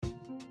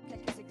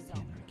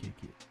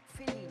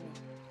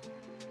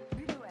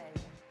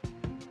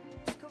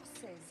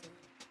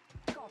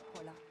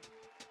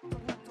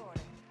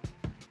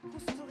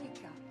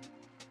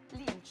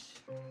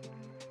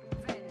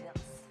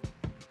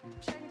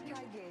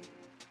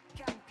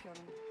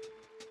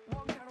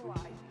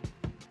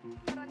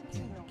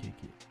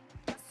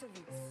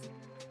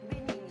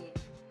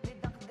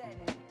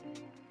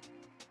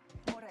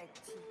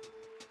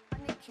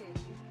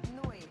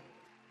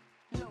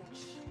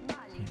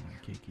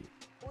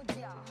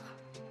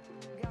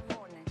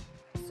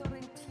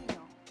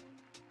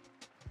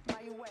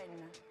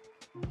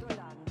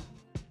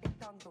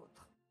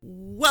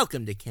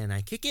Welcome to Can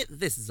I Kick It?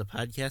 This is a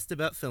podcast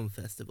about film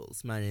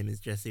festivals. My name is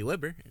Jesse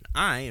Weber, and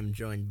I am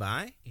joined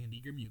by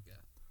Andy Gramuga.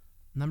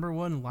 Number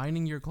one,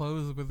 lining your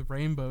clothes with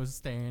rainbows,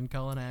 Stan,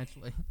 Cullen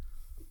Ashley.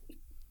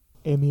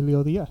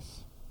 Emilio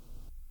Diaz.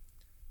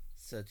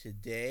 So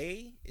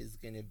today is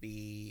going to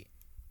be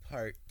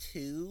part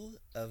 2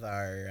 of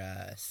our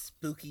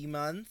spooky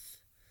month.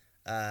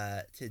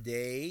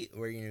 Today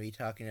we're going to be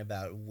talking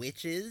about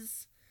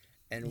witches,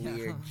 and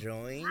we are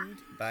joined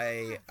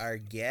by our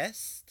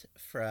guest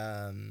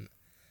from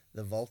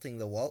the Vaulting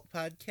the Walt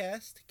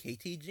podcast,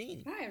 KT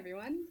Jean. Hi,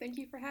 everyone. Thank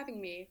you for having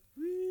me.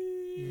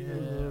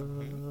 Yeah.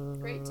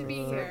 Great to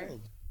be here.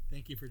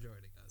 Thank you for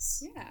joining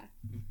us. Yeah,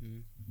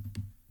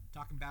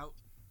 Talking about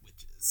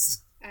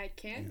witches. I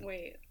can't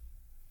wait.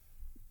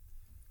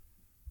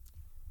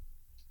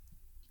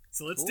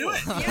 So let's do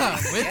it.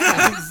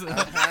 Witches.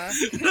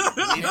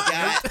 We've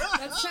got...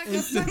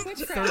 Let's talk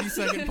witchcraft.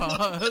 30-second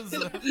pause.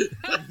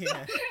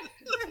 Yeah.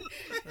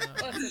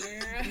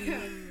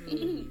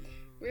 Listen,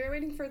 we're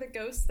waiting for the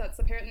ghost that's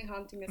apparently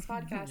haunting this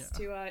podcast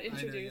to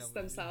introduce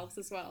themselves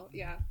as well.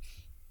 Yeah.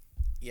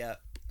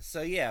 Yep.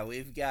 So yeah,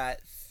 we've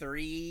got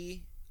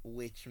 3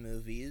 witch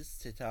movies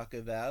to talk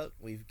about.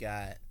 We've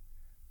got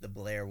The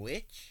Blair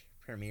Witch,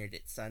 premiered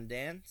at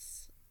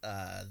Sundance.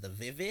 The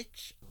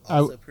Vivitch,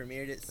 also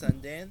premiered at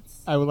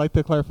Sundance. I would like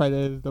to clarify that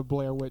it is the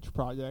Blair Witch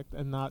Project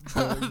and not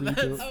the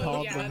reboot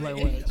called The Blair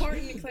Witch.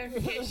 Important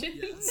clarification.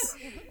 Yes.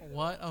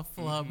 What a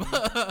flub.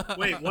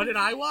 Wait, what did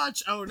I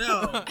watch? Oh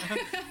no.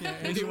 Yeah,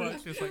 Andy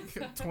watched just like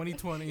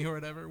 2020 or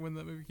whatever when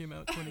that movie came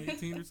out,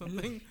 2018 or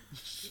something.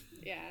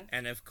 Yeah.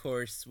 And of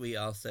course, we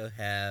also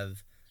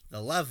have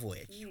The Love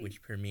Witch,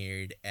 which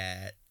premiered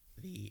at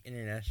the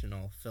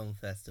International Film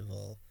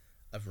Festival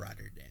of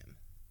Rotterdam.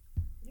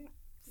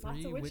 Lots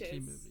 3 of witches. witchy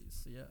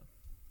movies, yeah.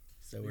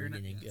 So we're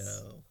going to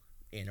go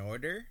in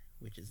order,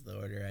 which is the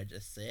order I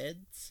just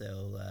said.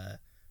 So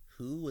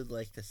who would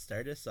like to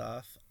start us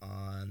off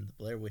on The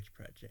Blair Witch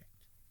Project?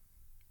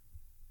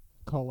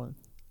 Colin.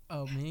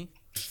 Oh, me?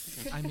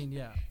 I mean,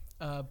 yeah.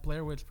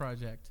 Blair Witch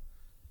Project.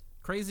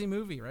 Crazy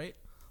movie, right?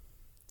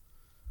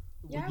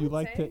 Yeah, Would you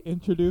like to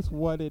introduce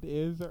what it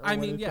is? Or I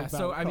what mean, it's yeah. about,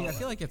 So, I mean, I Colin?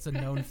 feel like it's a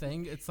known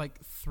thing. It's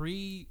like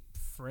 3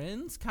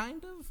 friends,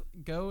 kind of,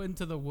 go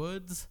into the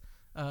woods.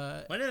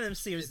 One of them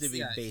seems to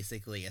be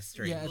basically a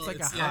stranger. Yeah, it's like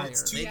a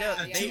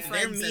They're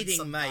hire.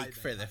 meeting Mike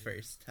for the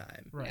first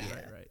time. Right.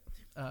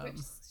 Which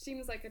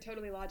seems like a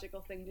totally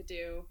logical thing to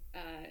do,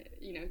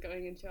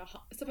 going into a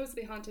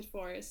supposedly haunted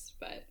forest,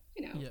 but,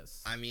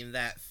 Yes. I mean,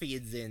 that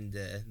feeds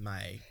into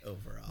my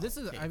overall This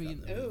is, take I on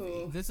mean, the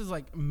movie. this is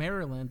like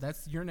Maryland.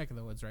 That's your neck of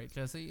the woods, right,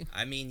 Jesse?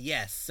 I mean,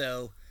 yes.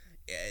 So,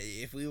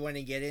 if we want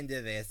to get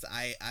into this,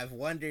 I've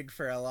wondered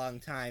for a long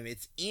time.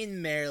 It's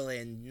in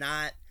Maryland,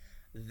 not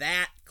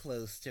that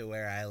close to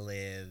where I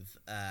live.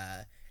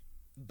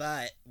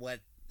 But what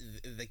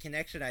the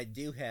connection I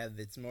do have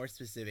that's more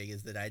specific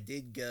is that I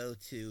did go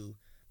to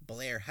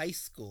Blair High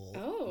School,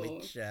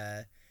 which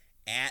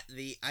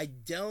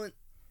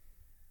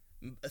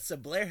So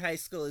Blair High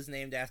School is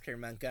named after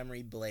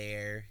Montgomery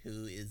Blair,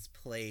 he's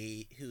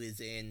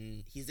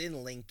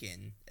in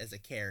Lincoln as a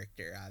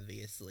character,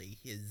 obviously.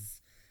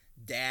 His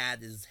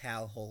dad is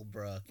Hal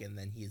Holbrook, and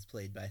then he's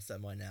played by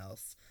someone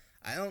else.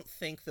 I don't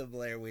think the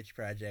Blair Witch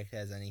Project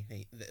has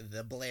anything...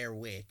 The Blair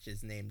Witch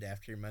is named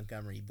after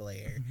Montgomery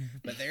Blair.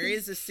 But there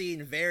is a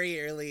scene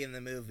very early in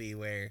the movie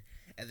where,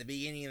 at the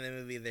beginning of the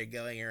movie, they're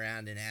going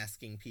around and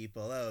asking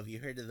people, oh, have you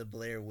heard of the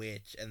Blair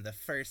Witch? And the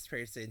first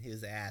person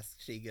who's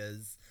asked, she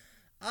goes,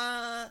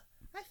 I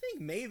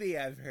think maybe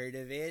I've heard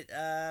of it.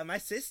 My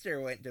sister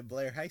went to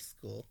Blair High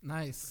School.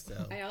 Nice.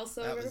 So I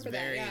also that was remember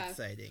very that,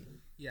 exciting.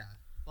 Yeah.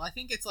 Well, I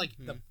think it's like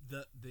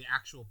the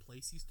actual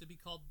place used to be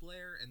called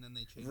Blair, and then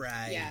they changed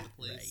the name of the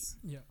place.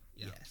 Yeah.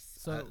 Yes.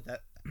 So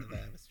that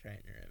I was trying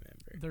to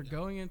remember. they're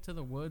going into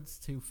the woods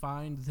to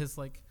find this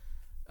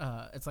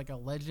it's like a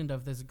legend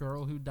of this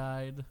girl who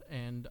died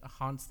and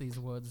haunts these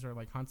woods or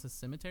like haunts a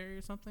cemetery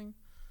or something.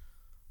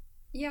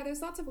 Yeah,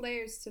 there's lots of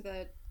layers to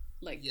the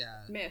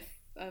myth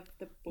of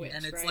the witch,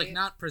 and it's right? like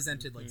not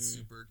presented like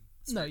super.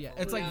 No, yeah,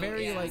 it's like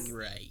very like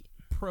right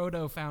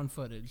proto found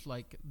footage.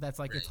 Like that's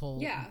like its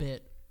whole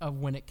bit of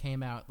when it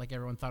came out. Like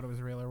everyone thought it was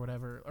real or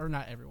whatever, or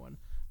not everyone.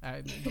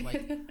 But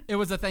like it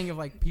was a thing of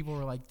like people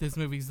were like, this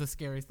movie's the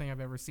scariest thing I've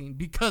ever seen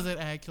because it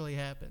actually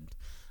happened.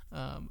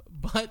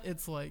 But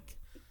it's like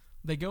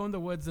they go in the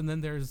woods and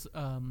then there's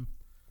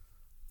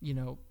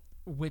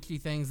witchy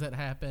things that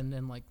happen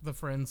and like the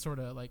friends sort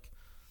of like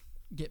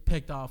get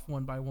picked off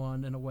one by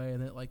one in a way,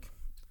 and it like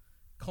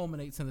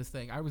culminates in this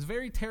thing. I was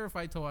very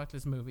terrified to watch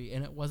this movie,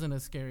 and it wasn't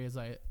as scary as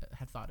I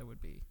had thought it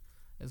would be.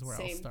 Is where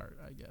I'll start,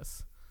 I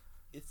guess.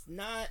 It's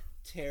not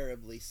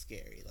terribly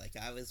scary. Like,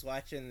 I was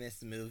watching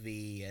this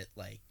movie at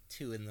like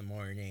 2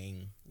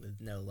 a.m. with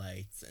no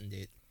lights, and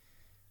it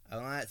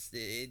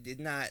did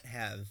not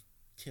have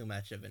too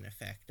much of an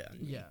effect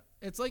on me. Yeah,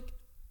 it's like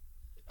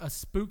a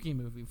spooky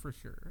movie for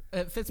sure.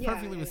 It fits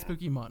perfectly with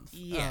spooky month.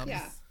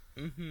 Yeah.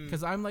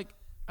 Because I'm like,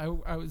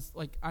 I was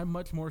like, I'm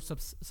much more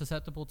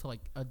susceptible to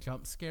like a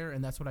jump scare,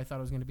 and that's what I thought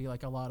it was going to be.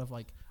 Like a lot of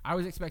like, I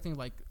was expecting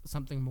like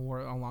something more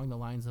along the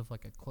lines of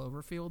like a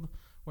Cloverfield,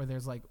 where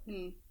there's like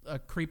a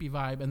creepy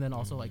vibe, and then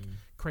also like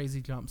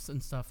crazy jumps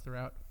and stuff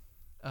throughout.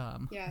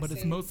 But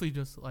it's mostly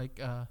just like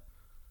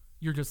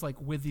you're just like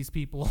with these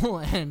people,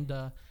 and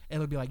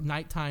it'll be like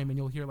nighttime, and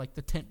you'll hear like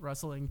the tent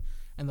rustling,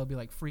 and they'll be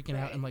like freaking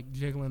out and like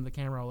jiggling the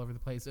camera all over the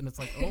place, and it's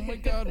like, oh my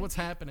god, what's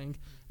happening?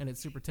 And it's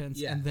super tense.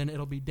 Yeah. And then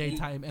it'll be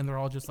daytime, and they're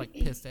all just like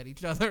pissed at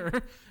each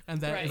other,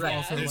 and that is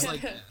also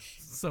like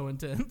so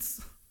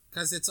intense.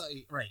 Because it's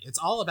it's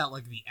all about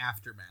like the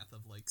aftermath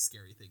of like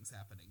scary things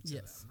happening to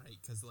them, right?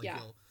 Because like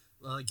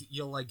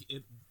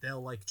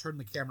they'll like turn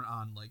the camera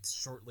on like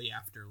shortly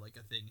after like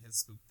a thing has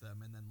spooked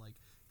them, and then like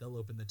they'll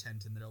open the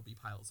tent and there'll be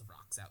piles of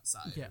rocks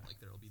outside. Yeah. And, like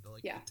there'll be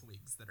the the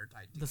twigs that are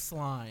tied together. The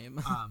slime.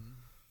 Slime.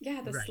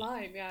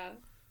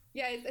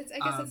 Yeah. It's I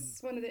guess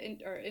it's one of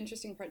the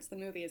interesting parts of the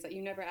movie is that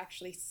you never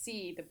actually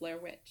see the Blair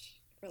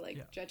Witch for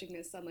like judging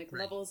this on like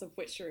levels of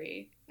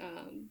witchery.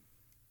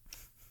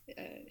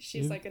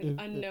 She's like an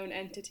unknown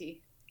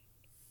entity.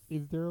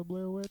 Is there a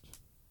Blair Witch?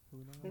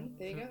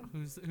 There you go.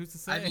 Who's to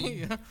say? I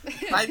mean,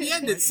 by the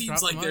end, it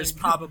seems like there's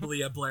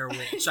probably a Blair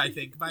Witch. I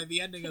think by the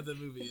ending of the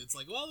movie, it's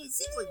like, well, it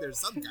seems like there's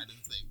some kind of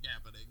thing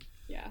happening.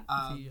 Yeah.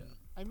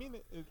 I mean,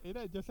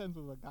 it just ends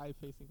with a guy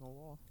facing a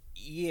wall.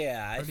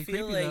 Yeah, I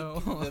feel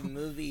like the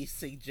movie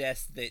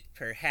suggests that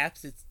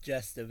perhaps it's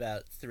just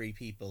about 3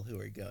 people who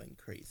are going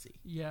crazy.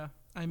 Yeah.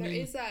 I mean, there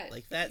is that.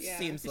 Like, that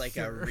seems like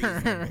a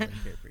reasonable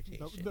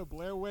interpretation. The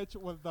Blair Witch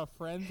was the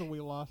friends we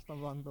lost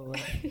along the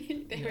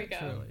way. There we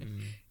go.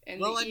 And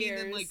well, the I mean,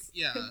 ears, then, like,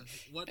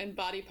 what, and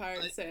body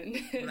parts, and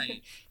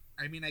right.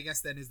 I mean, I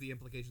guess then is the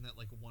implication that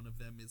like one of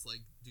them is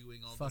like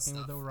doing all fucking the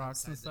stuff with the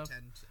rocks and stuff.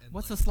 And,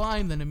 what's like, a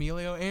slime then,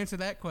 Emilio? Answer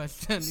that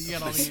question. You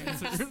get all the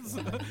answers.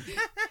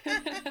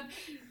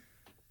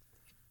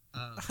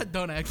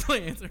 Don't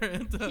actually answer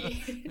it.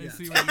 I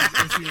see where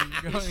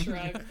you're going.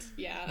 Shrugged.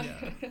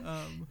 Yeah.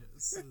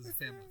 This is a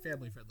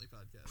family-friendly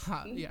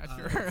podcast. Yeah,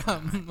 sure.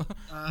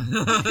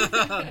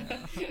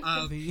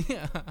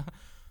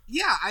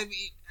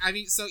 I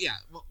mean, so yeah.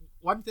 Well,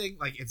 one thing,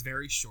 like, it's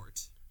very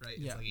short, right?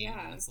 It's like 8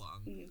 minutes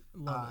long.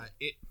 Mm-hmm.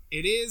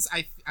 It is.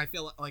 I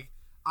feel like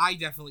I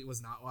definitely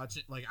was not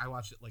watching. Like, I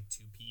watched it like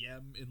 2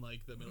 p.m. in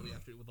like the middle of the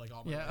afternoon with like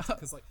all my lights,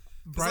 because like.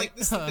 Bright.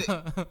 This is the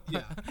thing.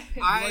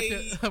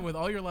 Yeah, with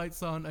all your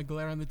lights on, a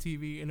glare on the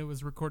TV, and it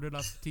was recorded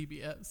off of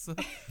TBS.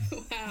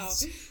 Wow.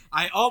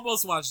 I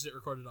almost watched it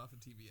recorded off of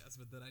TBS,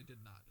 but then I did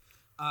not.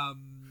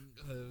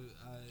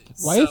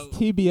 Why is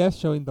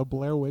TBS showing the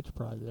Blair Witch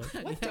Project?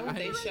 What don't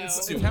they show?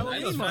 It's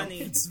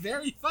funny. It's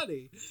very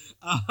funny.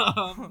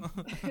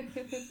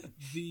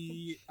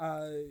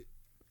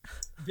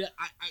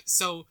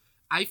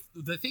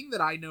 The thing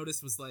that I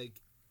noticed was like,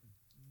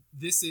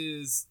 this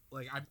is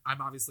like I'm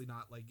obviously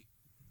not like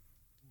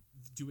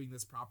doing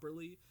this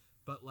properly,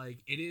 but like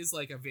it is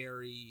like a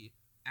very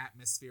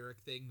atmospheric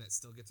thing that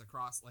still gets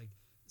across, like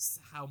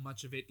how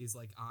much of it is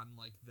like on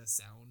like the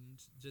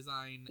sound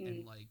design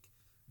and like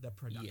the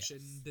production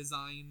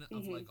design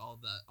of like all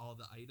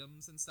the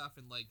items and stuff,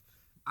 and like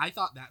I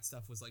thought that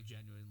stuff was like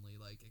genuinely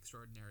like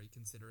extraordinary,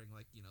 considering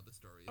like, you know, the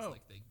story is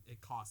like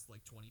it cost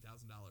like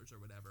 $20,000 or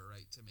whatever,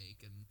 right, to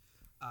make, and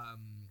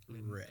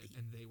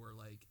they were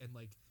like, and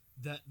like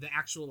the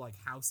actual like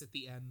house at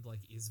the end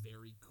like is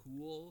very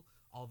cool.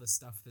 All the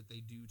stuff that they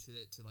do to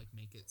it to like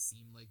make it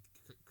seem like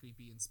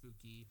creepy and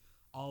spooky.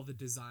 All the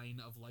design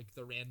of like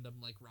the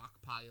random like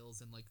rock piles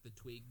and like the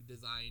twig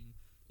design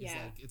is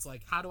like, it's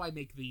like, how do I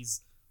make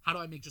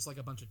just like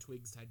a bunch of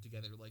twigs tied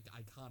together like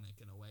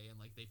iconic in a way, and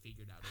like they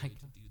figured out a way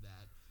to do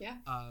that.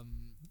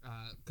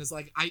 Because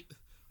like I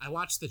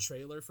watched the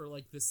trailer for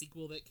like the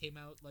sequel that came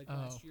out like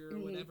last year or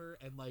whatever,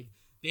 and like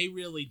they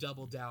really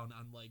doubled down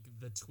on like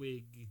the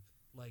twig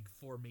like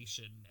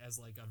formation as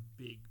like a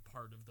big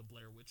part of the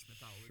Blair Witch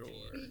mythology.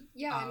 Sure.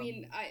 Yeah, I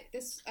mean, I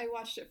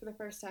watched it for the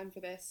first time for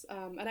this,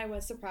 and I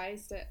was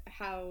surprised at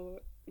how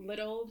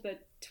little the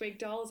twig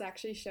dolls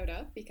actually showed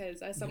up,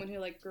 because as someone who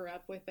like grew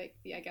up with like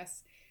the, I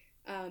guess,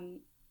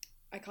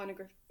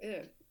 iconography.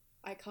 There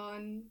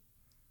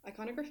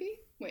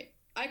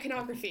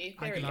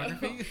we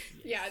go.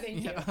 Yeah,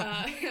 thank you.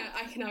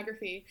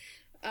 Iconography.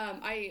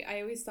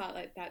 I always thought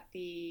like that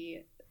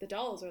the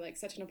dolls were like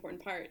such an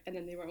important part, and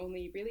then they were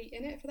only really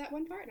in it for that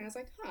one part, and I was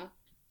like,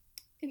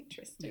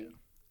 interesting.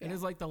 Yeah. It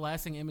is like the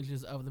lasting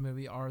images of the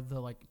movie are the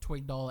like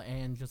twig doll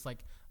and just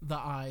like the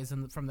eyes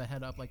and from the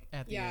head up, like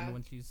at the end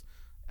when she's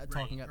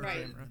talking at the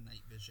camera. The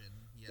night vision.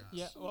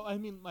 Yeah, well, I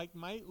mean, like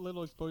my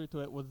little exposure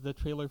to it was the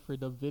trailer for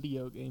the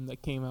video game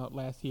that came out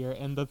last year,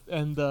 and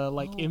the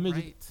like image.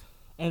 Right.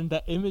 And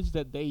the image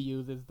that they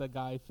use is the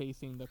guy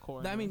facing the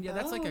corner. I mean,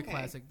 that's like a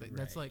classic thing.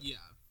 That's like,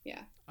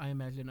 yeah. I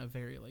imagine a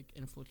very like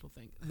influential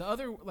thing. The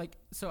other like,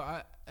 so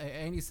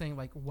Andy's saying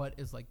like what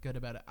is like good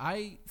about it.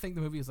 I think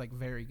the movie is like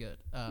very good.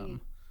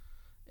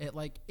 It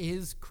like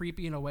is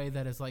creepy in a way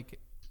that is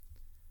like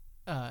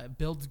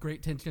builds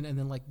great tension, and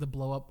then like the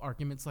blow up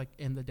arguments like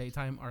in the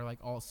daytime are like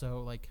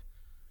also like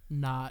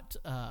not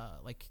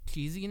like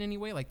cheesy in any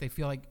way. Like they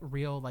feel like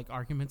real like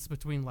arguments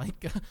between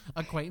like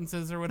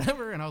acquaintances or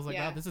whatever. And I was like,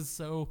 wow, this is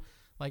so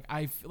like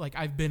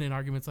I've been in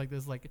arguments like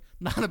this, like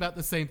not about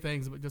the same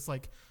things, but just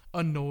like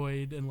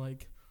annoyed and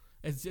like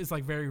it's just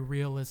like very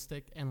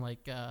realistic and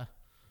like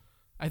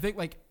I think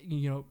like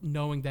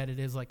knowing that it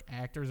is like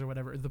actors or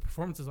whatever, the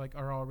performances like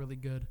are all really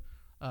good.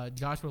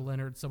 Joshua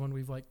Leonard, someone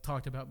we've like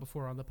talked about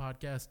before on the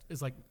podcast,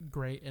 is like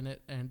great in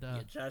it, and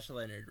Josh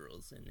Leonard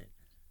rules in it.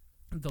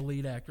 The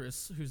lead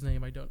actress, whose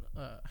name I don't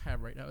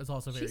have right now, is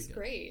also very good. She's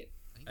great.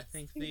 I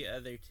think the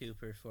other two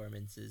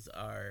performances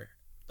are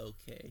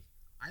okay.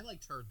 I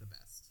liked her the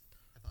best.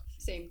 I thought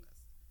she Same. was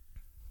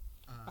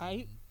the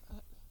best.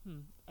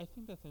 I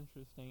think that's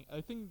interesting.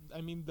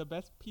 I mean the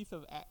best piece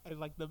of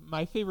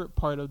my favorite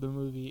part of the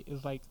movie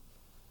is like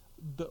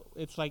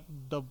it's like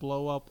the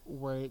blow up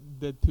where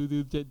the two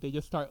dudes they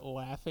just start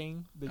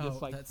laughing. They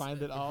just like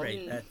find it all.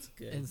 Right, that's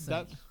good.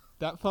 Insane.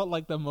 That felt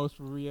like the most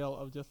real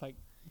of just like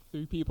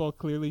three people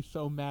clearly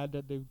so mad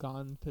that they've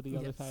gone to the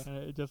other side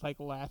and are just like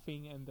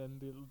laughing, and then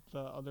the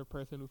other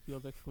person who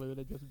feels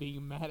excluded just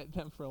being mad at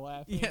them for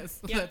laughing. Yes,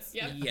 Yes.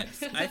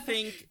 I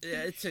think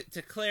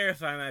to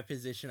clarify my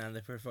position on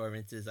the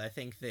performances, I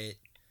think that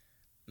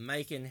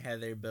Mike and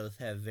Heather both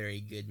have very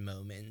good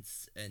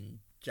moments, and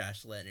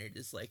Josh Leonard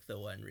is like the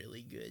one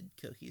really good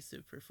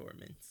cohesive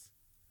performance.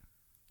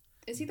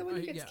 Is he the one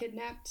who gets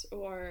kidnapped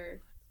or?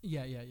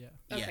 Yeah. Okay.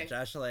 Yeah,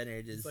 Josh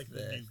Leonard is like the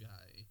new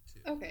guy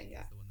too. Okay,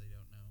 yeah. The one they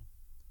don't know.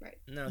 Right.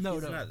 No,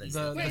 he's not the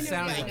sound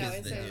guy. Yeah,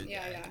 is the new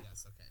yeah. guy.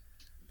 Yes, okay.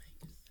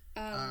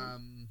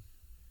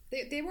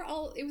 They were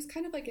all. It was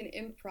kind of like an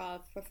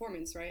improv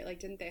performance, right? Like,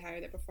 didn't they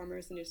hire the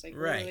performers and just like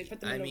Right. really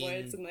put them in the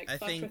woods and like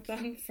fuck with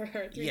them for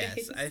 3 days?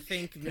 Yes, I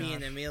think me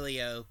and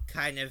Emilio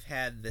kind of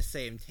had the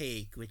same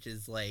take, which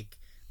is like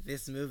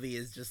this movie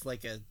is just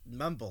like a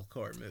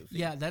mumblecore movie.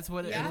 Yeah, that's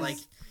what it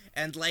is.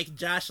 And like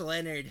Josh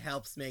Leonard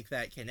helps make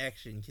that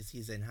connection because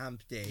he's in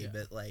Hump Day,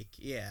 but like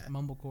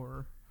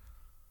mumblecore.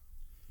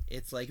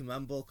 It's like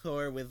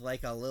mumblecore with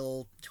like a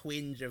little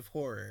twinge of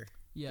horror.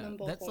 Yeah,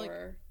 that's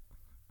horror.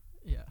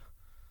 Like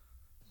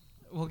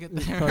we'll get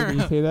there. Sorry, can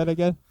you say that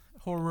again?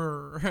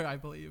 Horror, I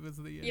believe, is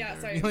the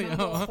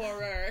mumble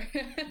horror.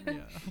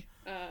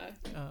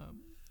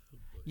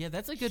 Yeah,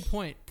 that's a good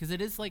point because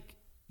it is like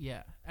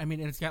I mean,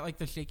 and it's got like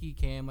the shaky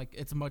cam, like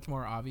it's much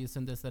more obvious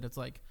in this that it's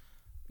like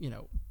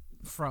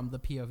from the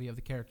POV of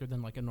the character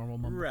than like a normal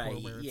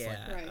mumblecore where it's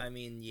like I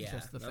mean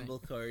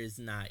mumblecore is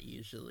not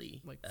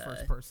usually like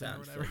first person or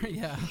whatever. Footage.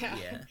 Yeah.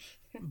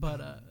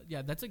 But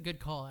that's a good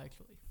call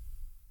actually.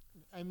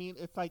 I mean,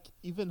 it's like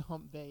even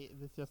Hump Day.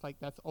 It's just like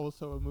that's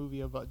also a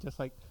movie about just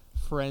like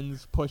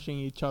friends pushing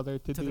each other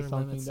to do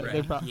something limits, that right.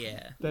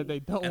 they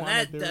don't want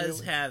to do. And that does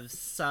have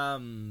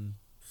some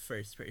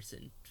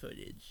first-person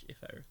footage,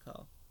 if I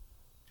recall,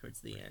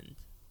 towards the end.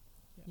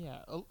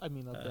 Yeah, I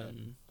mean a bit,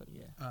 but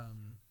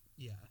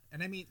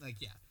and I mean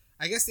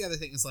I guess the other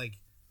thing is like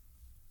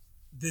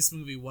this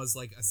movie was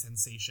like a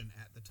sensation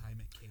at the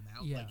time it came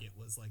out. Like it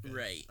was like a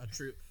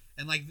true,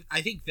 and like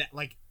I think that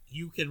like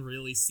you can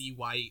really see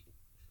why.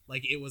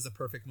 Like, it was a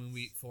perfect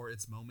movie for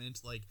its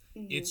moment. Like,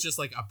 it's just,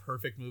 like, a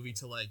perfect movie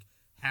to, like,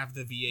 have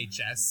the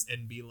VHS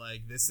and be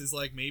like, this is,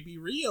 like, maybe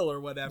real or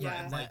whatever.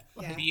 Yeah, and, like,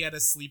 be at a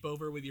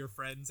sleepover with your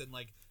friends and,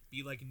 like,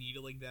 be, like,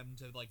 needling them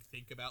to, like,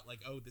 think about, like,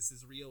 oh, this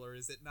is real or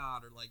is it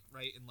not? Or, like,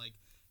 right? And, like,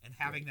 and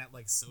having that,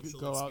 like,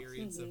 social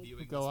experience of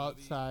viewing go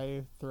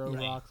outside, throw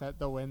rocks at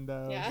the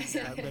window.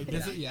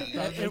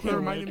 It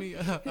reminded me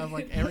of,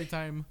 like, every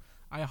time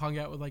I hung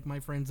out with, like, my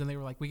friends and they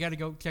were like, we got to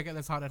go check out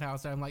this haunted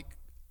house. And I'm like,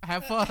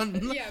 have fun.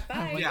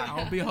 Bye. Like,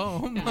 I'll be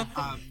home.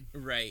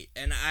 Right.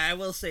 And I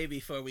will say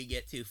before we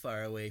get too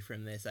far away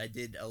from this, I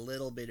did a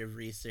little bit of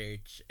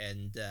research,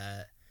 and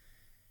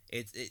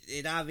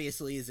it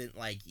obviously isn't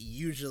like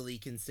usually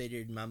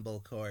considered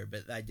mumblecore,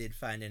 but I did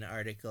find an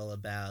article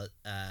about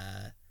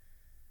a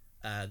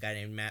guy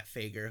named Matt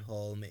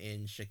Fagerholm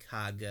in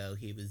Chicago.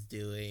 He was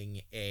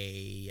doing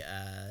a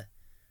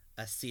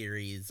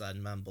series on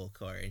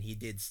mumblecore, and he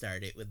did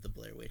start it with the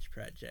Blair Witch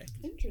Project.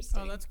 Interesting.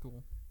 Oh, that's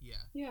cool. Yeah.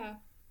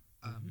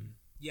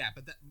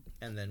 But that,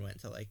 and then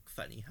went to like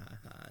Funny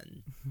Haha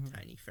and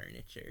Tiny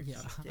Furniture.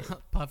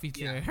 Puffy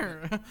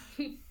chair.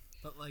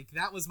 But like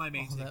that was my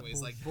main takeaway.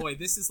 Is like, boy,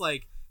 this is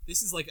like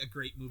a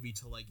great movie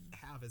to like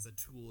have as a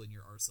tool in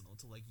your arsenal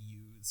to like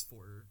use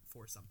for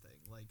something,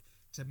 like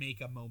to make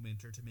a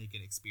moment or to make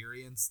an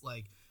experience.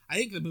 Like I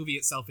think the movie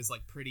itself is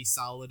like pretty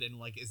solid and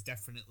like is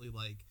definitely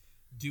like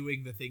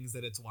doing the things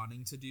that it's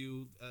wanting to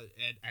do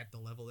at the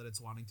level that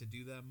it's wanting to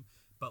do them.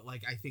 But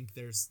like I think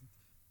there's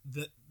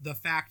the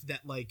fact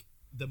that like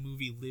the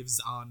movie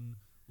lives on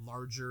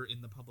larger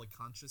in the public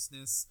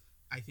consciousness,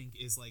 I think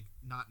is like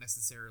not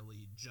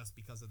necessarily just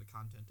because of the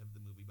content of the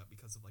movie, but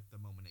because of like the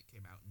moment it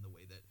came out and the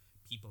way that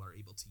people are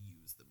able to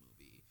use the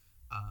movie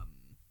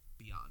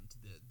beyond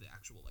the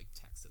actual like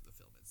text of the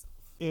film itself.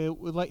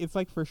 It's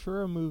like for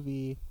sure a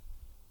movie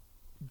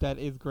that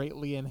is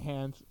greatly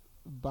enhanced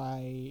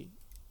by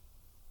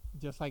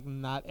just like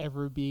not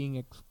ever being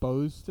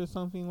exposed to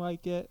something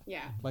like it.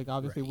 Yeah. Like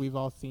obviously we've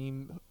all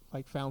seen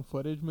like found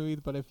footage movies,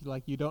 but if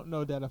like you don't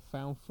know that a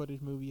found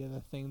footage movie is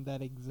a thing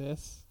that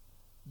exists,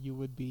 you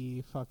would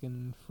be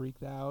fucking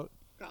freaked out.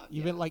 God,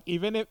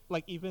 even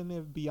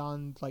if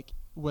beyond like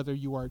whether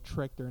you are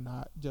tricked or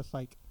not, just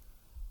like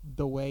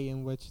the way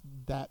in which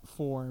that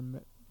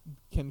form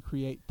can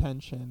create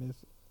tension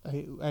is.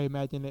 I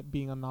imagine it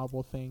being a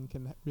novel thing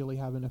can really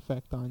have an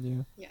effect on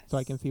you. Yes. So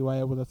I can see why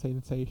it was a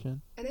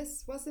sensation. And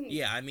this wasn't.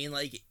 Yeah, I mean,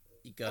 like,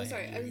 I'm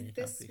sorry.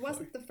 This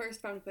wasn't the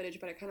first found footage,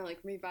 but it kind of like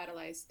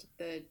revitalized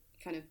the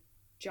kind of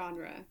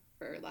genre,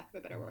 for lack of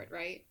a better word,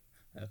 right?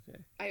 Okay.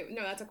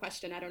 No, that's a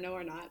question. I don't know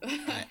or not.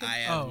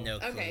 I have no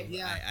clue. Okay.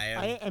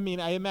 Yeah. I mean,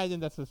 I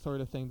imagine that's the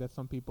sort of thing that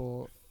some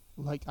people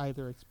like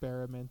either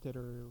experimented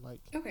or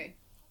like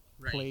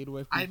played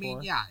with before. I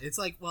mean, yeah, it's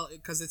like, well,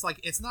 because it's like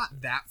it's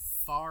not that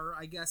far,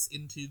 I guess,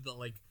 into the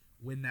like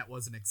when that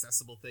was an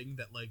accessible thing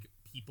that like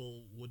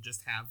people would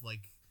just have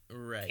like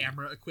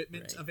camera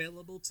equipment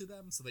available to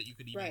them, so that you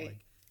could even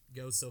like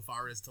go so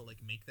far as to like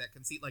make that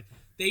conceit. Like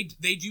they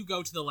do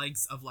go to the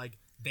lengths of like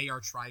they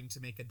are trying to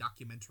make a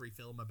documentary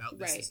film about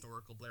this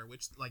historical Blair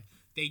Witch. Like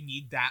they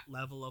need that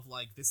level of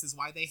like this is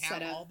why they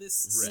have all this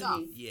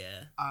stuff.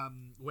 Yeah.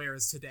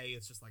 Whereas today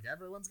it's just like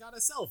everyone's got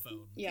a cell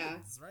phone. Yeah.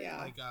 Kids, right. Yeah.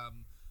 Like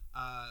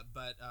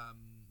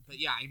but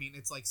yeah, I mean,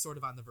 it's like sort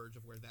of on the verge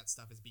of where that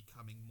stuff is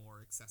becoming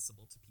more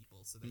accessible to people,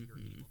 so that you're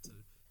able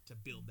to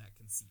build that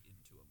conceit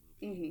into a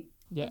movie.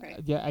 Yeah, Okay.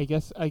 yeah. I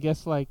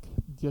guess like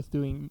just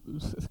doing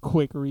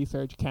quick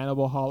research,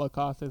 Cannibal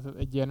Holocaust is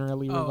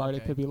generally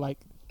regarded to be like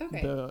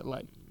the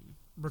like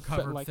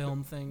recovered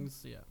film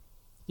things. Yeah.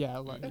 Yeah,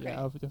 like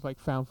of just like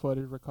found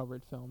footage,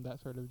 recovered film,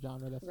 that sort of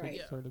genre. That's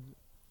sort of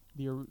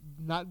the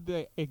not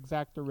the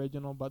exact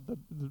original, but the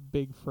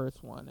big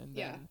first one, and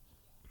then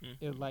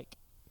it like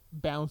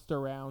bounced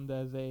around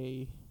as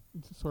a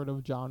sort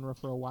of genre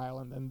for a while,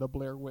 and then the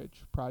Blair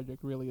Witch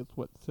Project really is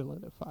what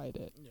solidified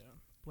it. Yeah,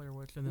 Blair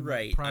Witch, and then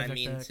Project I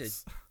mean,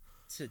 X.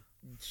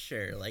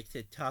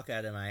 to talk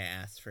out of my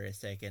ass for a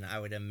second, I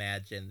would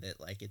imagine that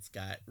like it's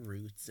got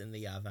roots in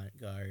the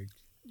avant-garde,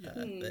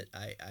 but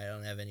I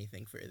don't have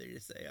anything further to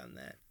say on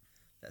that.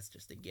 That's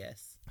just a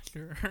guess.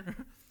 Sure.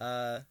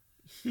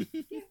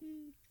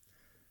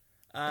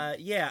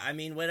 Yeah, I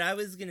mean, what I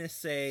was gonna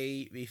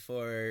say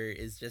before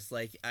is just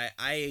like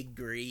I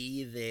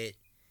agree that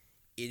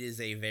it is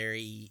a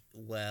very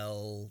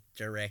well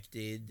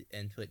directed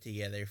and put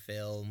together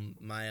film.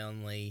 My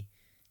only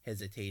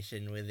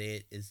hesitation with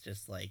it is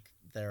just like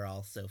they're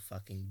all so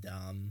fucking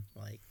dumb.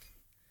 Like,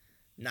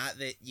 not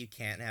that you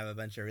can't have a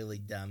bunch of really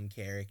dumb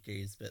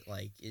characters, but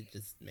like it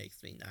just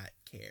makes me not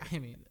care. I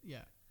mean,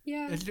 yeah.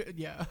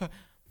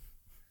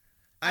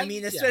 I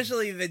mean,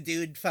 especially the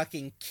dude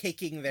fucking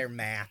kicking their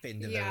map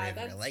into the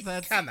river. Like,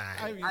 come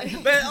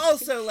on. But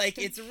also, like,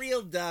 it's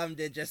real dumb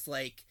to just,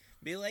 like,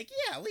 be like,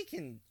 yeah, we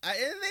can... and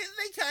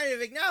they kind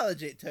of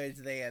acknowledge it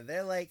towards the end.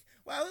 They're like,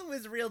 wow, it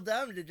was real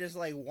dumb to just,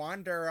 like,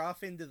 wander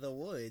off into the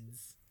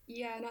woods.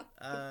 Yeah, not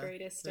the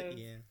greatest of...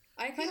 Yeah.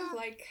 I kind of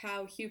like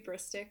how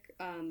hubristic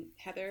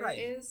Heather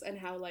is, and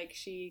how, like,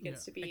 she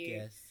gets to be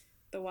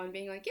the one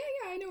being like,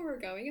 yeah, I know where we're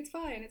going. It's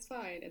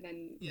fine. And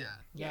then...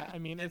 Yeah, I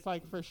mean, it's,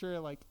 like, for sure,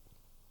 like,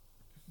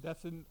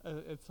 that's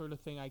a sort of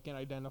thing I can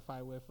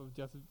identify with, of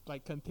just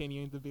like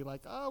continuing to be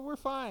like, oh, we're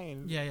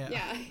fine. Yeah.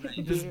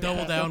 Right. Just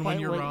double down when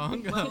you're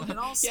wrong. Well, and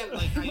also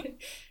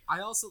I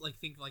also like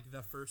think like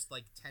the first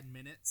like 10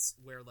 minutes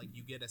where like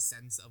you get a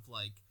sense of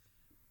like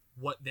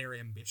what their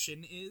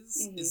ambition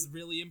is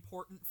really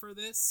important for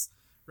this,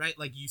 right?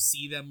 Like you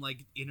see them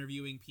like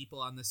interviewing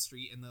people on the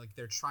street, and like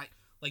they're trying,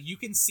 like you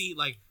can see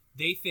like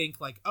they think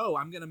like, oh,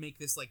 I'm gonna make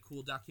this like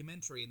cool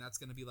documentary, and that's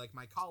gonna be like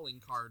my calling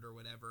card or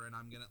whatever, and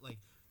I'm gonna like.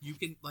 You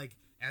can, like,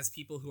 as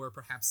people who are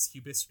perhaps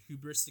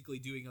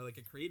hubristically doing like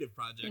a creative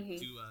project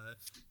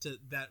to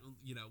that,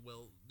 you know,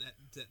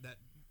 that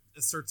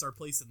asserts our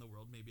place in the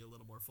world maybe a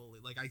little more fully.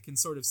 Like, I can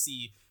sort of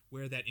see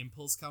where that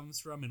impulse comes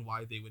from and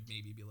why they would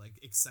maybe be like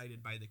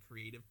excited by the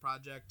creative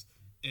project,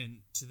 and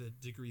to the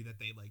degree that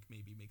they like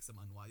maybe make some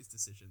unwise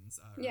decisions.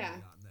 Early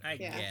on that I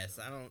guess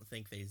I don't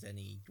think there's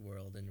any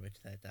world in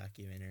which that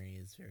documentary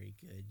is very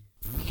good.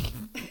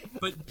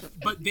 but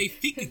they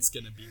think it's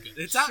gonna be good.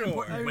 It's not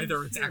important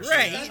whether it's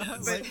actually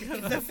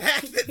but the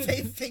fact that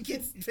they think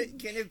it's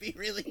gonna be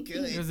really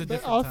good,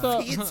 but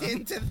also feeds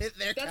into that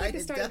they're that's like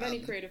the start of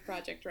any creative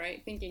project,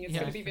 right? Thinking it's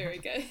gonna be very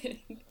good.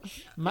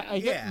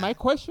 My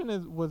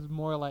question was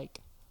more like,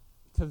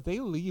 because they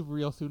leave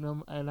real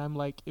soon, and I'm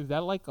like, is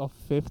that like a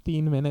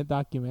 15-minute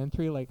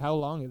documentary? Like, how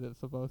long is it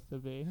supposed to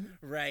be?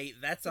 Right,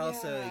 that's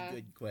also a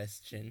good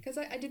question. Because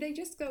did they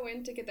just go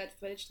in to get that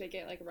footage they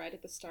get like right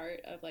at the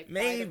start of like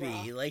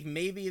maybe like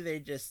maybe they're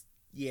just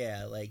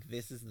like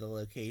this is the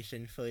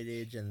location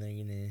footage, and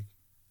they're gonna.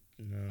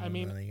 I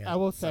mean, I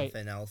will say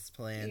something else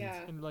planned.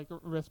 Yeah. In like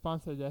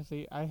response to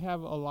Jesse, I have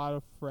a lot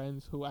of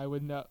friends who I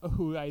would know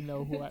who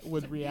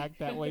would react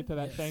that way to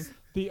that thing.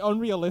 The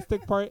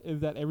unrealistic part is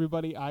that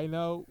everybody I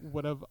know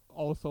would have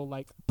also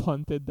like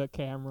punted the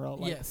camera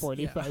like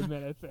 45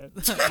 minutes in.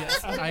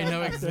 Yes, I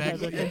know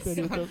exactly.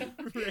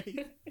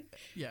 Right.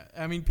 Yeah,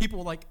 I mean,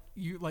 people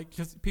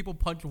just people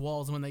punch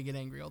walls when they get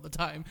angry all the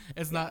time.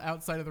 It's not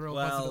outside of the real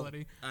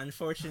possibility.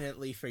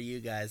 Unfortunately for you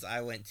guys,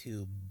 I went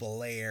to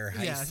Blair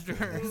High School,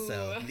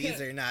 so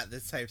these are not the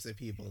types of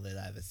people that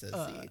I've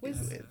associated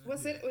with.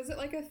 Was it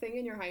like a thing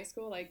in your high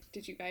school? Like,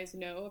 did you guys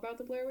know about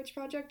the Blair Witch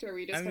Project, or were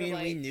you just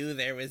we knew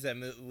there was a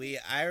movie.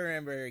 I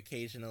remember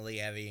occasionally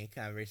having a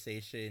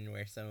conversation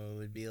where someone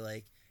would be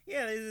like,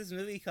 yeah, there's this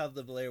movie called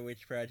The Blair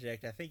Witch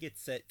Project. I think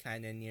it's set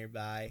kind of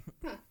nearby.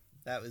 Huh.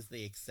 That was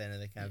the extent of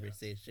the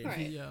conversation.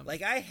 Right. Yeah.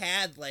 Like, I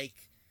had,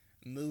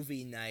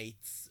 movie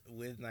nights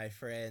with my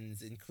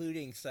friends,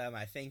 including some,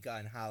 I think,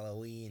 on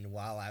Halloween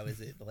while I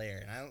was at Blair.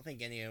 And I don't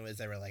think anyone was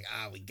ever like,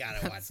 we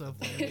gotta watch The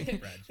Blair Witch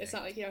Project. It's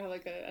not like you don't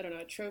have,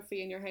 a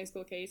trophy in your high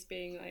school case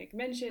being,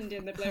 mentioned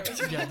in the Blair Witch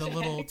Project. Yeah, the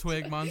little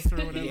twig monster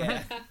or whatever.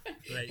 Yeah.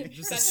 Right.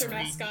 Just That's your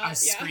mascot. A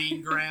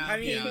screen grab. I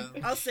mean,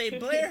 I'll say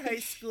Blair High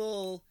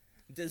School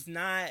does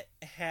not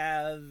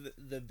have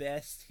the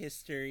best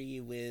history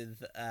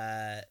with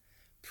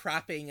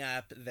propping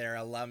up their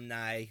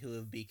alumni who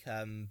have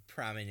become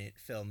prominent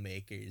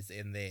filmmakers,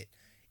 in that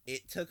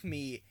it took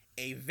me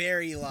a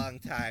very long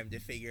time to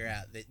figure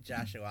out that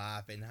Joshua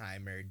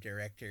Oppenheimer,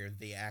 director of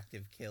The Act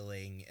of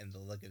Killing and The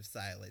Look of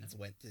Silence,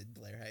 went to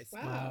Blair High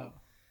School. Wow.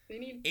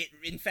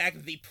 In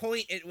fact, the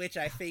point at which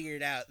I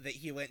figured out that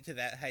he went to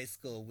that high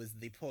school was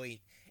the point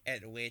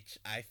at which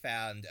I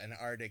found an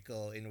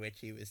article in which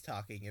he was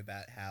talking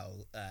about how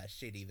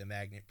shitty the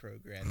magnet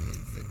program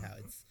is and how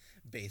it's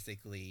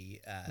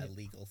basically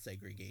legal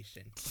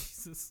segregation.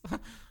 Jesus.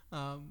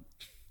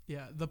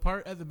 Yeah, the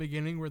part at the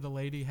beginning where the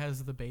lady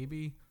has the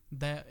baby,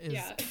 that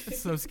is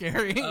so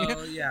scary.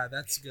 Oh, yeah,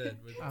 that's good.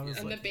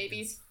 The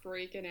baby's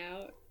freaking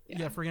out.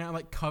 Yeah, freaking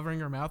out,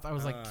 covering her mouth. I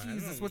was like,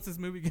 Jesus, what's this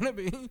movie gonna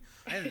be?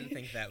 I didn't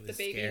think that was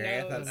baby scary.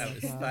 knows. I thought that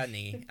was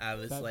funny. I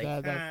was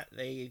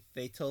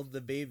they told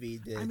the baby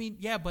to. I mean,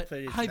 yeah, but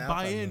put his I mouth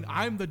buy on in. the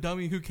I'm the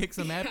dummy who kicks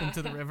a map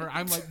into the river.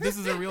 I'm like, this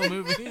is a real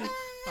movie.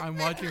 I'm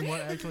watching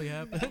what actually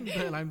happened,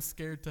 and I'm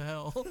scared to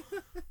hell.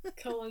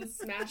 Cullen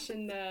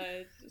smashing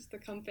the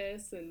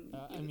compass, and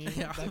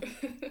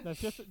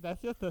that's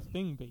just a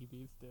thing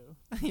babies do.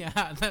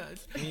 Yeah,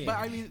 but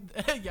I mean,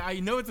 yeah, I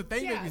know it's a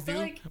thing babies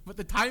do, but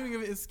the timing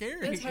of it is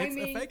scary. The timing,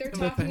 it's effective.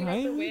 they're talking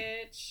about the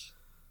witch.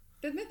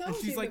 The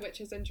mythology of the like, witch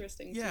is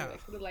interesting too.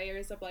 Like the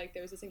layers of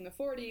there was this thing in the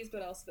 40s,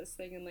 but also this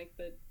thing in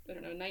the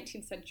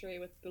 19th century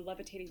with the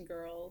levitating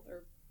girl.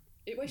 Or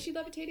was she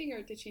levitating,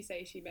 or did she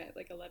say she met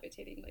a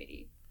levitating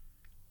lady?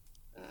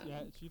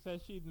 Yeah, she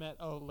said she'd met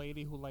a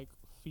lady who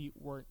feet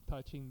weren't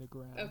touching the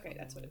ground. Okay,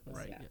 that's what it was.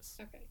 Right. Yeah. Yes.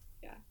 Okay.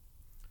 Yeah.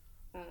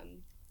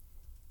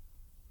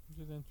 Which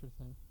is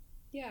interesting.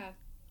 Yeah.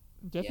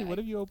 Jesse, what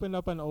if you opened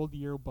up an old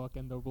yearbook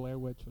and the Blair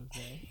Witch was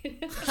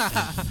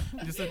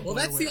there? Well,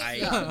 that's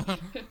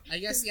I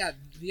guess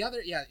the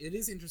other it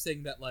is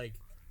interesting that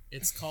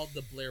it's called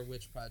the Blair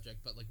Witch Project,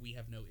 but we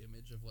have no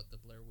image of what the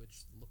Blair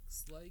Witch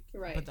looks like.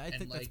 Right. But I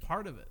think that's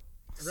part of it.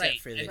 Except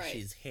for that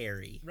she's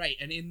hairy. Right,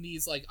 and in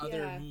these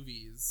other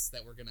movies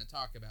that we're gonna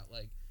talk about,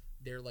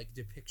 their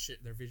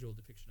their visual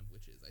depiction of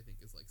witches, I think,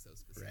 is so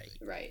specific.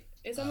 Right.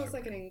 It's almost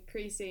an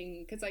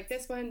increasing, because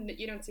this one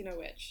you don't see no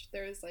witch.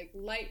 There's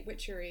light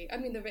witchery. I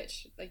mean, the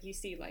witch you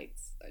see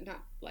lights,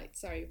 not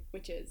lights. Sorry,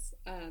 witches.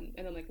 And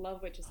then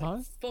Love Witch is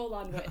full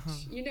on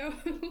witch. You know.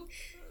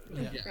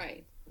 Yeah.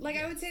 Right.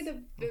 I would say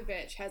the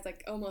witch has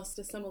almost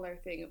a similar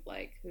thing of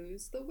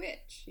who's the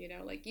witch? You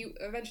know, you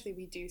eventually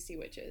we do see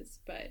witches,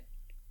 but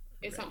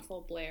it's not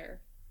full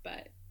Blair.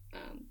 But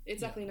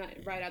it's definitely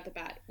not right out the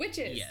bat.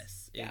 Witches.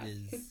 Yes, it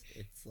is.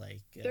 It's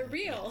they're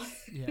real.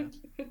 Yeah.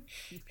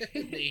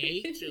 They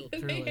hate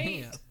children.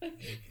 Truly,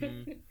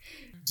 Mm-hmm.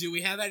 Do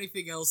we have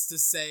anything else to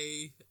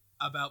say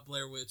about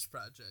Blair Witch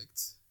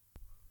Project?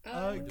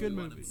 Good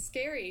movie.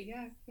 Scary.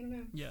 Yeah. I don't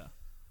know. Yeah.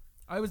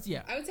 I would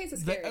say it's the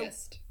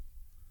scariest.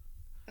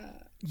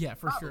 Yeah,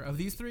 for sure. Of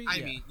these three, I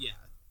mean, yeah.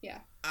 Yeah.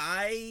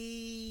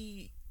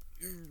 I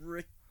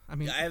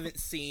haven't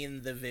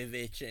seen The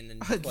Vivitch in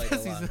quite a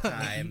long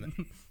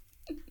time.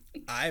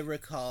 I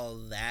recall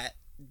that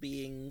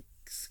being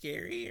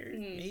scarier,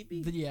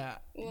 maybe? Yeah,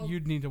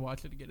 you'd need to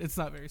watch it again. It's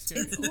not very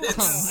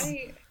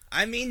scary.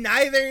 I mean,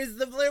 neither is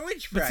the Blair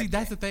Witch Project. But see,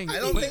 that's the thing. I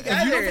don't think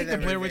if you don't think the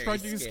them Blair are Witch very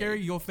Project is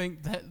scary, you'll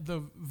think that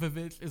the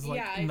Vivitch is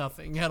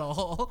nothing at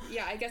all.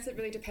 Yeah, I guess it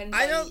really depends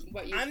on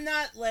what you... I'm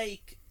not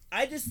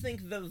I just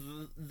think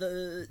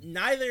the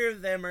neither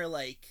of them are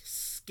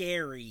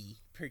scary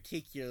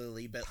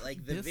particularly, but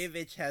the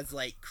Vivitch has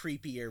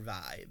creepier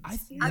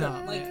vibes. I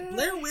don't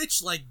Blair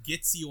Witch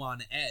gets you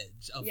on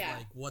edge of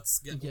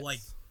what's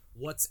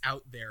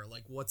out there,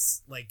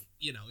 what's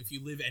if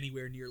you live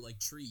anywhere near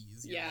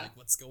trees, you're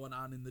what's going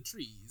on in the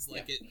trees,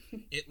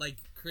 it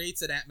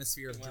creates an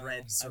atmosphere of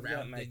dread surrounding. I've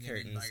got my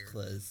curtains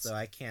closed, so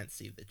I can't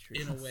see the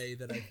trees in a way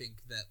that I think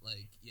that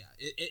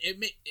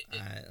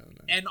I don't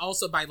know. And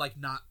also by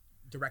not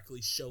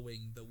directly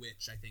showing the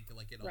witch, I think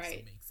it also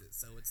makes it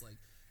so it's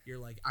you're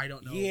like, I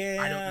don't know, Yeah.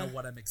 I don't know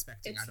what I'm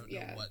expecting, I don't know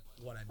yeah.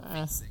 what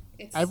I'm facing.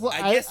 I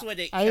guess what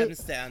it comes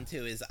down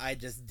to is I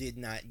just did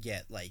not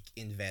get like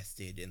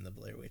invested in the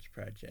Blair Witch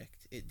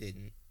Project. It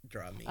didn't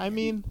draw me. I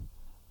mean,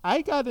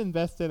 I got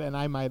invested, and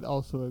I might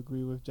also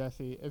agree with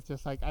Jesse. It's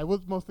just like I was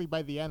mostly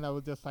by the end. I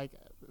was just like,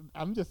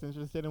 I'm just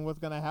interested in what's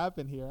gonna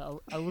happen here.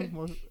 I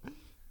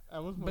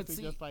was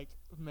mostly just like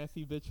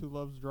messy bitch who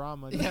loves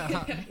drama. Yeah.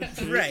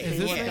 Right. See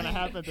what's Yeah. gonna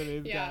happen to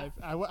these Yeah.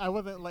 guys. I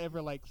wasn't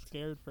ever like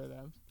scared for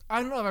them. I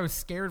don't know if I was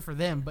scared for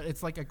them, but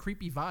it's like a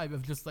creepy vibe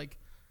of just like,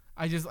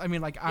 I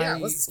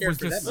wasn't scared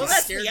for just them. Well,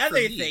 that's Scared the for other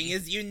me. thing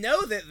is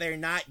that they're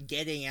not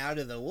getting out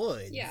of the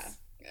woods. Yeah.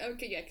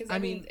 Okay, yeah, because I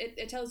mean,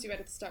 it tells you right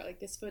at the start, like,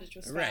 this footage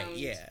was found Right.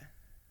 Yeah.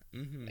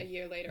 Mm-hmm. a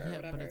year later or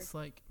whatever. but it's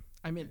like,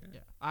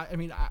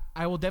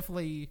 I will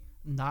definitely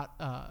not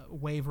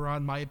waver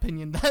on my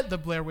opinion that the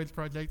Blair Witch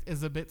Project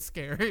is a bit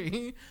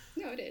scary.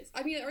 No, it is.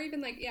 I mean, or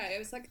even like, yeah, it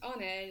was like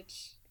on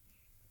edge.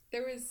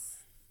 There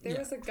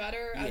was a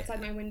gutter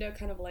outside my window,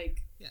 kind of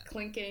like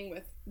clinking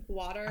with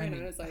water, and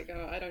I was like,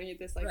 oh, I don't need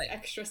this like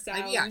extra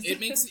sound.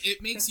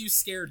 It makes you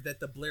scared that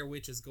the Blair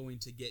Witch is going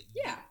to get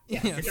you. Yeah.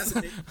 It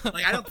doesn't,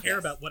 like, I don't care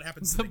about what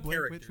happens to The the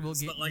Blair Witch will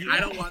characters, get but like, you. I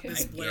don't want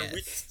this I Blair guess.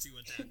 Witch to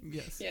attack.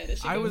 Yes. Yeah, does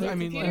she I go was- to I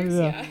mean, like-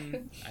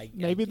 computers? I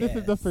Maybe this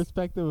is the guess.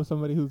 perspective of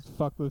somebody who's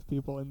fucked with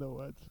people in the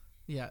woods.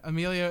 Yeah,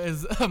 Amelia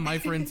is my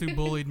friend who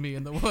bullied me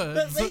in the But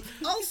woods. like,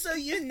 also,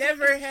 you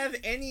never have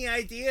any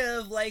idea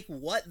of like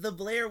what the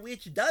Blair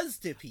Witch does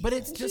to people. But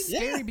it's just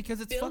scary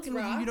because it's Builds fucking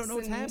with you. You don't know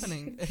what's rocks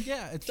happening.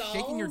 Yeah, it's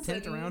shaking your dolls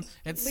tent and around.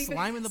 It's leave it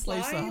sliming the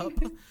place slime. up.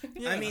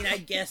 Yeah. I mean, I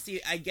guess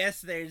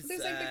there's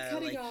There's, like, the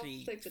cutting like off,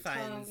 she like, the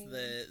finds tongue.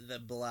 the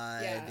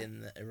blood Yeah.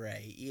 and the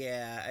right.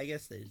 Yeah, I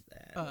guess there's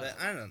that. But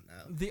I don't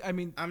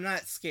know. I'm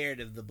not scared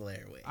of the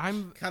Blair Witch.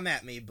 Come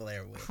at me,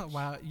 Blair Witch.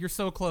 Wow, you're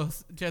so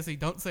close, Jesse.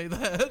 Don't say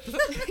that.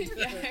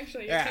 Yeah,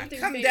 actually, you're Yeah, tempting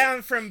come fate.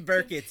 down from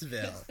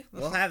Burkittsville.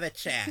 We'll have a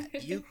chat.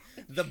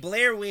 The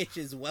Blair Witch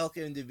is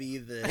welcome to be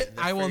the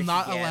I will first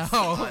not guest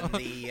allow. on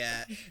the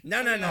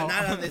no,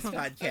 not on this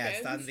podcast.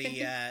 Okay. On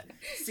the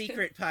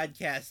secret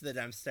podcast that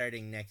I'm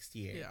starting next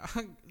year. Yeah, a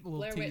little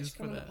Blair tease Witch, for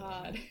come on the that.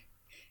 pod.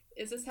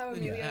 Is this how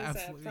Amelia's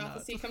absolutely not.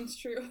 prophecy comes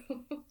true?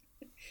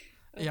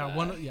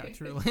 Yeah,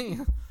 truly.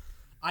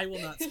 I will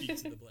not speak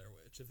to the Blair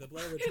Witch. If the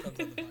Blair Witch comes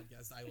on the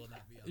podcast, I will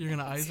not be on. You're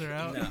gonna ice her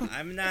out. No,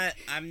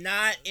 I'm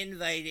not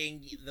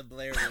inviting the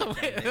Blair Witch on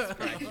this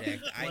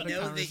project. I What a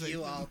know that you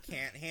conversation. all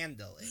can't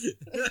handle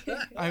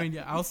it. I mean,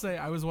 yeah, I'll say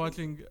I was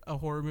watching a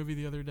horror movie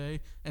the other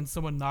day, and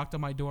someone knocked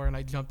on my door, and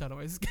I jumped out of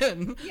my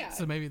skin. Yeah,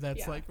 So maybe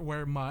that's like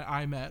where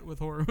I'm at with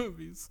horror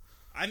movies.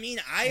 I mean,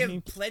 I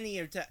have plenty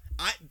of time.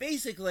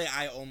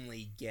 I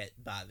only get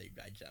bothered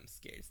by jump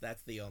scares.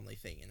 That's the only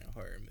thing in a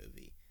horror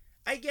movie.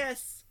 I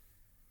guess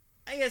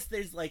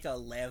there's like a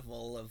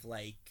level of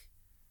like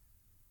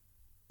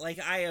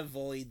I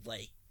avoid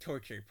like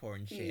torture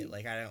porn shit.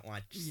 Like I don't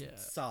watch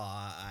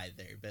Saw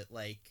either, but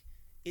like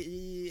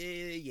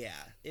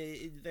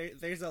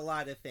there's a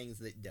lot of things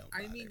that don't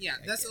bother me,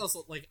 that's guess.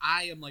 also like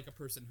I am like a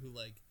person who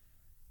like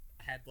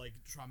had like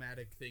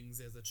traumatic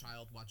things as a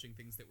child watching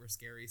things that were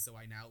scary, so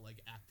I now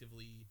like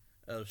actively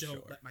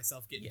don't let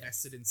myself get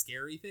invested in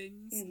scary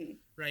things.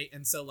 Right?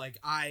 And so like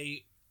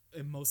I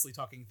am mostly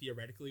talking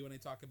theoretically when I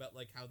talk about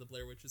like how the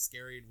Blair Witch is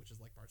scary, which is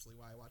like partially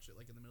why I watch it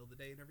like in the middle of the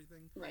day and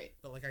everything. Right.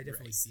 But like I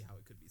definitely see how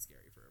it could be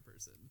scary for a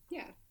person.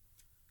 Yeah.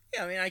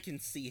 Yeah, I mean I can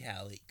see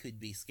how it could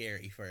be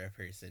scary for a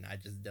person. I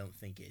just don't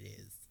think it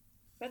is.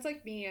 That's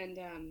like me and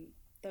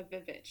the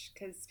Vivitch,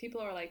 because people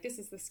are like, this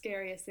is the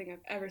scariest thing I've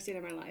ever seen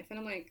in my life, and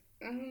I'm like,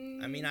 I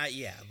mean,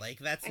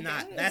 that's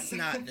guess.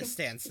 not the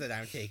stance that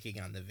I'm taking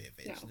on the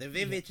Vivitch. No. The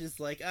Vivitch is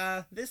like,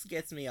 this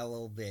gets me a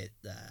little bit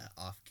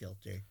off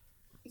kilter.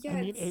 Yeah,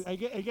 I mean, I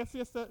guess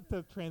just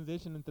to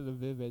transition into the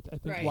Vivitch, I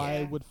think Right, why I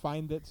yeah. would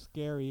find it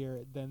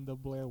scarier than the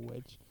Blair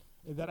Witch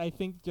is that I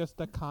think just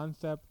the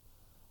concept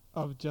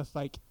of just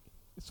like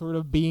sort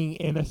of being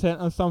innocent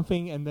of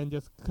something and then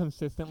just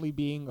consistently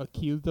being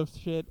accused of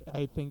shit,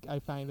 I think I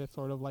find it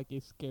sort of like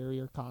a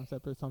scarier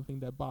concept or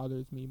something that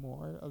bothers me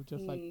more, of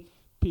just like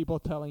people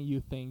telling you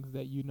things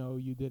that you know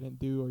you didn't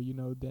do or you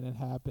know didn't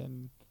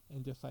happen,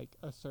 and just like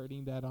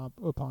asserting that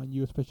upon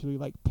you, especially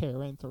like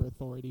parents or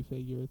authority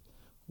figures,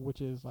 which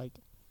is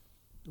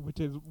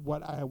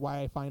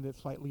why I find it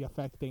slightly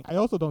affecting. I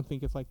also don't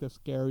think it's like the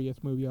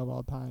scariest movie of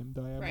all time,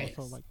 though I am Right.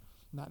 also like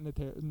not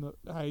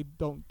I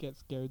don't get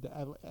scared.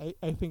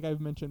 I think I've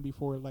mentioned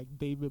before, like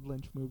David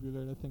Lynch movies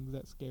are the things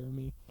that scare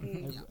me.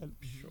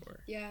 Sure.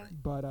 Yeah.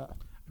 But I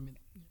mean,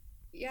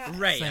 Yeah.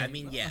 Right, Same. I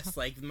mean, yes,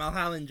 like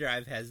Mulholland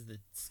Drive has the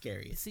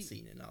scariest See,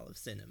 scene in all of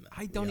cinema.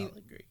 I don't we all even-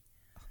 agree.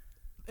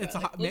 it's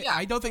Well,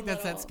 I don't think a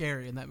that's that little.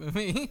 scary in that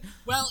movie.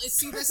 Well,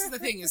 see, this is the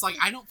thing. Is like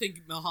I don't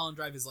think Mulholland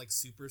Drive is like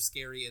super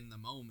scary in the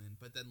moment,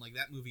 but then like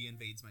that movie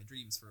invades my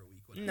dreams for a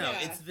week. When No,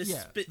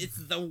 Yeah. it's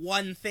the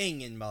one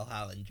thing in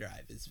Mulholland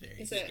Drive is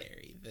very Is it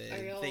scary. a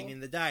The real- thing in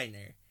the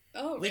diner.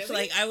 Oh, Which, really?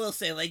 like, I will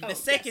say, like, Oh, the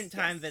second yes,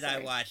 time that I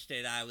sorry. watched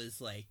it, I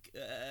was like,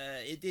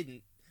 it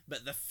didn't.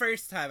 But the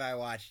first time I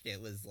watched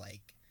it was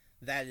like,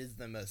 that is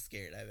the most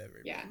scared I've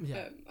ever been.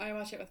 Yeah. I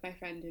watched it with my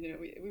friend, and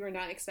we were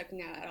not expecting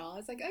that at all. I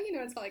was like, oh,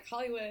 it's got like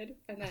Hollywood,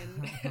 and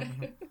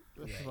then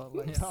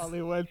like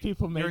Hollywood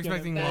people making. You're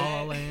expecting La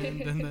La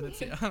Land, and then it's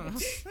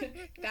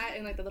that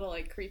and like the little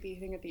like creepy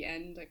thing at the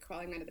end, like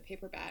crawling out of the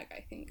paper bag.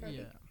 I think are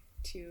the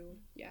two.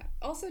 Yeah.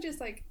 Also, just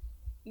like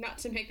not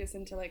to make this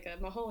into like a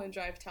Mulholland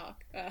Drive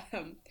talk,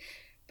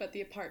 but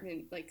the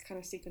apartment like kind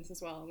of sequence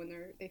as well when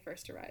they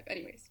first arrive.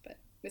 Anyways, but.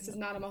 This is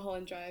not a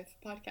Mulholland Drive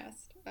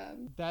podcast. I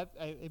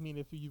mean,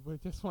 if you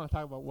would just want to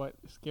talk about what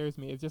scares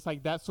me, it's just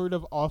like that sort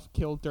of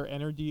off-kilter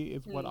energy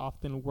is what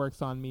often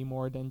works on me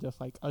more than just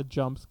like a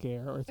jump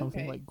scare or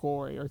something like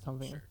gory or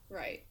something. Sure.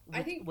 Right.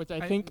 Which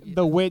I think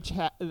The Witch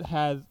has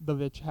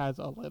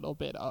a little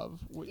bit of.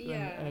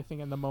 And I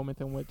think in the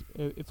moment in which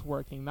it's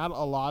working, not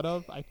a lot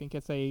of. I think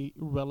it's a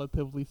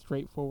relatively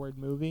straightforward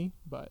movie,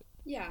 but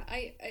yeah,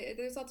 I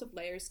there's lots of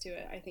layers to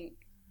it. I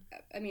think.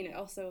 I mean,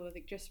 also,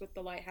 like, just with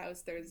the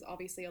lighthouse, there's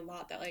obviously a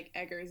lot that, like,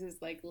 Eggers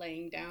is, like,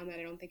 laying down that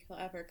I don't think he'll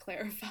ever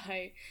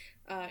clarify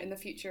in the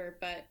future.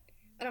 But,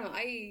 I don't know,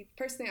 I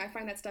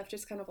find that stuff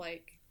just kind of,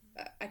 like,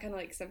 I kind of,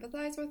 like,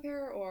 sympathize with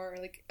her or,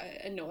 like,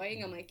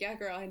 annoying. I'm like, yeah,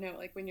 girl, I know,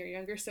 like, when your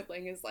younger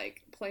sibling is,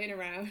 like, playing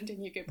around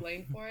and you get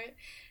blamed for it,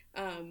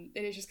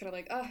 it is just kind of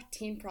like,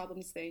 teen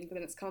problems thing. But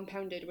then it's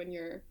compounded when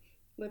you're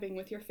living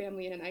with your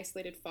family in an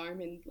isolated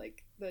farm in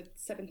like the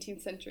 17th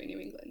century New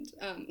England.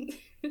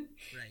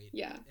 Right.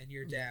 Yeah. And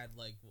your dad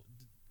like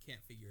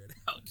can't figure it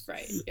out.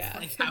 Right. Yeah.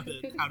 Like how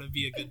to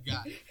be a good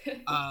guy.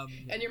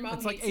 And your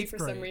mom hates you for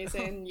some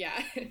reason. Yeah.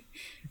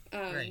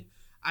 Right.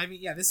 I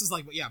mean, yeah, this is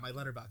like, my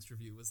Letterboxd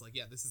review was like,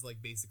 this is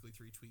like basically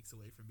 3 tweaks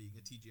away from being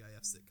a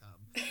TGIF sitcom.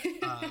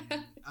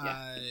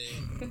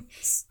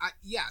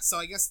 So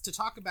I guess to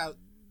talk about,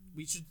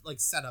 we should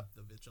like set up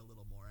The Witch a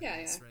little more.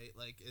 I guess, right?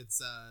 Like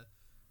it's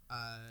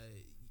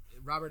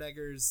Robert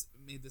Eggers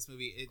made this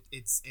movie.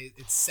 It's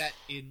set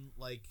in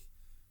like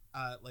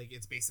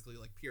it's basically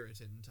like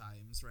Puritan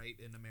times, right,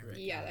 in America.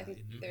 Yeah, I think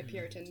they're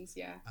Puritans.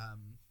 Yeah.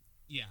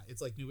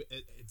 It's like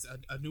it's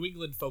a New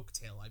England folk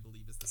tale, I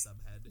believe, is the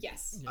subhead.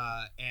 Yes.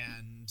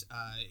 And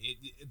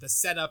the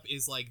setup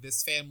is like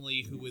this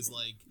family who is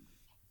like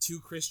too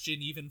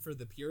Christian even for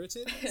the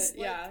Puritans.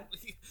 Yeah.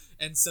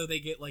 And so they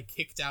get like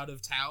kicked out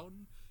of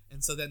town.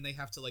 And so then they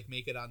have to like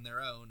make it on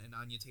their own, and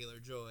Anya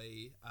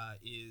Taylor-Joy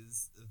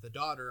is the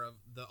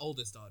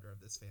oldest daughter of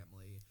this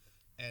family,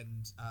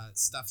 and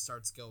stuff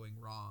starts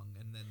going wrong,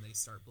 and then they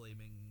start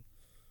blaming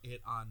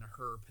it on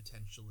her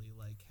potentially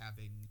like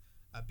having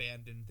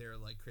abandoned their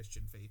like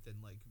Christian faith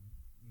and like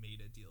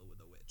made a deal with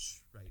a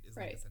witch, right? Is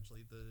like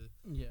essentially the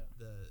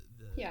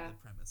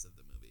premise of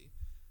the movie.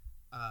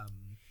 I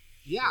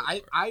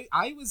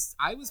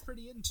was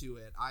pretty into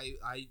it.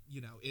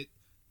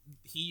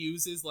 He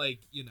uses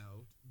like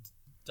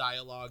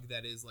dialogue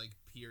that is like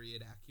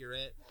period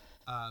accurate,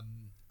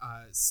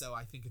 so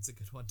I think it's a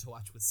good one to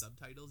watch with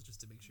subtitles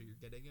just to make sure you're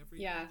getting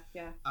everything.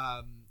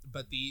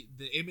 But the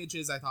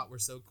images I thought were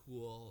so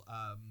cool,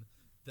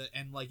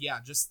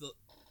 just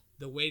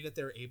the way that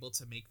they're able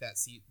to make that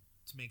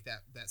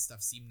that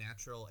stuff seem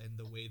natural, and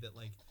the way that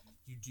like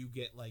you do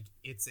get like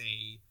it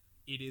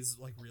is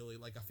like really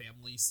like a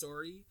family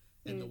story,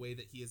 and the way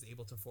that he is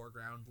able to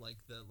foreground like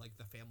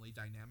the family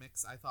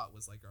dynamics, I thought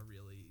was like a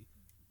really,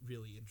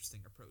 really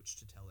interesting approach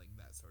to telling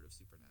that sort of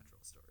supernatural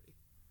story.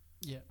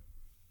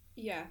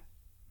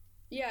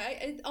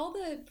 All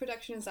the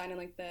production design and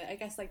like I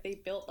guess like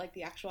they built like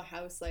the actual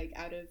house like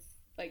out of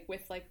like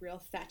with like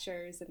real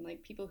thatchers and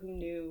like people who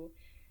knew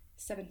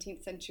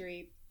 17th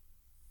century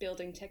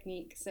building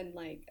techniques, and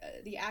like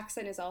the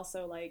accent is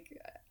also like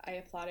I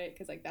applaud it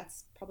because like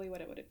that's probably what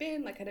it would have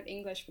been, like kind of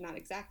English but not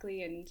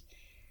exactly, and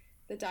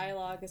the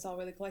dialogue is all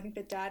really cool. I think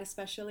the dad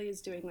especially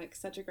is doing like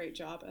such a great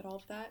job at all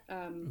of that.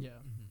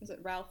 Is it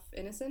Ralph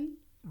Ineson?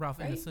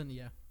 Ineson,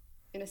 yeah.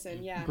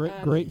 Ineson, yeah.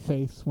 Great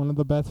face. One of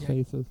the best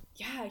faces.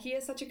 Yeah, he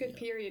has such a good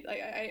period.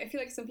 Like I feel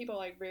like some people are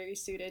like very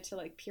suited to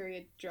like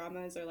period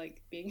dramas or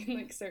like being in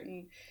like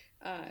certain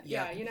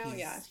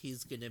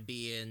he's gonna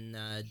be in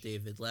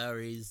David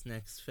Lowery's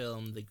next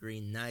film, The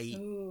Green Knight.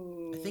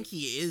 Ooh. I think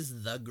he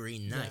is the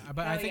Green Knight. Yeah,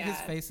 but I think his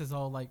face is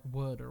all like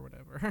wood or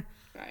whatever.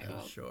 Right,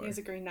 sure. He's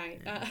a Green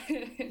Knight.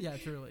 Yeah,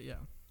 truly,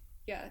 yeah.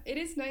 Yeah, it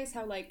is nice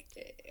how like,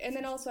 and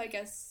then also I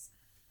guess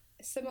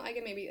similar. I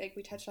guess maybe like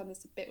we touched on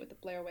this a bit with the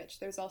Blair Witch.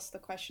 There's also the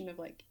question of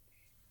like,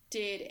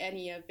 did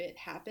any of it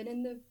happen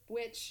in The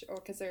Witch, or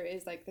because there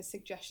is like the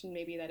suggestion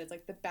maybe that it's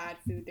like the bad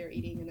food they're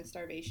eating and the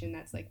starvation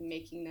that's like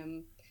making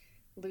them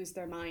lose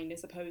their mind,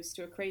 as opposed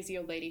to a crazy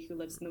old lady who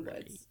lives in the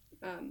woods,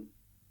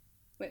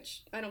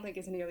 which I don't think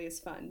is nearly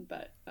as fun,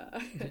 but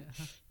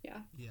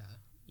yeah.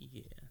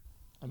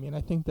 I mean,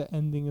 I think the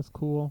ending is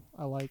cool.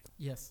 I like.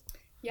 Yes.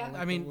 Yeah.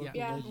 I mean,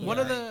 one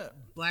of the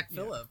Black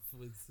Phillip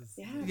was. So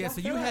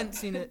you hadn't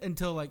seen it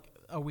until like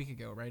a week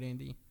ago, right,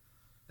 Andy?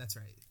 That's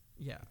right.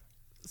 Yeah.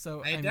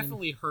 So I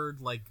definitely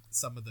heard like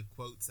some of the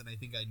quotes, and I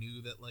think I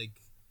knew that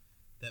like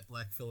that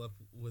Black Phillip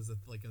was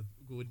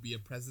would be a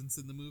presence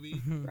in the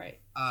movie. Right.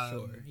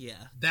 Sure. Yeah.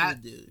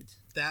 That dude.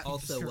 That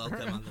Also Sure.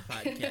 welcome on the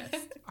podcast.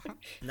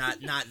 not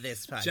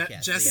this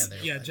podcast.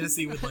 The other one.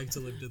 Jesse would like to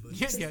live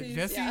delicious. Yeah,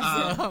 Jesse's.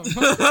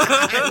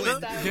 I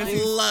would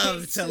Jesse's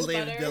love to Tastes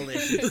live better.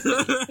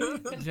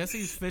 deliciously.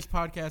 Jesse's Fish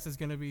podcast is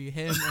going to be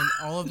him and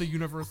all of the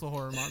Universal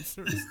horror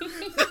monsters.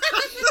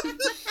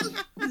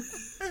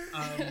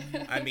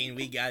 I mean,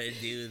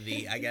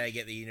 I gotta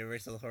get the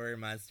Universal Horror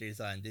Monsters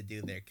on to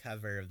do their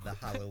cover of the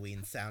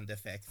Halloween sound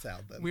effects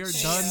album. We are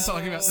done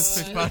talking about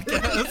this Fish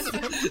podcast. I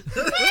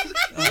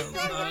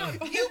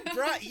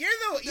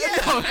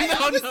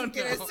wasn't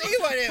No. gonna say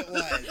what it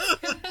was.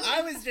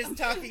 I was just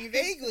talking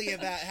vaguely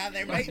about how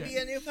there might be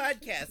a new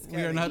podcast coming.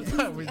 We are not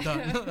done. We're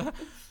done.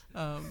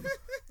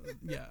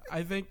 Yeah,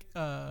 I think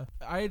I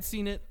had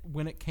seen it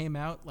when it came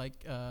out,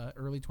 like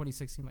early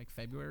 2016, like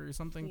February or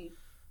something.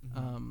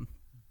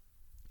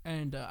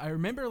 And I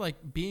remember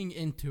like being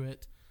into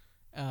it,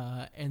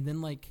 and then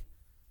like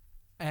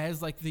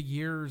as like the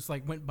years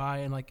like went by,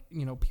 and like,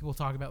 you know, people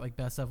talk about like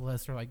best of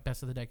lists or like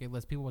best of the decade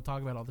list, people would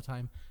talk about it all the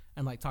time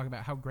and like talk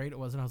about how great it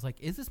was, and I was like,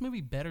 is this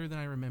movie better than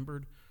I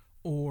remembered,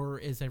 or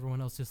is everyone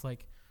else just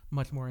like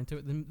much more into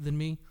it than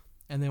me?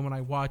 And then when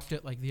I watched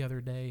it like the other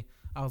day,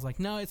 I was like,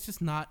 no, it's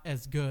just not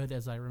as good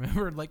as I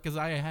remembered, like, because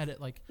I had it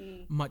like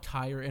much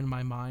higher in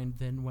my mind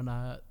than when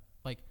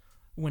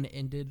when it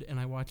ended and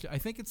I watched it. I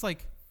think it's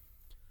like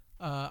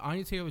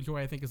Anya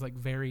Taylor-Joy, I think, is like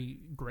very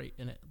great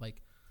in it.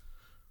 Like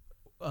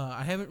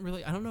I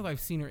don't know if I've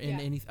seen her in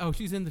any. Oh,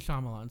 she's in the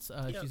Shyamalans.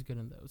 She's good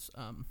in those.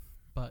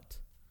 But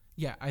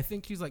yeah, I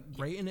think she's like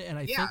great in it, and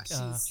I think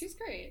she's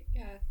great.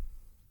 Yeah.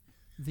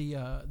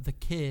 The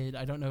kid,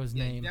 I don't know his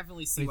name. You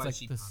definitely see why like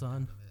she the popped son.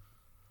 out of it.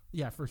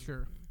 Yeah, for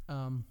sure.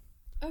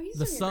 He's The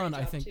doing a son, great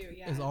I job think, too,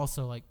 yeah. is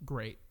also like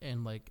great,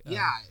 and like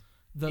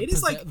it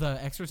is like the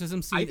exorcism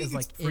I scene think is it's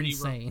like pretty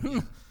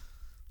insane.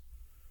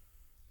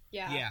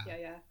 Yeah.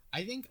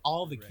 I think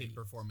all the kid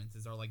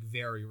performances are like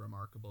very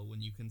remarkable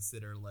when you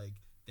consider like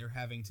they're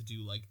having to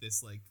do like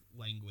this like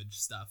language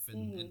stuff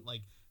and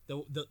like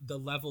the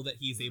level that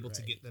he's able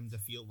to get them to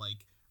feel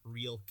like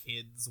real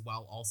kids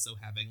while also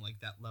having like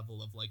that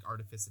level of like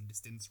artifice and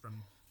distance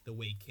from the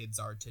way kids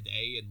are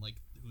today and like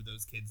who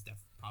those kids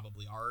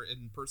probably are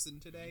in person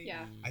today.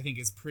 Yeah. I think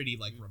is pretty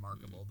like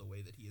remarkable the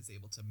way that he is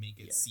able to make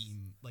it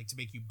seem like to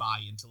make you buy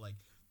into like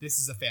this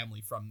is a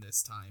family from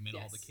this time and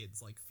all the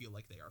kids like feel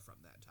like they are from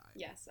that time.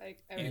 Yes, I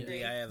Andy,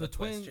 agree. I have The a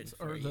question twins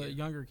for or you. the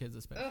younger kids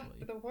especially.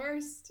 The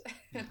worst.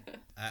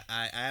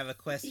 I have a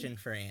question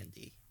for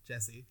Andy.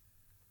 Jesse,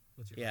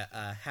 what's your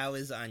how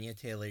is Anya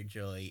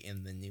Taylor-Joy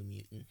in the New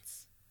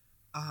Mutants?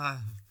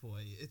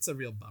 Boy, it's a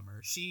real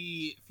bummer.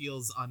 She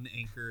feels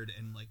unanchored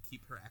and like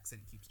her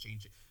accent keeps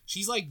changing.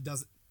 She's like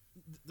the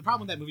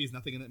problem with that movie is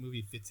nothing in that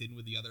movie fits in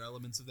with the other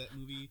elements of that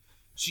movie.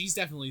 She's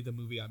definitely the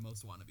movie I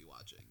most want to be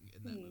watching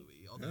in that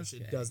movie, although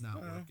it does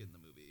not work in the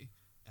movie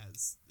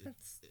as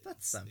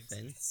that's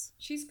something. exists.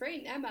 She's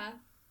great in Emma.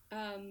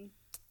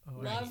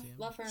 Love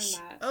her in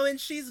that. Oh, and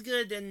she's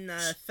good in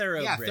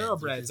Thoroughbreds. Yeah,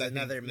 Thoroughbreds, which is I think,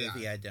 another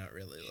movie I don't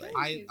really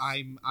like.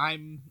 I'm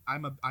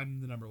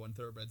the number one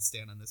Thoroughbreds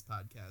stan on this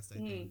podcast. I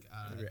think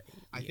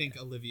I think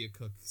Olivia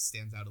Cook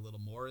stands out a little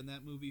more in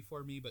that movie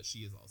for me, but she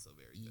is also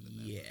very good in that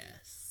movie.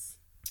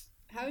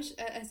 Has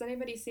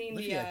anybody seen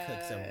Olivia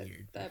Cook's a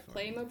weird the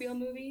Playmobil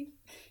movie?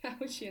 How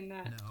was she in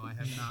that? No, I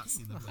have not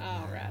seen the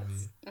Playmobil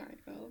movie. All right,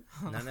 well,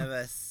 None of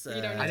us.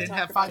 You don't I need didn't to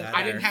have talk $5. about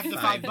I didn't have the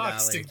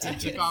 $5 to $5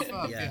 kick off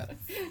up. Yeah.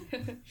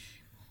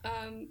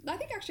 I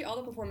think actually all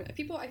the performance I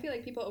feel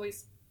like people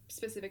always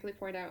specifically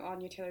point out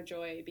Anya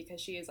Taylor-Joy because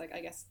she is like,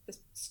 I guess, the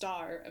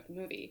star of the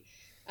movie.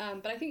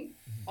 But I think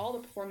all the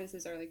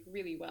performances are like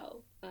really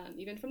well,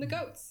 even from the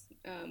goats.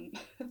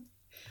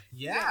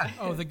 Yeah.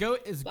 Oh, the goat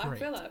is Black great.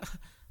 Phillip.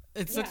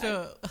 It's such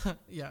a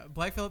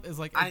Black Phillip is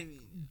like a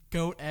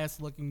goat ass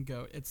looking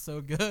goat. It's so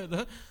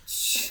good.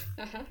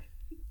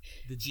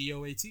 The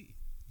GOAT.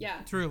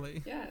 Yeah.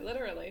 Truly. Yeah,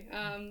 literally.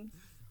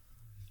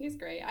 He's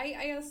great.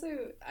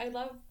 I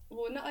love,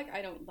 well, not like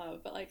I don't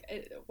love, but like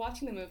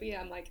watching the movie,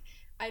 I'm like,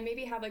 I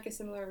maybe have like a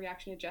similar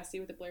reaction to Jesse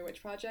with the Blair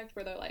Witch Project,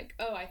 where they're like,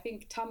 oh, I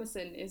think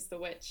Thomasin is the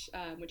witch,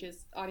 which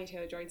is Anya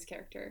Taylor-Joy's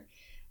character.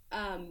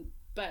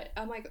 But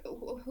I'm like,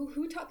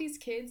 who taught these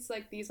kids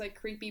like these like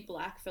creepy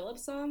Black Phillip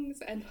songs?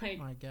 And like,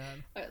 my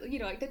God, you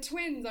know, like the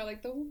twins are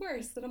like the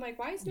worst. And I'm like,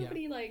 why is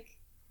nobody like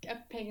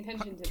paying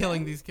attention to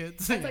killing them? these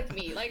kids? That's like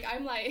me. Like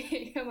I'm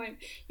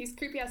like these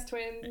creepy ass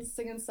twins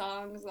singing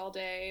songs all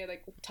day,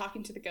 like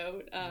talking to the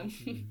goat.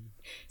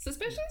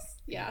 Suspicious?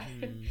 Yeah.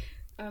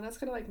 That's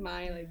kind of like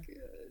my like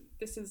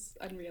this is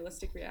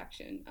unrealistic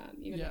reaction.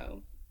 Even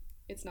though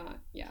it's not.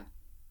 Yeah.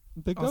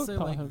 The goat say,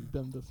 taught like-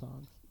 them the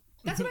songs.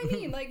 That's what I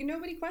mean. Like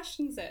nobody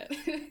questions it.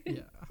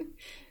 Yeah.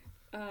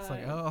 It's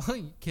like, oh,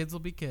 kids will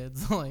be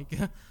kids. Like,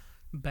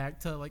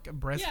 back to like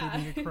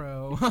breastfeeding a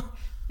crow.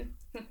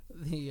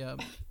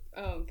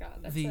 Oh God,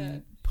 that's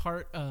the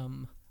part.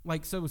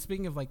 Like, so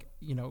speaking of like,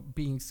 you know,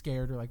 being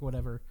scared or like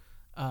whatever.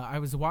 I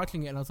was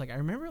watching it and I was like, I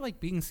remember like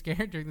being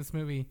scared during this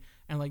movie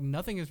and like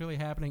nothing is really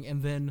happening.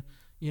 And then,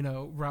 you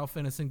know, Ralph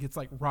Ineson gets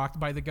like rocked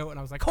by the goat, and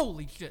I was like,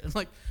 holy shit, and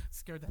like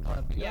scared the hell out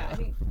of me. Yeah, I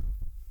think.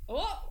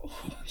 Oh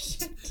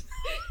shit!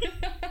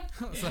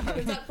 Sorry.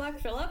 Was that Black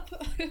Phillip?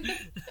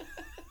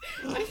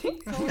 I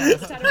think Cole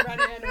just had to run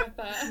in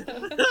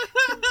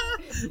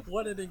with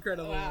What an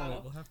incredible Wow.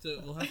 moment.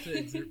 We'll have to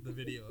excerpt the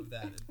video of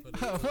that and put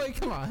it. Oh, wait,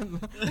 come on.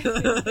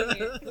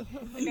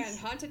 Again,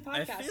 haunted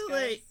podcast. I feel guys.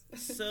 like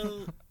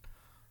so.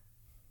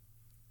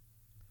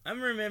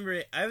 I'm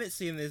remembering. I haven't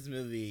seen this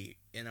movie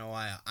in a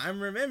while.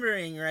 I'm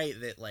remembering right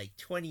that like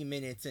 20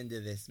 minutes into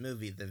this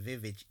movie, the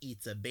Vivitch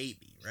eats a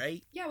baby,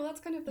 right? Yeah, well,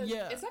 that's kind of the.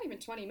 Yeah. It's not even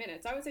 20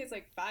 minutes. I would say it's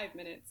like 5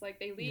 minutes. Like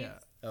they leave. Yeah.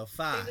 Oh,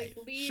 5. They, like,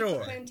 leave sure.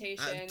 the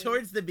plantation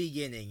Towards the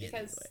beginning, because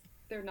anyway.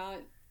 they're not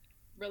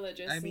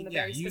religious I mean, in the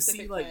yeah, very you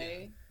specific see, like-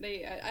 way.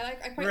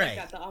 I quite Right. like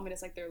that, the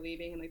ominous, like they're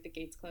leaving and like the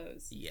gates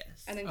close.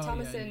 Yes. And then Oh,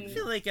 Thomason. I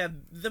feel like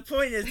the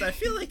point is, I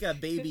feel like a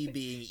baby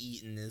being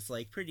eaten is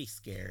like pretty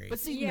scary. But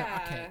see, Yeah.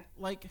 no, okay,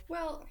 like,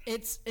 Well,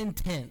 it's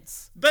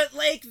intense. But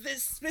like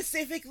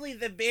specifically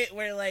the bit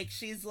where like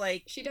she's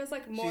like. she does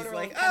like She's mortal.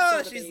 like, pestle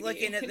oh, the she's baby.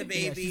 looking at the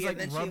baby, Yeah, she's, like, and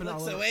then she rubbing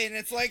looks all over- away, and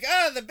it's like,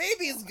 oh, the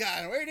baby's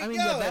gone. Where'd it I mean,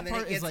 go? yeah, that and then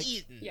part it is, gets like,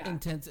 eaten. Yeah.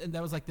 Intense, and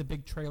that was like the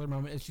big trailer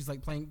moment. Is she's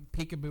like playing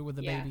peekaboo with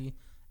the Yeah. baby,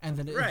 and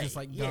then it's Right, just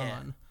like yeah.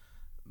 gone.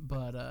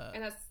 But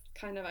And that's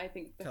kind of, I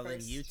think, the Colin,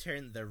 first. you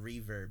turned the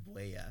reverb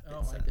way up.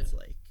 Oh, It I did. sounds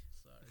like.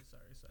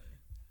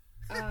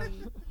 sorry.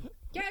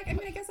 Yeah, I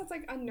mean, I guess that's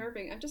like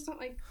unnerving. I'm just not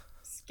like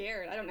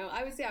scared. I don't know.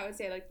 I would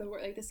say like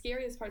the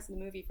scariest parts of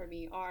the movie for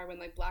me are when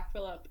like Black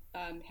Phillip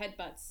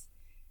headbutts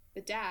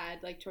the dad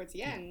like towards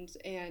the end,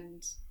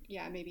 and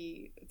yeah,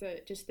 maybe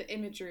the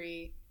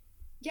imagery.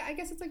 Yeah, I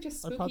guess it's like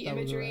just I thought spooky that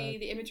was imagery.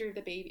 rad. The imagery of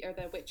the baby or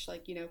the witch,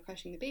 like, you know,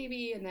 crushing the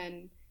baby, and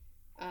then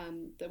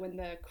when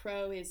the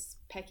crow is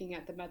pecking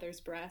at the mother's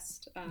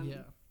breast.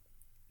 Yeah.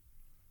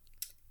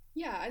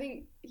 Yeah, I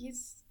think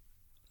he's.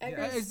 Yeah,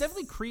 Eggers- it's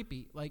definitely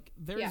creepy. Like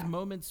there's Yeah.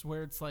 moments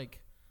where it's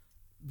like,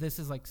 this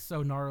is like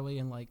so gnarly,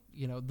 and like,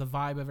 you know, the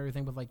vibe of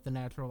everything with like the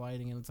natural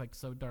lighting, and it's like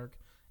so dark,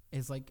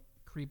 is like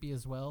creepy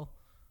as well.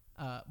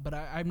 But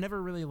I've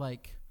never really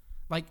like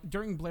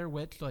during Blair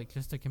Witch, like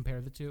just to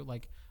compare the two,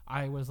 like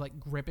I was like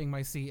gripping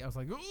my seat. I was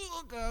like,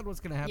 oh god,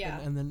 what's gonna happen? Yeah.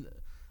 And then,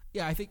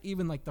 yeah, I think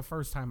even like the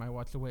first time I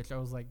watched The Witch, I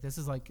was like, this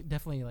is like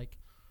definitely like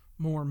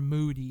more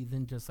moody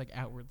than just like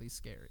outwardly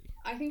scary.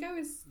 I think I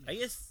was. I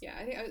guess. Yeah,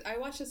 I think I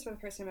watched this for the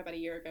first time about a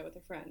year ago with a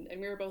friend, and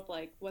we were both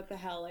like, "What the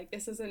hell? Like,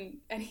 this isn't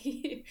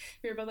any."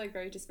 We were both like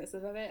very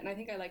dismissive of it, and I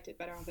think I liked it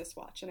better on this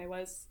watch, and I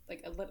was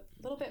like a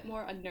little bit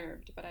more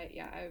unnerved. But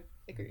I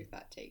agree with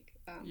that take.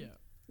 Yeah.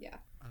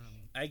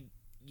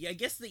 I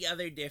guess the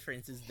other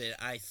difference is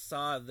that I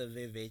saw the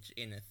Vivitch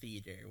in a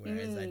theater,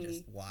 whereas I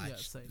just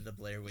watched same. the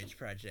Blair Witch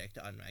Project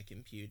on my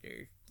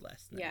computer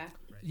last night. Yeah.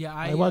 Yeah,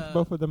 I watched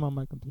both of them on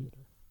my computer.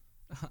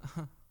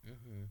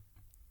 Mm-hmm.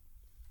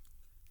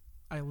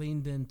 I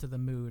leaned into the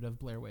mood of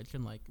Blair Witch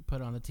and like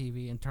put on the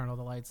TV and turn all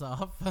the lights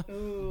off.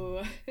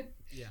 Ooh.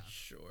 Yeah.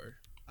 Sure.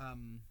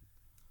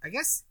 I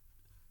guess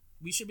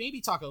we should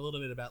maybe talk a little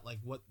bit about like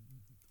what,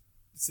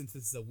 since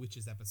this is a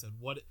witches episode,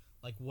 what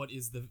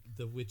is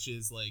the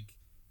witches like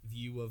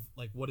view of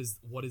like what is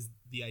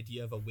the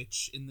idea of a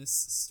witch in this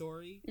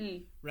story,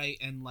 right?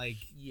 And like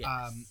Yes.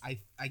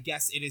 I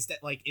guess it is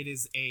that like it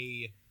is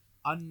a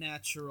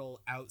unnatural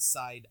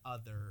outside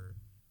other,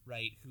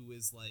 right, who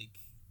is like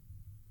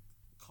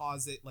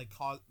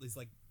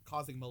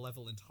causing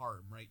malevolent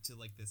harm, right, to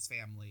like this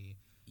family,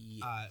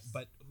 Yes.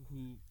 but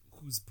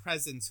whose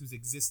presence, whose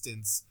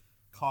existence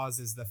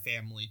causes the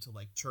family to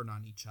like turn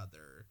on each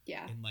other,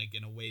 Yeah. in like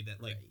in a way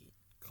that like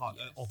Right.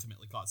 Yes.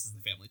 ultimately causes the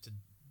family to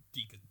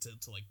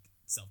like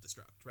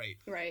self-destruct, right?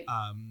 Right.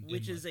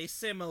 Which and, is a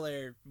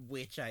similar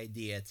witch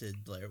idea to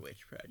Blair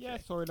Witch Project. Yeah,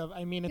 sort of.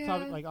 I mean, it's Yeah.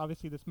 like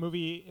obviously this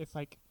movie. It's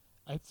like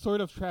it's sort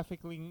of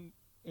trafficking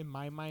in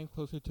my mind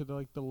closer to the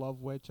like the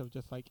Love Witch of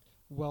just like,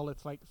 well,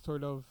 it's like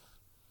sort of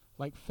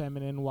like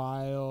feminine,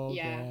 wild,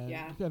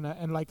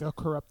 and like a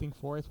corrupting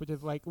force, which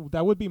is like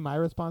that would be my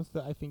response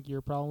to I think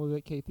your problem with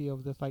it, Katie,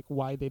 of just like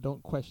why they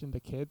don't question the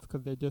kids,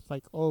 because they're just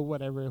like, oh,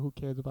 whatever, who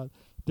cares about?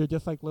 They're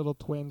just like little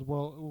twins,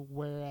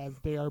 whereas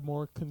they are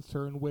more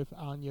concerned with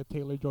Anya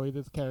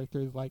Taylor-Joy's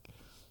character's like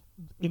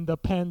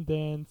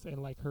independence and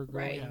like her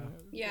growing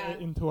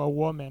into a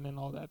woman and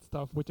all that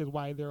stuff, which is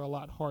why they're a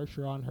lot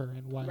harsher on her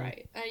and why.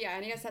 Right. Yeah,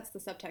 and I guess that's the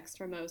subtext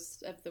for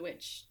most of the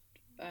witch,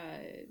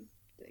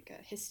 like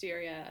a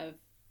hysteria of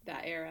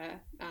that era.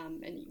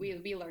 And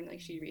we learned like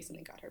she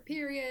recently got her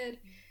period.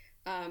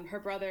 Her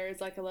brother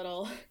is like a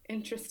little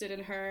interested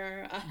in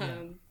her.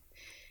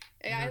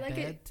 I like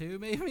dad it too,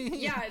 maybe.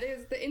 Yeah,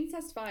 the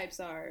incest vibes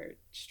are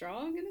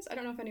strong in this. I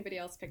don't know if anybody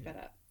else picked that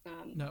up.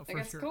 No, I for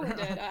guess sure. Colin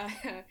did.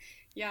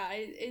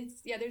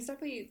 There's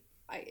definitely.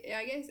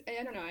 I guess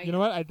I don't know. You know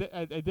what? I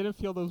didn't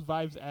feel those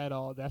vibes at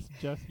all. That's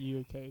just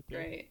you, Katie.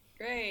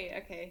 Great.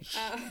 Okay.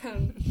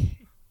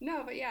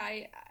 No, but yeah,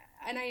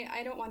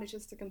 I don't want it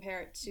just to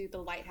compare it to The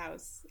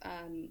Lighthouse.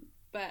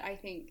 But I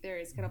think there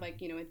is kind of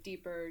like, you know, a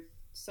deeper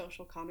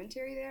social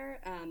commentary there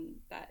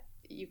that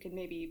you can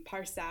maybe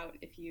parse out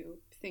if you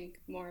think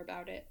more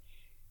about it.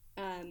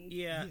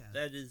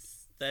 That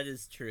is That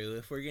is true.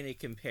 If we're going to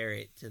compare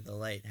it to The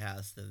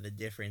Lighthouse, then the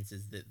difference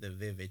is that The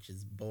Vivitch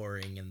is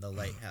boring and The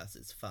Lighthouse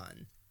is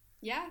fun.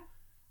 Yeah,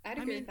 I'd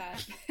agree with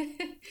that.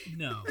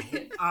 No.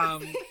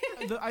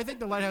 I think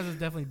The Lighthouse is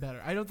definitely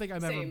better. I don't think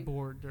I'm ever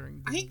bored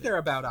during I think they're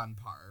about on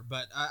par.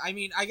 But, I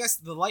mean, I guess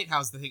The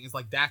Lighthouse, the thing is,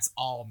 like, that's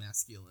all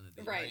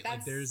masculinity, right?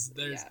 Like,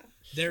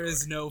 there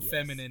is no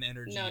feminine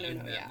energy in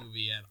that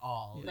movie at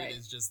all. Right. It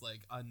is just,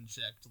 like,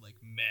 unchecked, like,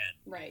 men.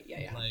 Right,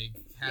 yeah. Like,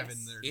 having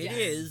their... It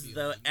is, feelings.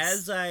 Though,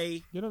 as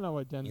I... You don't know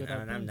what gender that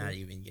and I'm not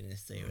even going to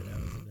say what I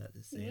was about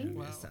to say. I'm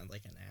going to sound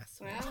like an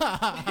asshole.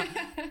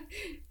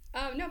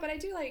 Wow. No, but I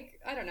do, like,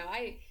 I don't know,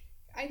 I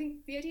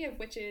think the idea of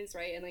witches,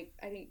 right, and, like,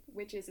 I think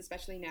witches,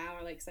 especially now,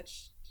 are, like,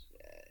 such...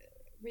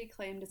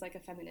 reclaimed as like a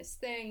feminist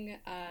thing,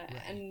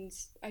 and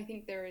I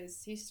think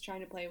he's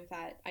trying to play with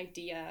that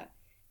idea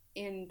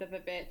in The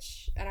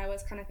Vivitch, and I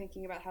was kind of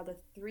thinking about how the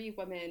three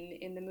women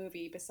in the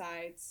movie,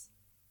 besides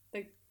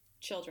the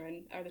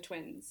children, are the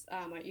twins.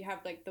 You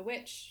have like the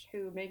witch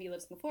who maybe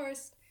lives in the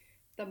forest,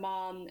 the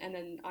mom, and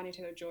then Anya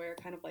Taylor-Joy are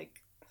kind of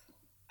like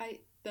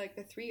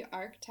the three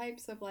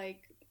archetypes of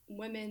like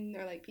women,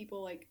 or like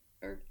people like,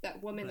 or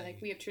that woman like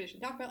we have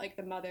traditionally talked about, like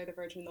the mother, the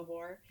virgin, the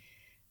whore.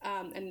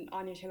 And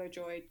Anya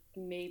Taylor-Joy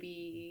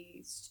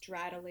maybe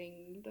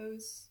straddling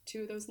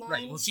two of those lines.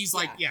 Right. Well, she's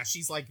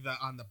she's like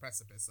on the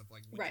precipice of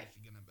like what is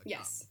she gonna become?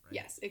 Yes. Right?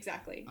 Yes.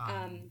 Exactly.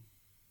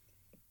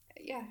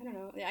 Yeah. I don't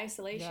know. The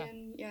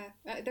isolation. Yeah.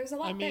 There's a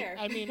lot there.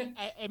 I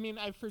mean,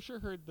 I for sure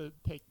heard the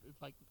take.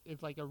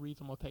 It's like a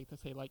reasonable take to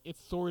say like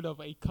it's sort of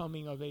a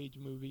coming of age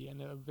movie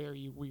in a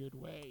very weird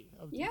way.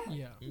 Yeah.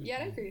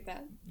 I agree with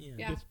that.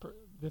 Yeah.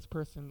 This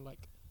person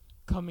like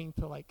coming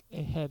to like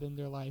a head in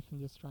their life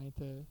and just trying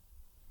to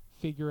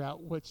figure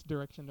out which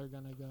direction they're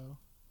gonna go,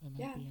 and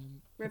at the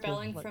end,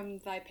 rebelling from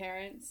thy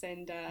parents,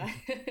 and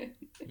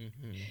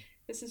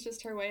this is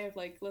just her way of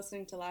like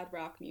listening to loud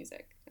rock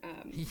music.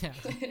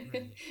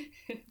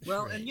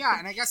 Well,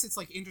 and I guess it's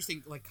like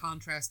interesting, like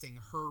contrasting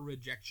her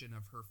rejection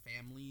of her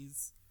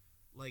family's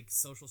like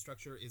social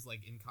structure is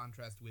like in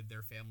contrast with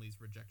their family's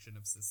rejection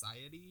of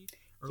society,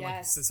 or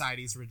like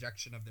society's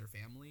rejection of their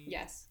family.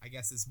 Yes, I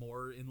guess is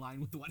more in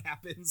line with what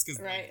happens, because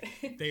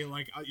they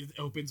like it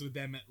opens with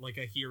them at like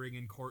a hearing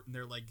in court, and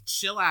they're like,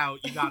 "Chill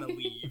out, you gotta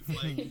leave."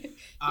 Like,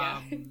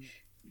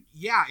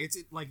 it's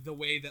like the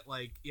way that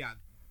like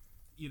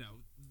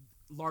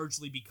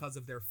largely because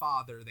of their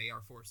father, they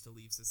are forced to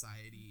leave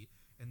society.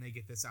 And they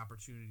get this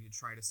opportunity to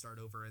try to start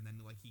over, and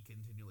then like he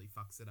continually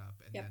fucks it up,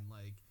 and then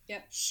like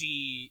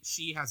she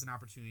has an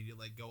opportunity to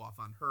like go off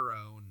on her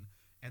own,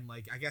 and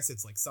like I guess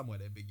it's like somewhat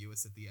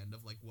ambiguous at the end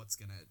of like what's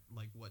gonna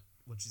like what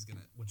she's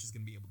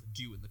gonna be able to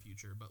do in the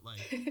future, but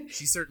like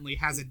she certainly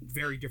has a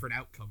very different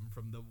outcome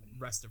from the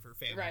rest of her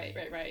family.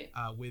 Right.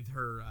 With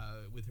her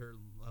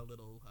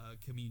little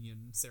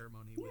communion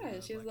ceremony. Yeah,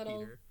 she has a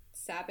little Peter.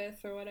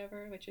 Sabbath or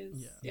whatever, which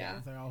is they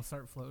all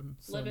start floating,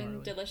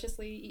 living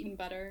deliciously, eating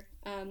butter.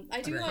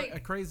 I do like a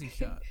crazy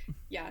shot.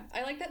 Yeah,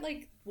 I like that.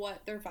 Like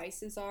what their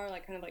vices are,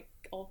 like kind of like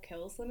all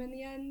kills them in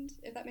the end,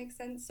 if that makes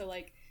sense. So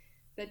like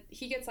that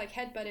he gets like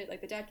headbutted,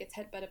 like the dad gets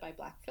headbutted by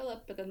Black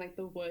Phillip, but then like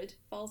the wood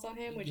falls on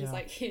him, which is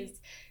like his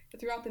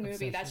throughout the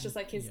movie. Obsession. That's just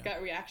like his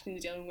gut reaction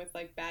to dealing with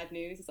like bad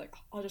news. He's like,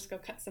 I'll just go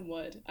cut some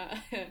wood.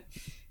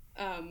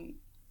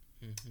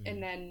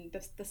 And then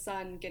the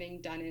son getting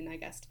done in, I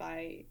guess,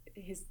 by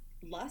his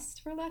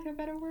lust, for lack of a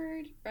better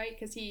word, right?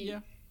 Because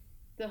the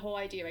whole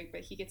idea, right?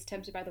 But he gets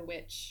tempted by the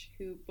witch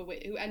who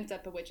ends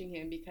up bewitching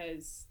him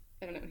because,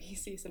 I don't know, he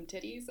sees some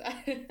titties.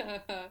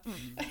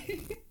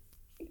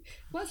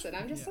 Listen,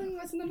 I'm just telling you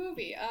what's in the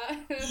movie.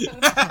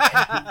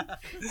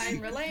 I'm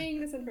relaying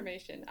this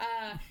information.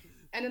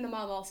 And then the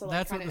mom also like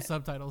that's what the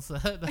subtitle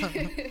said.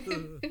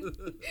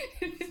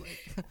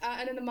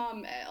 And then the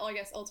mom, I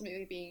guess,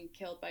 ultimately being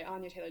killed by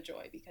Anya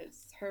Taylor-Joy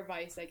because her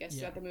vice, I guess,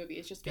 throughout the movie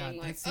is just being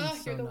like, "Oh,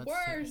 you're the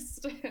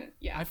worst."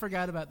 I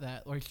forgot about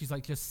that. Like she's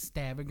like just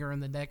stabbing her in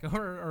the neck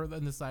or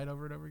in the side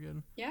over and over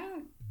again. Yeah.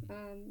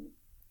 I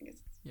guess.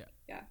 Yeah.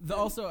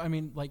 Also, I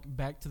mean, like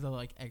back to the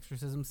like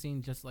exorcism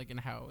scene, just like in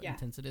how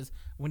intense it is.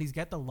 When he's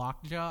got the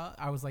lockjaw,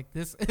 I was like,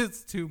 this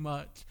is too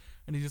much.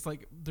 And he's just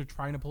like, they're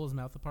trying to pull his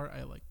mouth apart.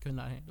 I like could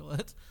not handle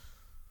it.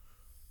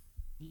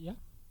 Yeah,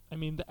 I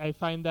mean, I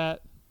find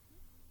that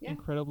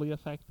incredibly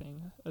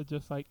affecting.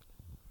 Just like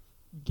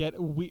get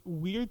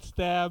weird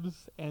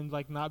stabs and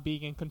like not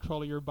being in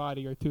control of your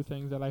body are two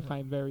things that I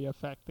find very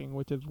affecting,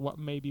 which is what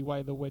maybe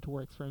why The Witch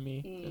works for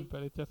me.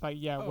 But it's just like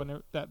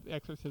when that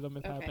exorcism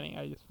is happening,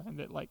 I just find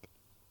it like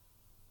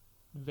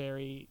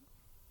very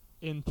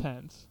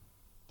intense,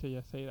 to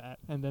just say that.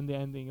 And then the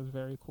ending is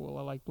very cool.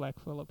 I like Black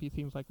Phillip. He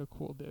seems like a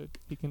cool dude.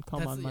 He can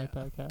come on my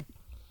podcast.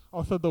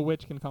 Also, The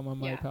Witch can come on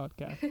my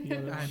podcast.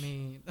 I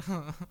mean,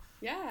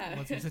 yeah.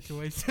 What's the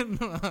situation?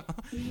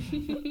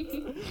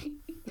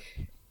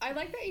 I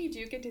like that you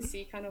do get to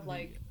see kind of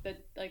like the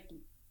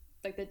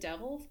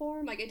devil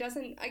form. Like it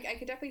doesn't. I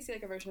could definitely see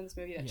like a version of this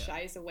movie that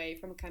shies away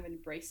from kind of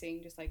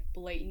embracing just like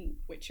blatant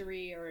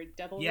witchery or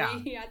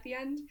devilry at the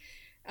end.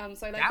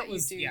 So I like that you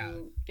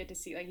do get to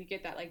see, like, you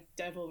get that like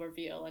devil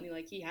reveal, and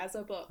he has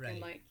a book, and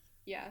like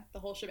the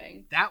whole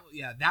shebang. That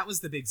was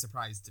the big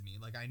surprise to me.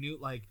 Like I knew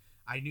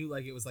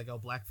it was like, oh,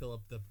 Black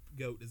Phillip the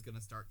goat is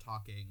gonna start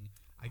talking.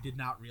 I did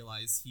not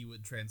realize he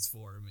would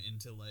transform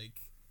into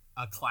like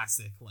a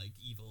classic like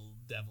evil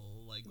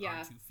devil like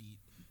on 2 feet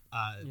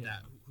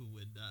that who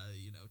would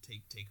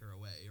take her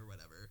away or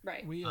whatever.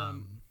 Right. We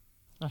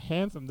a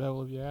handsome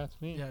devil, if you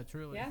ask me. Yeah,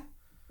 truly. Yeah.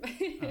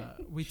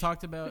 We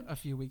talked about a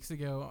few weeks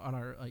ago on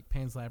our like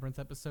Pan's Labyrinth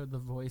episode the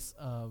voice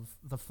of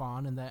the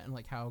fawn and that and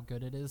like how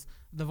good it is.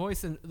 The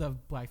voice in the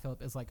Black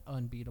Phillip is like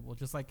unbeatable.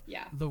 Just like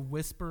the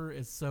whisper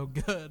is so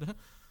good.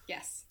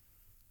 Yes.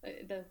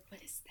 The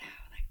what is thou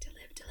like to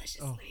live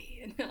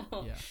deliciously?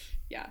 Oh.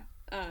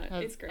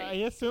 It's great. I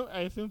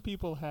assume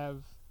people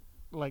have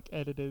like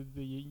edited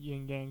the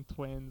Yin Yang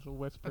Twins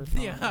whisper.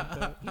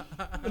 Yeah.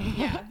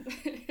 Yeah.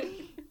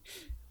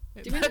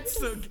 That's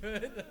so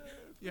good.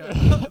 Yeah,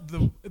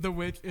 the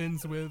witch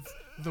ends with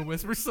the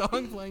whisper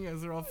song playing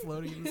as they're all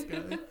floating in the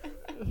sky.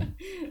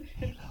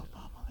 Hello,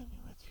 Mama, let me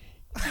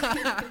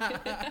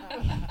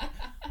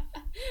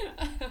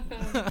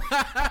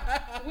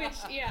Which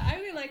I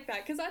really like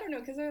that because I don't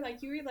know because they're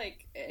like you read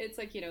like it's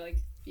like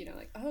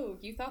like oh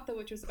you thought the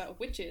witch was about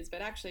witches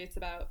but actually it's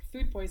about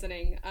food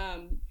poisoning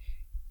and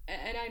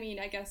I mean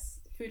I guess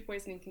food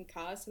poisoning can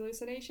cause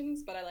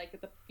hallucinations, but I like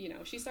that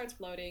she starts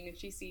floating and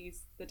she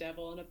sees the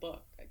devil in a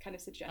book. It kind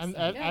of suggests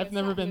I've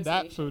never been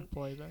that food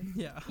poisoned.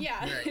 Yeah,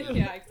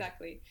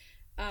 exactly.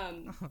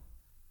 But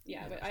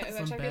I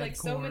feel like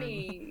so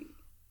many,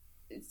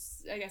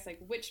 it's I guess like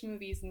witch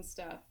movies and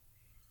stuff,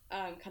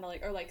 kind of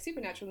like or like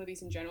supernatural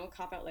movies in general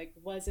cop out like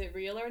was it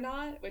real or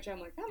not? Which I'm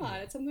like, come on,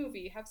 it's a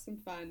movie, have some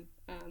fun.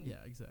 Yeah,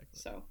 exactly.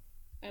 So.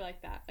 I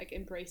like that, like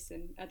embrace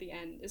and at the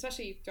end,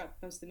 especially throughout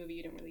most of the movie,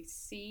 you don't really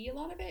see a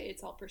lot of it.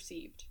 It's all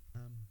perceived.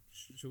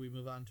 Should we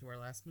move on to our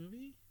last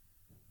movie?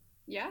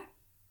 Yeah.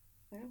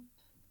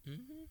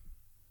 Mm-hmm.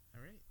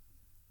 All right.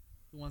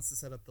 Who wants to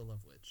set up the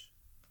Love Witch?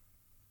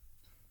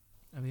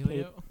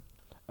 Emilio?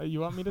 You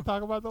want me to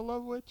talk about the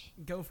Love Witch?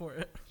 Go for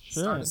it.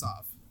 Sure. Start us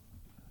off.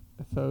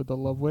 So the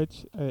Love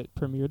Witch, it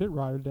premiered at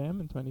Rotterdam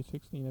in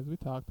 2016, as we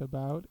talked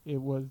about. It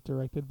was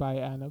directed by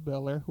Anna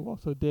Biller, who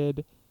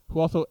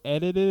also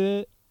edited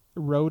it,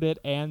 wrote it,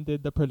 and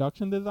did the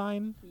production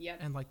design. Yep.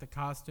 And like the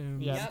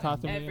costumes. Yeah, the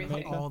costume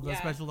everything. All the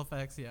special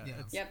effects. Yeah.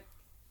 Yep.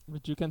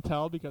 Which you can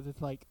tell because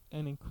it's like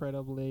an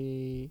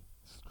incredibly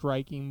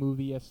striking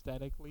movie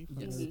aesthetically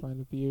from every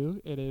point of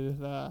view. It is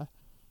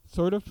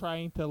sort of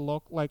trying to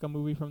look like a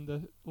movie from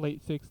the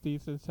late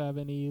 60s and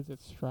 70s.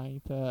 It's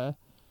trying to,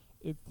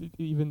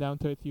 even down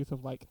to its use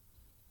of like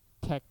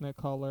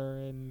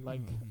Technicolor and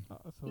like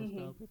stuff.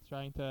 It's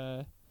trying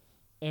to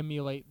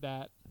emulate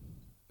that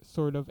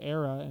sort of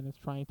era, and it's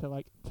trying to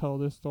like tell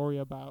this story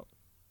about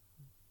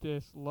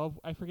this love.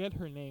 I forget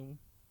her name.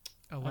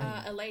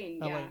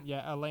 Elaine.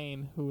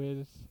 Elaine, who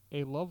is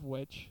a love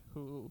witch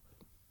who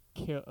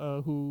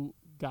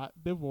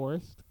got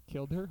divorced,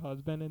 killed her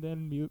husband, and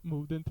then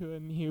moved into a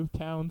new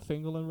town,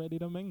 single and ready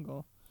to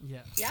mingle.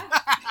 Yeah. Yeah.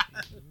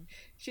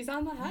 She's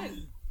on the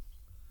hunt.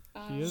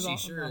 She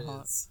sure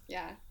is.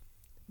 Yeah.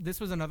 This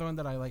was another one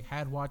that I like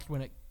had watched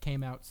when it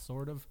came out.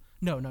 Sort of.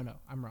 No,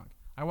 I'm wrong.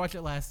 I watched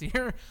it last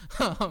year,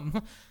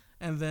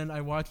 and then I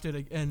watched it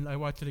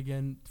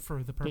again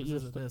for the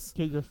purposes of this.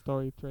 Get your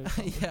story straight.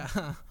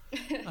 Yeah,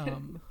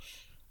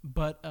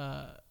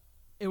 but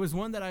it was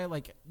one that I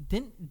like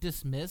didn't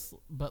dismiss,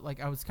 but like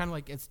I was kind of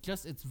like it's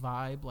just its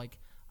vibe,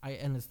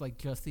 and it's like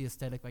just the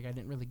aesthetic. Like I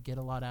didn't really get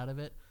a lot out of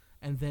it,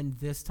 and then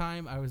this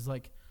time I was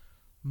like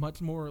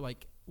much more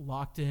like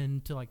locked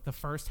into like the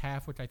first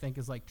half, which I think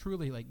is like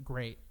truly like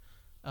great.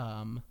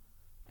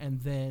 And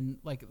then,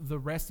 like, the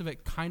rest of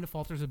it kind of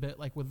falters a bit,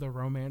 like, with the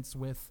romance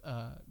with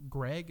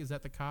Greg. Is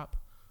that the cop?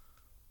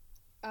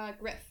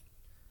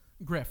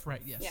 Griff,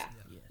 right, yes. Yeah.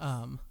 Yes.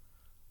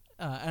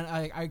 And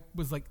I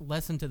was, like,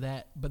 less into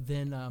that. But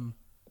then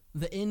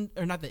the end,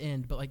 or not the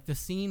end, but, like, the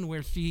scene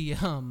where she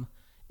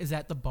is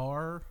at the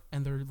bar,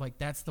 and they're, like,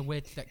 that's the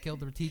witch that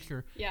killed their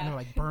teacher. Yeah. And they're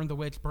like, burn the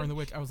witch, burn the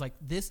witch. I was like,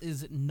 this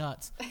is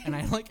nuts. And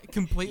I, like,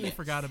 completely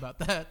forgot about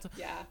that.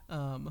 Yeah.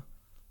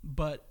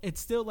 But it's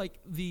still, like,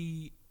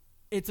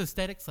 its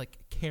aesthetics like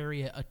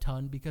carry it a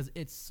ton because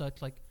it's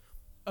such like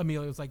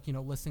Amelia was like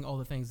listing all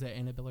the things that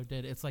Anna Biller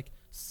did. It's like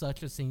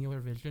such a singular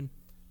vision,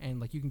 and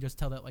like you can just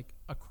tell that like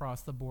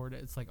across the board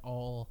it's like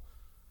all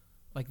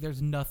like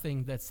there's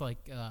nothing that's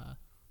like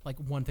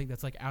one thing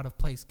that's like out of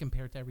place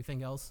compared to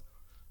everything else.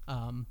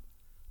 And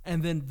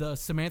then the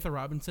Samantha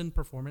Robinson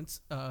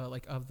performance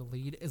like of the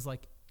lead is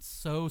like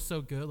so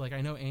good. Like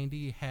I know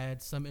Andy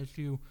had some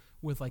issue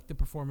with like the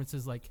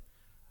performances like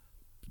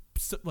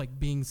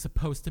being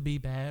supposed to be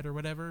bad or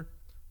whatever,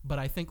 but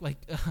I think like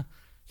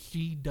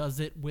she does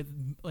it with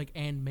like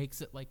and makes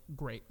it like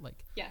great.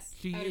 Like yes,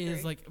 she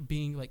is like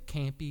being like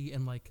campy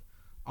and like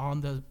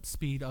on the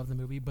speed of the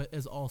movie, but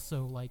is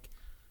also like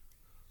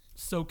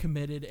so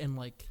committed and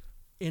like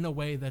in a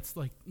way that's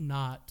like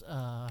not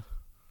to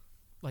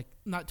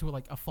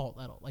like a fault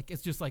at all. Like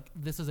it's just like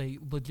this is a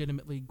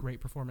legitimately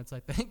great performance,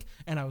 I think,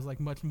 and I was like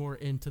much more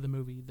into the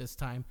movie this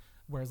time,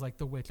 whereas like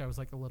The Witch I was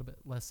like a little bit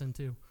less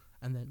into.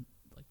 and then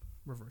like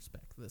reverse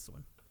back to this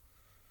one.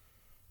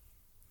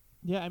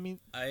 Yeah, I mean,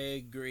 I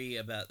agree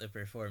about the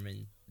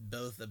performance,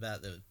 both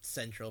about the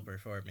central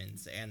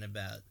performance and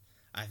about,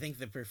 I think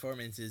the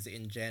performances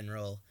in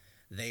general,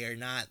 they are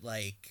not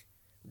like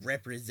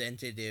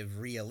representative,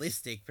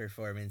 realistic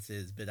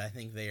performances, but I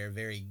think they are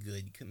very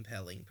good,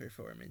 compelling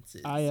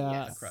performances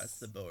across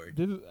the board.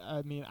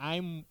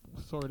 I'm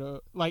sort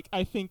of like,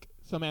 I think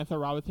Samantha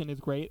Robinson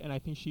is great, and I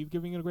think she's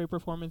giving a great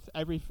performance.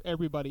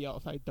 Everybody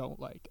else I don't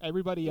like.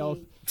 Everybody else,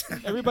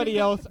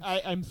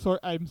 I'm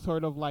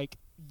sort of like,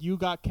 you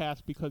got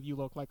cast because you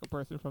look like a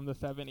person from the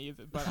 70s,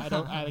 but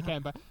I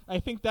can't. But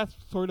I think that's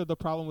sort of the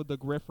problem with the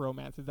Griff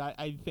romance, is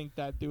I think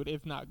that dude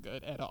is not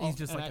good at all. He's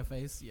just a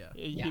face,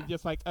 He's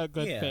just like a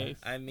good face.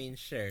 I mean,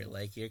 sure,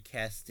 like you're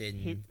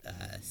casting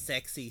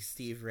sexy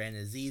Steve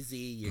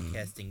Ranazizi, you're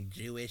casting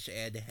Jewish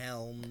Ed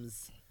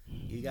Helms,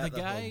 you got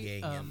the whole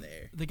gang in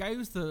there. The guy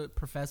who's the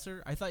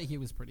professor, I thought he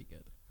was pretty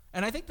good,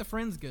 and I think the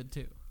friend's good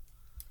too.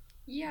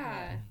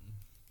 Yeah.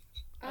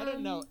 I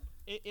don't know.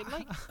 It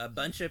like a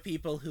bunch of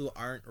people who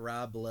aren't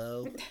Rob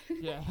Lowe.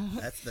 Yeah,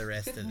 that's the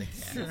rest of the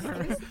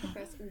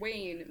cast.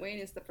 Wayne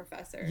is the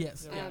professor.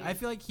 Yes, I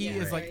feel like he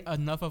is like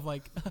enough of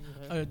like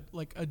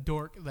a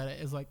dork that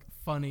it is like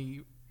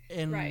funny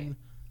in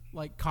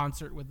like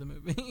concert with the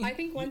movie. I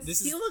think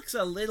he looks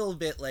a little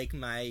bit like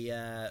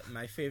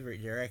my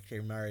favorite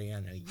director,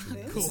 Mariano.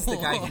 This is the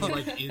guy who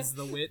like is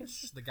the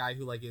witch. The guy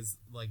who like is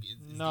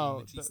doing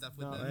witchy stuff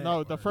with them.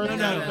 No, the first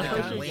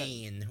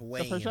Wayne,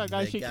 the first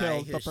guy she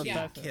kills, the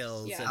professor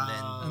kills,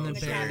 and then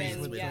buries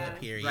with the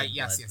period. Right.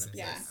 Yes.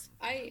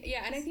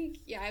 And I think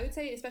I would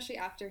say especially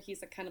after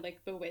he's like kind of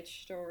like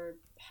bewitched or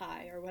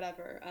high or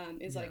whatever,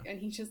 like, and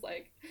he's just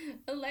like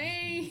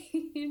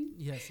Elaine.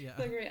 Yes, yeah.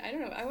 So great. I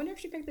don't know. I wonder if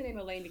she picked the name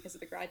Elaine because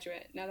of The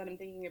Graduate. Now that I'm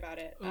thinking about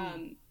it,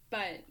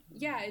 but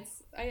yeah,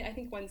 it's. I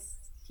think once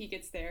he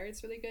gets there,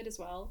 it's really good as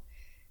well.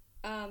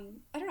 I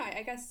don't know.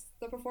 I guess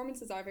the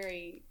performances are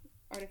very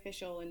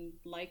artificial and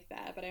like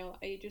that, but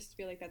I just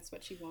feel like that's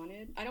what she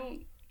wanted. I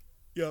don't.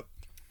 Yep.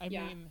 I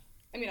know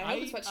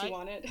it's what she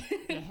wanted.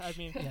 I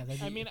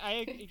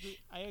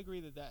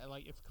agree that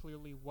like it's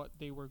clearly what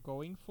they were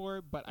going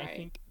for, but I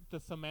think the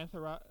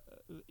Samantha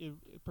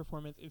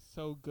performance is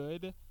so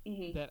good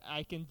that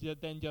I can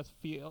then just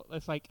feel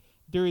it's like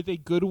there is a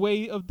good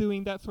way of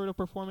doing that sort of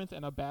performance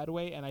and a bad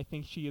way, and I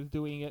think she is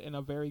doing it in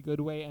a very good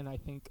way, and I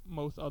think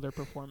most other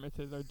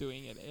performances are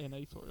doing it in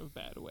a sort of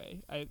bad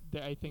way. I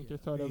think they're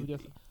sort of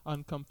just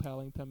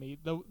uncompelling to me.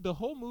 The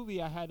whole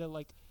movie I had to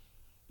like.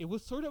 It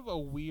was sort of a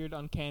weird,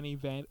 uncanny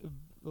valley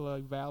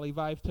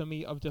vibe to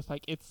me of just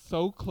like it's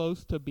so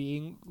close to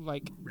being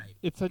like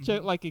it's such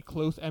a like a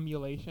close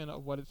emulation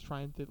of what it's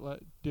trying to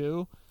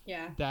do.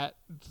 Yeah. That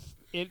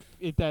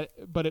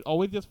but it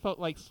always just felt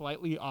like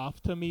slightly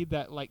off to me.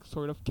 That like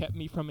sort of kept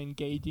me from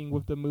engaging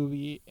with the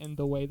movie in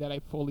the way that I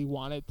fully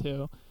wanted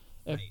to.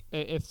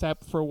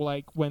 Except for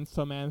like when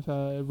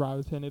Samantha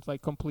Robinson is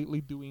like completely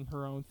doing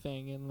her own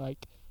thing and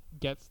like.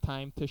 Gets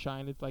time to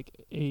shine. It's like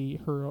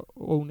her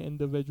own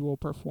individual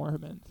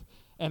performance,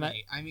 and go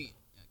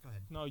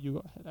ahead. No, you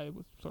go ahead. I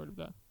was sort of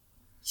done.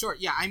 Sure.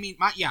 Yeah. I mean,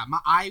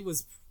 I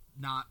was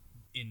not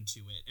into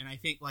it, and I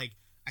think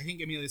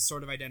Amelia's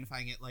sort of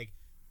identifying it like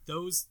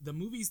the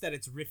movies that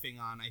it's riffing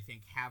on. I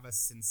think have a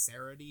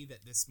sincerity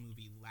that this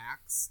movie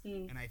lacks,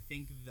 and I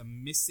think the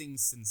missing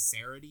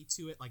sincerity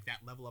to it, like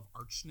that level of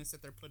archness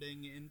that they're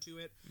putting into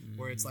it,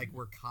 where it's like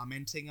we're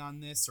commenting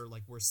on this or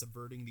like we're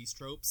subverting these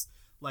tropes.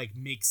 Like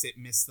makes it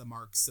miss the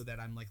mark so that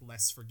I'm like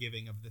less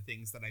forgiving of the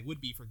things that I would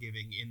be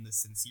forgiving in the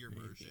sincere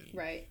version.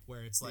 Right.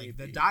 Where it's like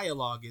the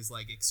dialogue is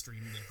like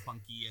extremely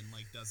clunky and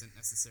like doesn't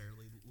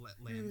necessarily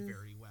land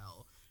very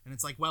well. And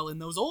it's like, well, in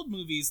those old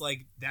movies,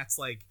 like that's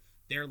like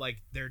they're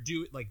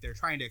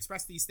trying to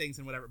express these things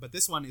and whatever, but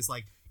this one is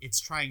like it's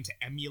trying to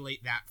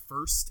emulate that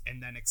first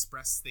and then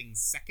express things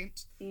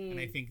second. And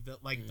I think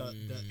that like the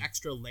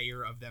extra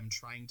layer of them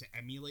trying to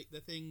emulate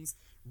the things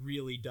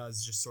really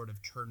does just sort of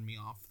turn me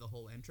off the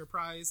whole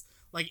enterprise.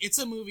 Like it's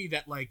a movie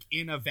that like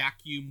in a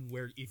vacuum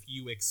where if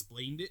you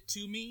explained it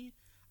to me,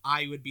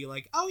 I would be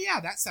like, oh yeah,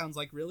 that sounds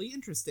like really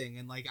interesting,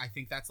 and like I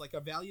think that's like a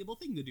valuable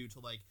thing to do to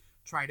like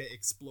try to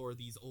explore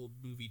these old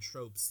movie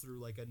tropes through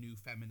like a new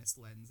feminist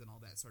lens and all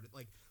that sort of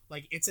like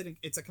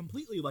it's a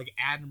completely like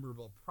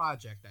admirable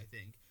project. I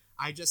think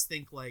I just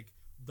think like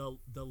the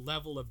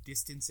level of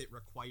distance it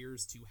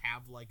requires to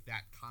have like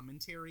that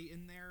commentary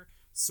in there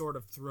sort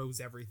of throws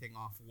everything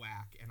off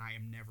whack, and I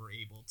am never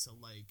able to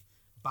like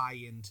buy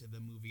into the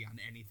movie on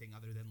anything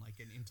other than like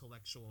an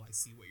intellectual I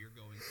see what you're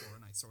going for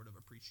and I sort of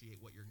appreciate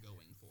what you're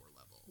going for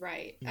level.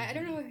 Right. I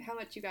don't know how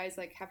much you guys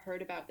like have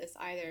heard about this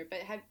either, but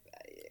have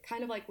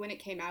kind of like when it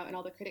came out and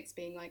all the critics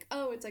being like,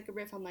 oh, it's like a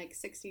riff on like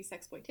 60s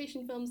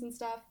sexploitation films and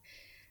stuff,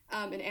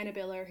 and Anna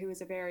Biller, who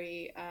is a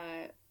very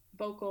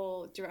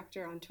vocal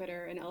director on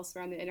Twitter and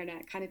elsewhere on the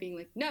internet, kind of being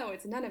like, no,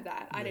 it's none of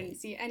that. I didn't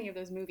see any of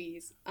those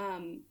movies.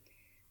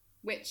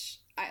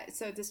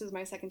 So this was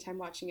my second time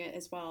watching it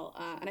as well,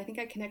 and I think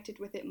I connected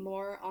with it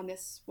more on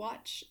this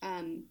watch.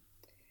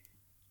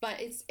 But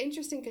it's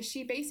interesting because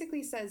she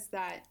basically says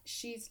that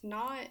she's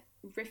not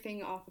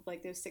riffing off of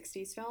like those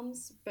 60s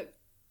films, but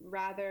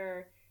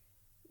rather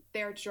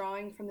they're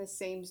drawing from the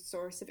same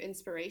source of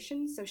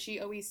inspiration. So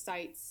she always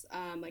cites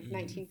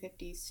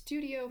 1950s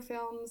studio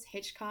films,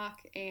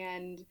 Hitchcock,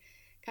 and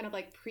kind of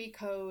like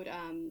pre-code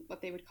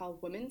what they would call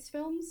women's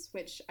films,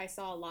 which I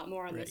saw a lot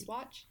more on this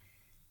watch,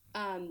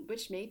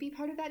 which may be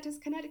part of that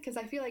disconnect, because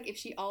I feel like if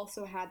she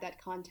also had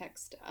that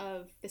context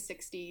of the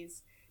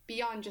 60s,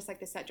 beyond just like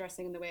the set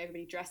dressing and the way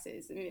everybody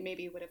dresses, I mean,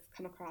 maybe it would have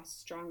come across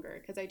stronger,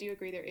 because I do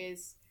agree there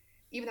is,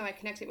 even though I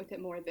connected with it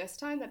more this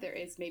time, that there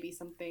is maybe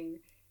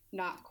something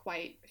not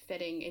quite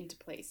fitting into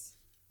place.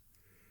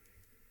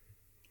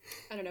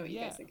 I don't know what you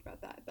guys think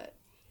about that, but...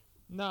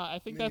 No, I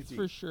think that's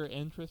for sure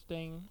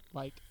interesting.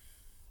 Like,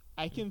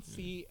 I can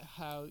see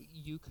how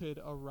you could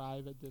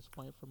arrive at this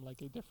point from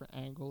like a different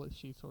angle.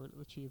 She's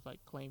like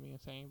claiming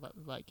and saying that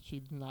like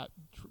she's not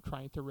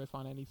trying to riff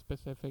on any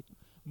specific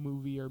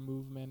movie or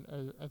movement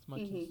or as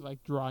much as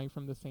like drawing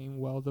from the same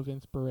wells of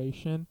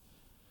inspiration.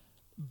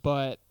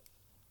 But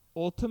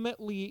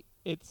ultimately,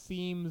 it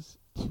seems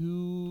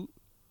too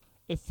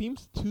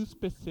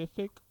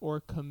specific or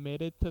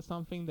committed to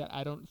something that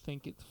I don't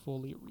think it's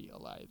fully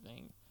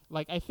realizing.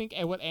 Like, I think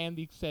what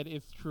Andy said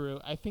is true.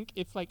 I think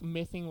it's like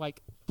missing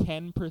like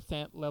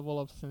 10%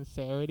 level of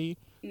sincerity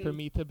for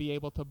me to be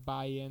able to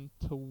buy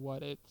into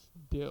what it's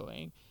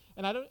doing.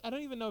 And I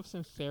don't even know if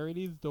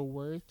sincerity is the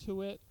word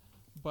to it,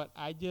 but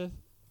there's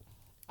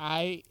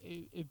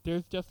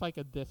just like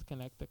a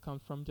disconnect that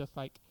comes from just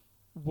like,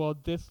 well,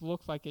 this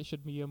looks like it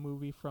should be a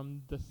movie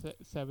from the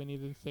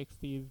 70s and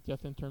 60s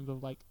just in terms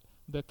of like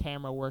the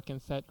camera work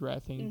and set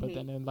dressing, but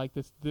then in like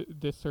this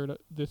sort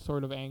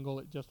of angle,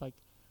 it just like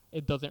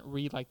it doesn't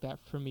read like that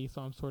for me,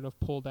 so I'm sort of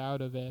pulled out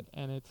of it.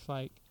 And it's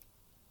like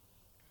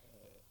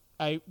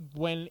I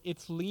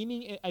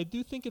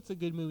do think it's a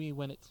good movie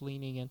when it's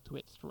leaning into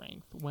its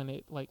strength, when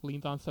it like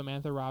leans on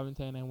Samantha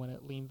Robinson, and when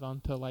it leans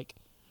onto like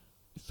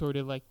sort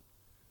of like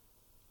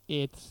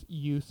its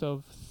use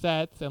of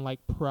sets and like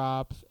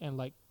props and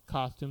like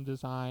costume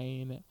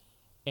design,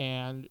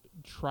 and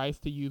tries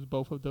to use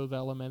both of those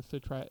elements to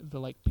try to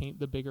like paint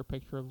the bigger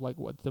picture of like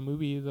what the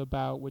movie is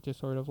about, which is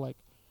sort of like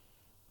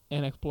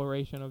an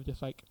exploration of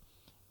just like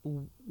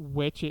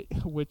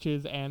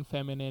witches and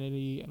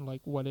femininity, and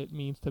like what it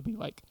means to be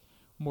like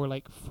more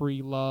like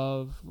free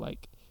love,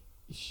 like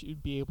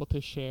should be able to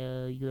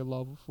share your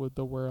love with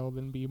the world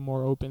and be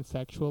more open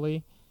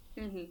sexually.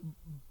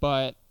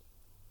 But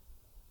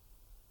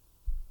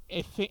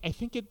I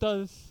think it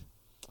does.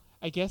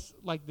 I guess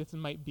like this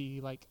might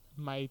be like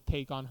my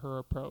take on her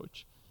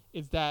approach,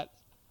 is that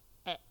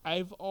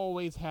I've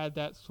always had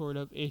that sort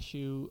of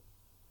issue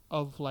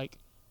of like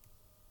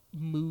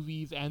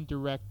movies and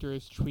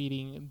directors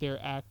treating their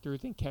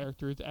actors and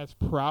characters as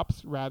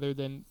props rather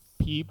than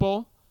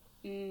people.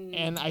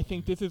 And I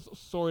think this is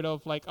sort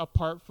of like,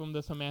 apart from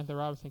the Samantha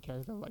Robinson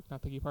character, like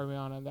not to keep harping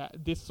on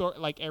that, this sort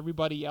like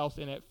everybody else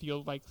in it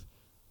feels like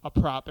a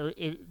prop.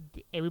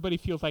 Everybody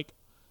feels like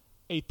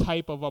a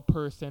type of a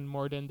person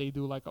more than they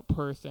do like a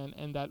person,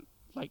 and that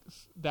like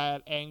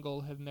that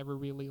angle has never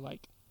really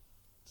like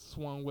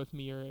swung with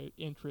me or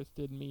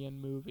interested me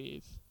in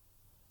movies.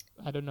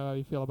 I don't know how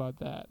you feel about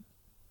that.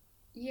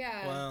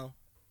 Yeah. Well,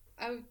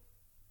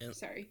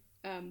 sorry.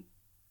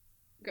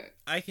 Go.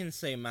 I can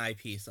say my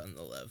piece on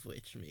the Love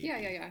Witch movie.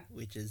 Yeah.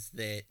 Which is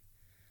that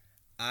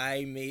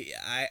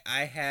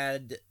I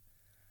had,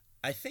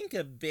 I think,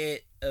 a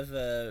bit of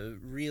a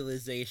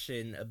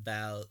realization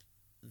about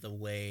the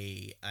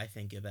way I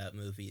think about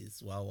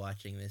movies while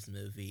watching this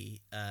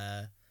movie.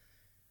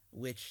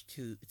 Which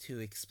to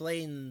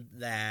explain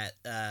that,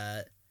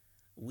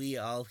 we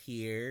all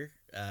here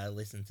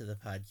listen to the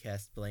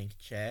podcast Blank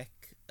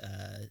Check.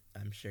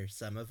 I'm sure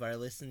some of our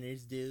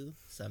listeners do,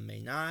 some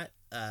may not.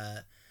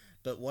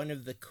 But one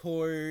of the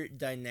core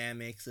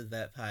dynamics of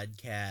that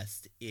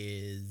podcast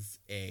is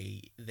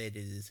that it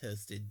is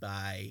hosted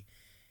by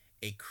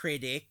a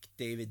critic,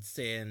 David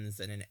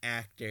Sims, and an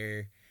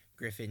actor,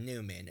 Griffin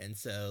Newman. And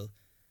so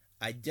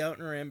I don't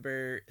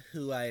remember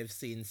who I have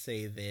seen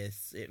say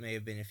this. It may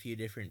have been a few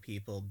different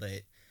people,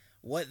 but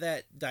what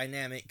that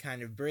dynamic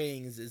kind of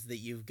brings is that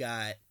you've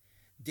got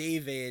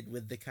David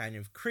with the kind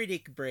of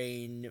critic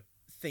brain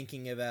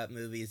thinking about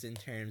movies in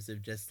terms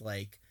of just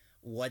like,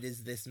 what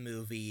is this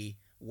movie,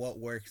 what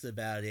works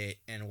about it,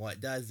 and what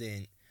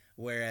doesn't,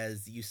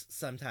 whereas you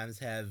sometimes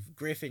have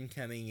Griffin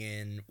coming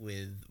in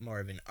with more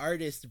of an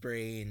artist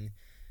brain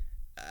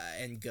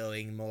and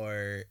going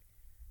more,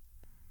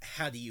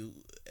 how do you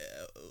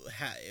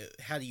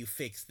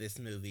fix this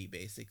movie,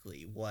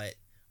 basically?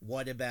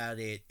 What about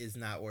it is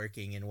not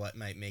working and what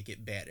might make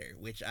it better,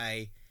 which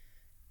I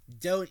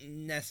don't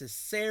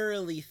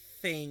necessarily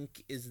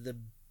think is the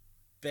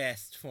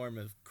best form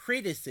of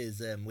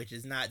criticism, which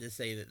is not to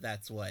say that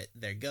that's what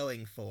they're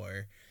going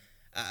for,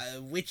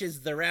 which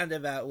is the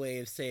roundabout way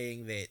of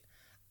saying that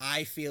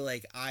I feel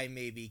like I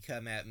maybe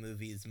come at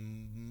movies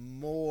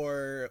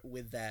more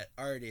with that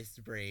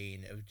artist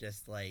brain of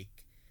just like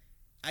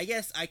I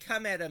guess I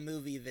come at a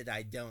movie that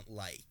I don't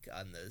like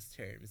on those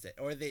terms,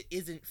 or that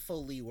isn't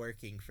fully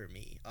working for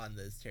me on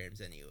those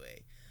terms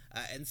anyway.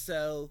 And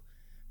so,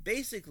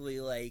 basically,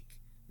 like,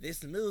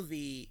 this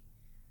movie,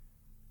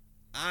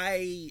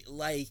 I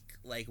like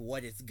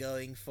what it's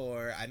going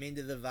for. I'm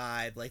into the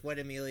vibe, like what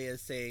Amelia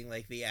is saying,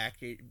 like the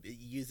actor,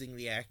 using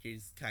the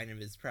actors kind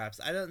of as props.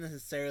 I don't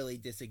necessarily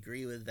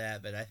disagree with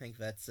that, but I think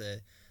that's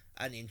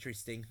an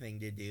interesting thing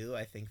to do.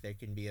 I think there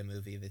can be a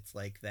movie that's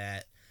like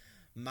that.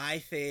 My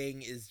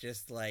thing is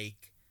just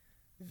like,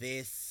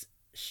 this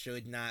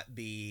should not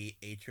be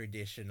a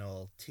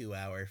traditional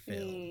 2-hour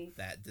film.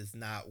 That does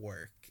not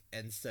work.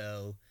 And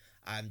so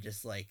I'm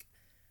just like,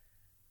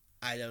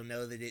 I don't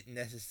know that it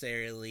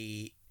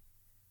necessarily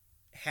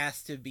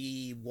has to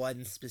be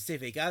one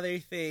specific other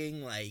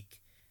thing.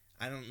 Like,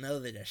 I don't know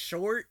that a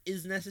short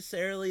is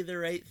necessarily the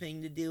right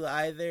thing to do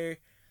either.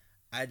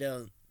 I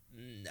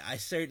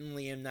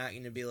certainly am not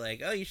going to be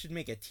like, oh, you should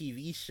make a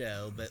TV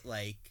show, but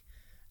like,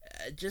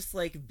 just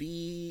like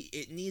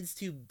it needs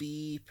to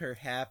be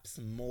perhaps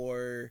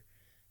more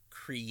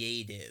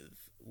creative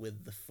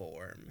with the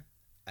form,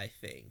 I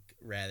think,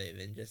 rather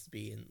than just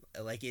being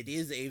like, it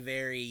is a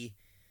very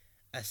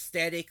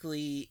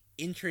aesthetically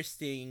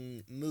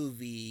interesting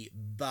movie,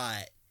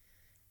 but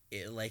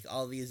like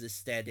all these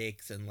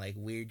aesthetics and like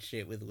weird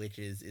shit with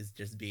witches is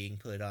just being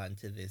put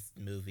onto this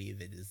movie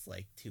that is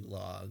like too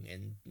long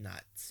and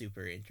not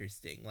super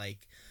interesting.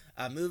 Like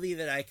a movie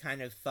that I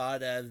kind of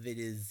thought of that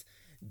is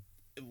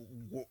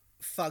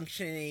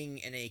functioning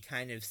in a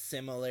kind of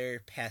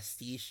similar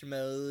pastiche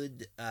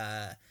mode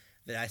that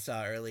I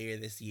saw earlier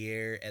this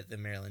year at the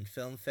Maryland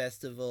Film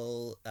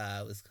Festival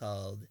was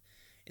called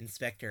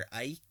Inspector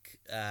Ike,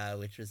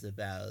 which was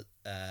about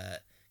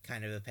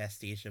kind of a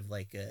pastiche of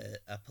like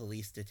a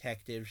police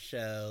detective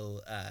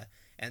show,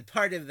 and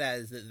part of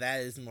that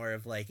is more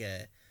of like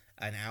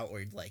an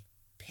outward like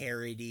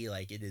parody,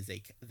 like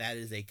that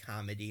is a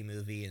comedy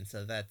movie, and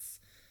so that's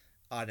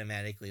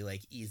automatically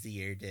like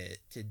easier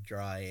to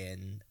draw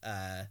in.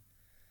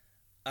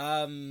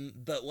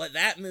 But what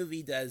that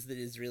movie does that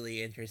is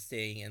really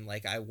interesting, and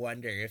like I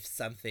wonder if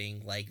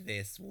something like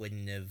this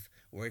wouldn't have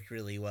worked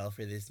really well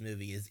for this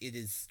movie, is it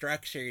is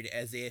structured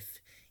as if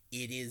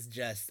it is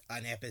just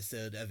an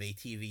episode of a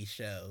TV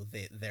show.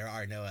 That there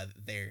are no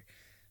other,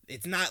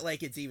 it's not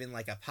like it's even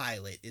like a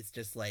pilot. It's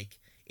just like,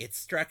 it's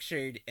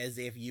structured as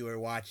if you were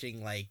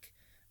watching like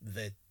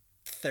the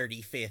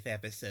 35th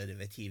episode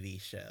of a TV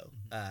show.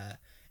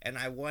 And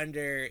I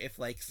wonder if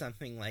like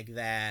something like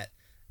that,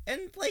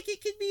 and like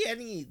it could be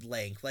any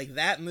length, like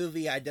that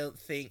movie, I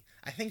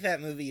think that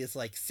movie is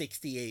like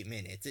 68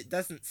 minutes. It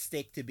doesn't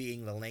stick to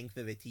being the length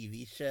of a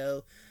TV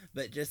show,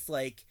 but just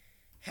like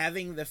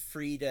having the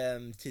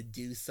freedom to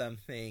do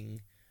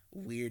something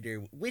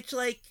weirder, which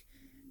like,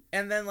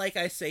 and then like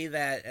I say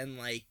that, and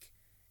like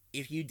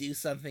if you do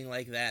something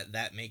like that,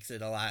 that makes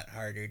it a lot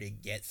harder to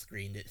get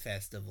screened at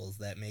festivals,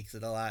 that makes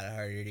it a lot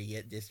harder to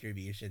get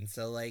distribution.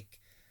 So like,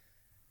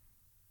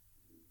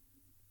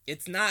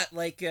 it's not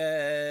like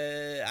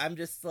I'm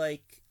just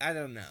like, I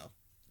don't know,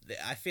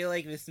 I feel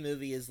like this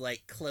movie is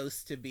like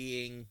close to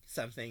being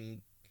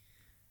something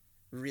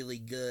really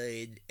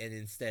good, and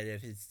instead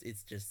of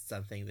it's just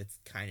something that's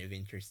kind of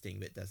interesting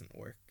but doesn't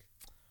work.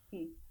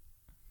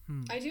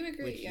 I do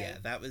agree. Which, yeah,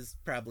 that was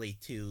probably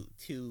too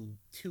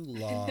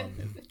long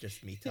of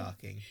just me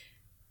talking.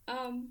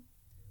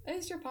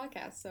 It's your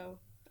podcast, so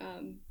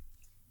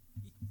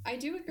I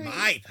do agree.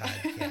 My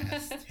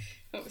podcast.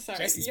 Oh, sorry.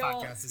 Jesse's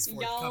podcast is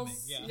forthcoming.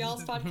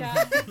 Y'all's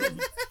podcast.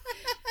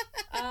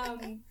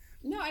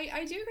 No,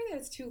 I do agree that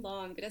it's too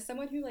long, but as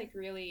someone who like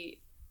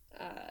really,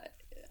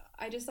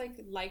 I just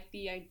like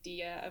the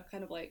idea of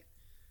kind of like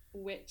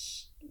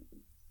witch,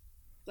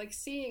 like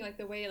seeing like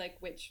the way like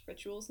witch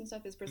rituals and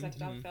stuff is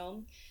presented on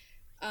film.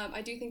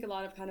 I do think a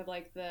lot of kind of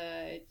like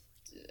the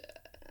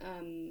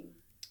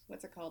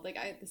what's it called,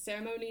 like the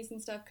ceremonies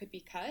and stuff could be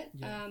cut.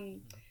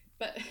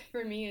 But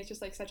for me, it's just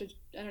like such a,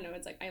 I don't know,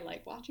 it's like I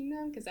like watching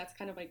them because that's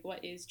kind of like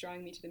what is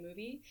drawing me to the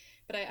movie.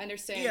 But I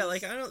understand. Yeah,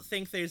 like I don't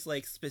think there's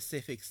like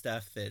specific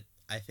stuff that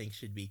I think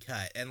should be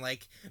cut. And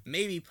like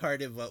maybe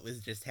part of what was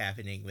just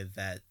happening with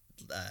that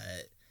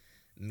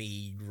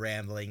me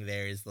rambling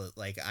there is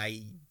like,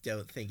 I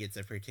don't think it's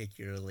a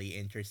particularly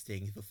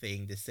interesting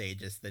thing to say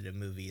just that a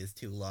movie is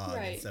too long,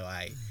 right. And so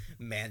I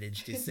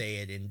managed to say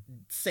it and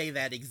say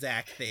that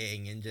exact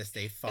thing in just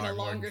a far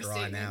more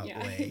drawn out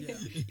way.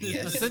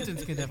 Yes. A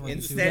sentence can definitely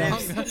instead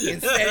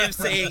of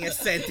saying a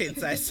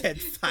sentence, I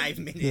said 5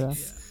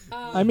 minutes.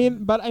 I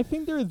mean, but I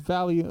think there is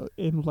value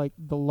in like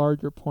the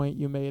larger point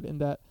you made, in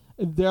that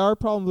there are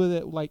problems with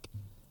it. Like,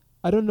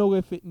 I don't know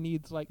if it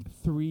needs like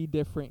 3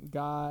 different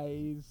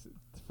guys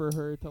for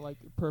her to like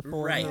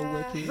perform her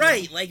witches.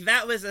 Right, like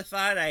that was a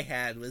thought I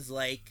had, was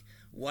like,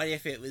 what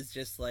if it was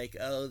just like,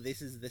 oh,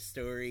 this is the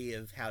story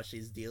of how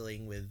she's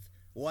dealing with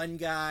one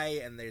guy,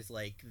 and there's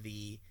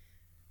the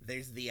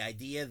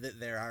idea that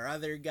there are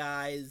other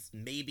guys.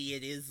 Maybe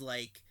it is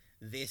like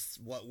this,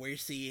 what we're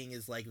seeing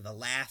is like the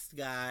last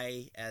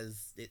guy,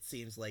 as it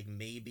seems like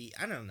maybe,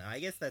 I don't know, I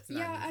guess that's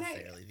not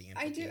necessarily the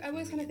implication. I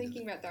was kind of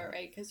thinking about that,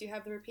 right? Because you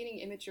have the repeating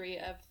imagery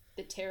of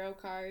the tarot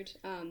card.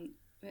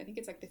 I think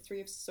it's like the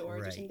Three of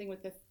Swords or something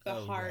with the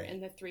heart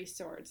and the three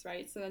swords,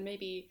 right? So then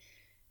maybe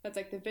that's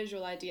like the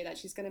visual idea that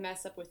she's going to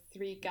mess up with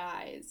three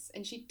guys.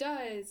 And she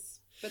does,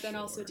 but then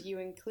also do you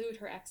include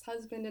her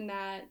ex-husband in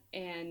that?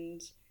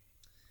 And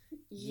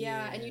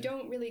and you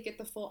don't really get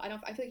the full, I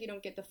feel like you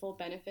don't get the full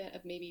benefit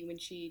of maybe when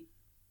she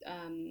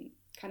kind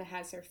of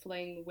has her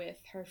fling with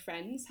her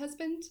friend's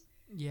husband.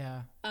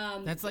 Yeah.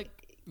 That's like,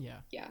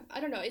 yeah,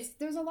 I don't know,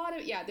 there's a lot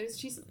of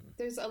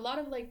there's a lot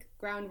of like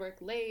groundwork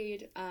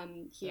laid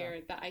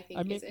here that I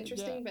think is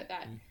interesting, but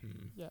that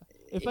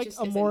it's like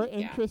a more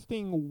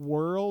interesting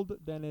world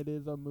than it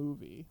is a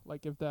movie,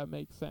 like, if that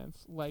makes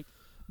sense. Like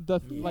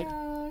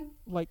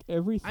like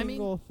every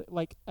single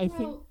I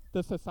think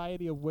the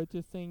Society of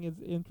Witches thing is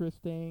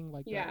interesting,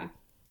 like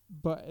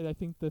but I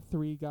think the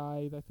three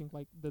guys, I think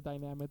like the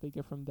dynamic they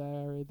get from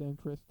there is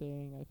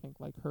interesting. I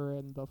think like her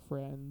and the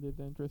friend is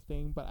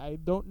interesting, but I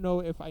don't know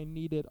if I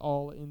need it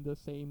all in the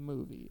same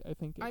movie. I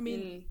think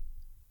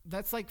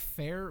that's like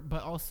fair,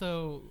 but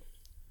also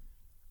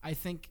I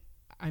think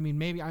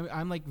maybe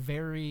I'm like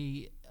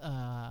very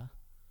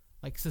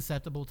like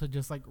susceptible to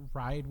just like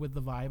ride with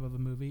the vibe of a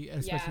movie,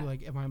 especially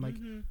like if I'm like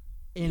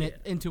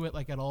into it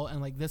like at all.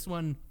 And like this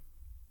one,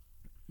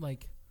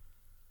 like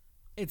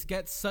it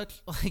gets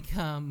such like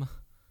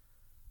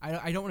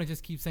I don't want to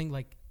just keep saying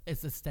like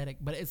it's aesthetic,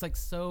 but it's like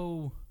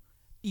so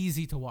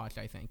easy to watch.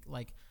 I think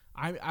like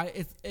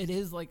it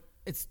is like,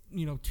 it's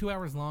 2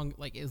 hours long,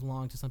 like is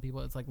long to some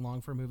people. It's like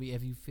long for a movie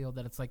if you feel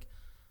that it's like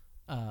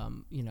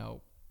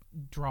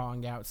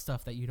drawing out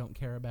stuff that you don't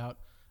care about.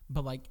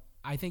 But like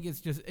I think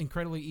it's just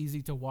incredibly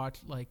easy to watch,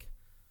 like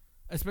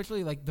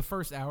especially like the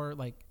first hour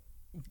like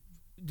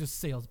just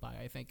sails by.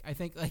 I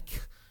think like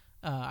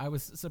I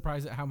was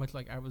surprised at how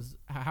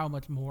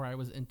much more I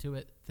was into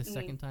it the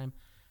second time,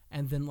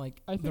 and then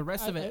like the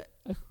rest of it.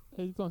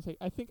 I just want to say,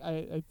 I think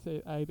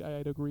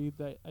I'd agree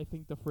that I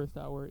think the first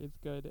hour is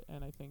good,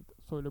 and I think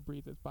sort of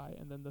breezes by,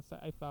 and then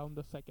I found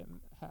the second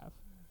half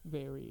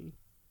very,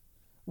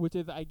 which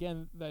is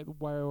again that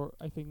where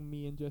I think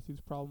me and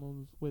Jesse's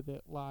problems with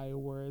it lie,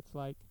 where it's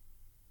like,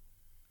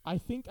 I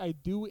think I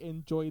do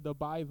enjoy the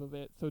vibe of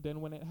it, so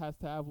then when it has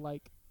to have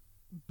like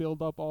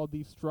build up all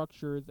these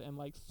structures and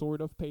like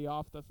sort of pay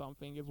off to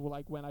something is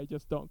like when I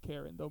just don't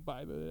care and don't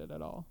vibe with it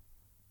at all.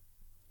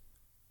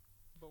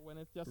 But when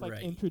it's just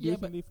like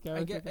introducing these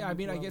characters, I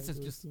guess it's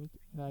just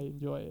I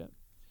enjoy it.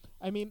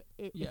 I mean,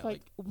 it's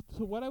like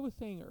so what I was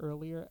saying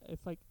earlier.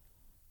 It's like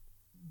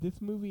this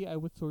movie I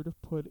would sort of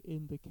put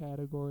in the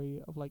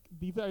category of like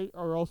these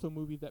are also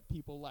movies that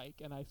people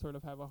like, and I sort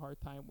of have a hard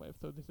time with.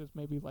 So this is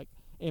maybe like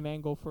an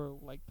angle for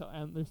like to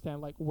understand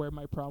like where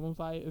my problems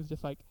lie. Is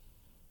just like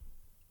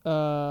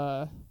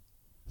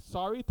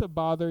Sorry to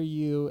Bother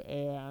You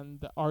and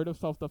The Art of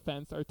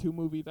Self-Defense are two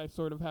movies I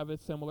sort of have a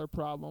similar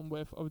problem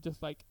with, of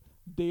just like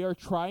they are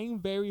trying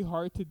very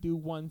hard to do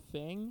one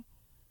thing,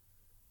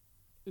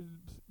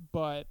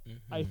 but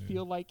I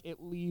feel like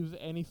it leaves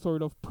any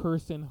sort of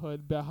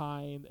personhood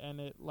behind, and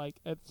it like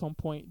at some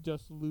point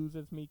just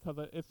loses me,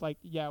 because it's like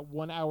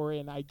 1 hour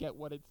in I get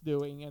what it's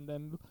doing, and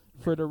then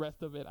for the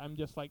rest of it I'm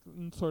just like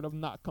sort of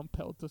not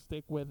compelled to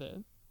stick with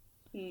it.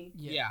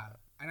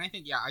 And I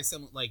think I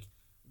like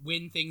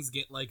when things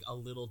get like a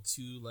little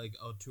too like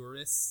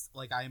auteurist,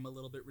 like I am a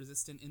little bit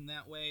resistant in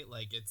that way.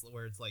 Like it's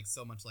where it's like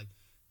so much like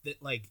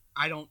that, like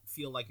I don't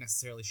feel like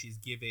necessarily she's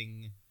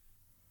giving.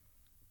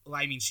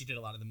 Well, I mean, she did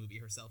a lot of the movie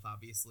herself,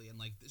 obviously, and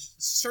like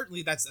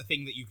certainly that's a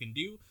thing that you can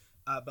do.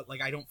 But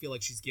like I don't feel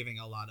like she's giving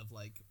a lot of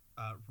like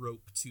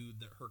rope to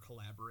her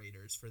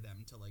collaborators for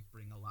them to like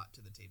bring a lot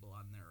to the table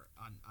on their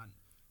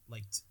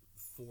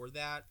for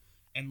that.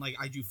 And like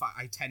I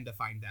tend to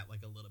find that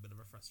like a little bit of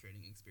a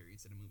frustrating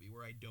experience in a movie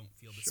where I don't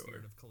feel the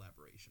spirit of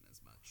collaboration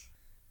as much.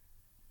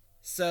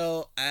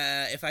 So,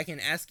 if I can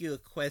ask you a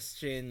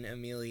question,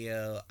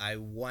 Emilio, I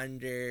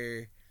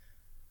wonder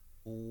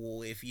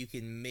if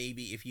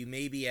you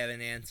maybe have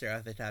an answer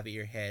off the top of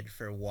your head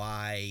for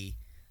why,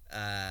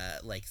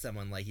 like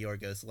someone like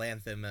Yorgos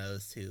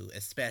Lanthimos, who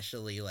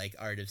especially like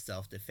Art of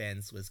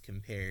Self-Defense was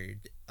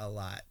compared a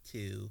lot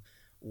to,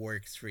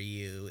 works for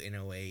you in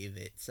a way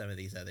that some of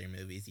these other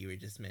movies you were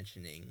just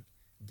mentioning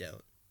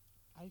don't.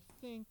 I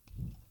think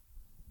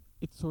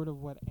it's sort of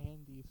what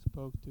Andy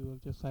spoke to,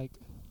 of just like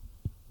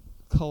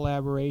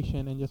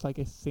collaboration and just like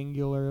a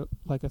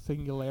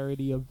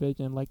singularity of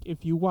vision. Like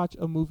if you watch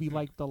a movie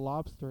like The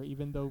Lobster,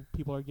 even though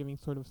people are giving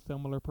sort of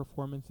similar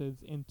performances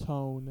in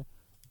tone,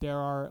 there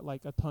are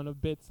like a ton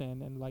of bits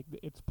in, and like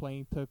it's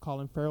playing to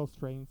Colin Farrell's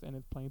strengths, and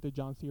it's playing to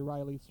John C.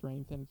 Reilly's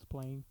strengths, and it's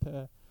playing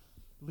to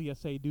Léa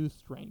Seydoux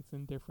strengths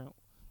in different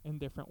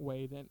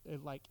ways, and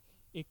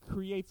it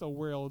creates a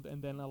world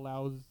and then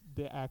allows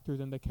the actors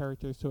and the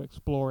characters to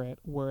explore it.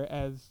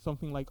 Whereas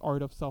something like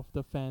Art of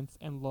Self-Defense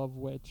and Love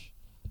Witch,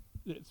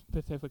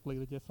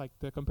 specifically just like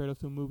the comparative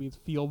two movies,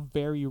 feel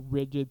very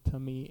rigid to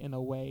me in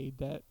a way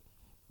that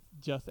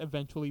just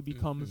eventually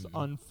becomes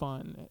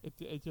unfun.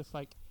 It's just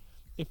like,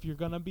 if you're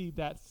gonna be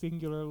that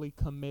singularly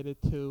committed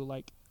to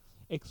like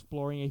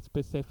exploring a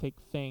specific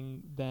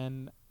thing,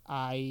 then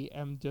I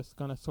am just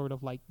gonna sort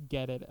of like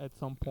get it at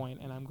some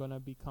point, and I'm gonna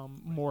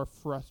become more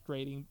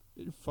frustrated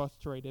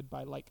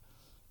by like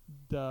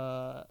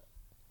the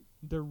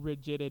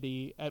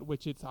rigidity at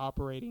which it's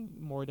operating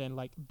more than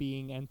like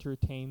being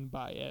entertained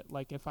by it.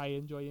 Like if I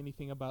enjoy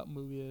anything about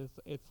movies,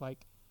 it's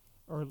like,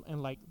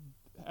 and like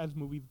as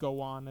movies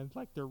go on, and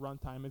like their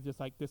runtime is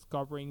just like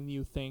discovering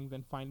new things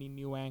and finding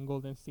new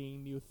angles and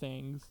seeing new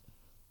things.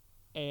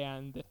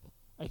 And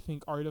I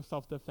think Art of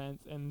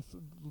Self-Defense and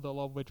the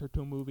Love Witcher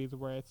 2 movies,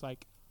 where it's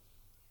like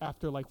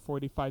after like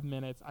 45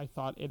 minutes I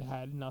thought it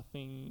had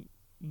nothing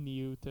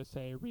new to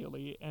say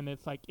really, and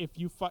it's like if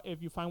you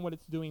find what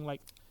it's doing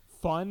like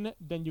fun,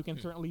 then you can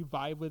certainly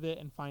vibe with it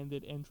and find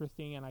it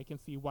interesting, and I can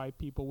see why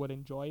people would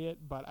enjoy it.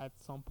 But at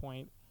some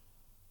point,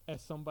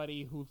 as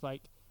somebody who's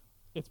like,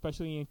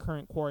 especially in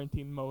current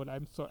quarantine mode,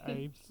 I'm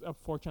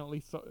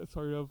fortunately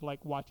sort of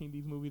like watching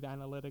these movies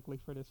analytically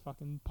for this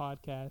fucking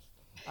podcast.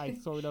 I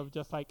sort of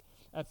just like,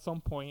 at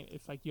some point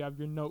it's like you have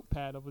your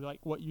notepad of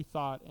like what you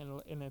thought,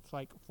 and it's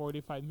like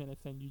 45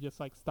 minutes and you just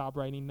like stop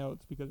writing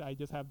notes because I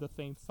just have the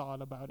same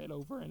thought about it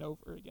over and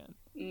over again.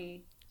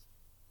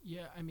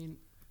 Yeah, I mean,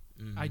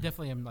 I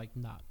definitely am like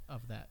not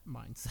of that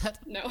mindset.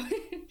 No.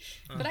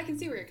 But I can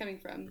see where you're coming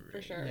from,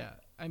 for sure. Yeah,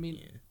 I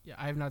mean,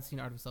 I have not seen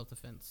Art of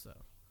Self-Defense, so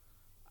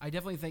I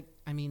definitely think,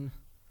 I mean,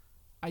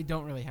 I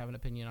don't really have an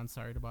opinion on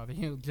Sorry to Bother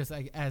You, just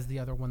like, as the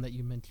other one that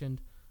you mentioned,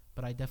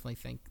 but I definitely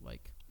think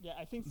like, yeah,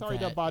 I think Sorry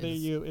to Bother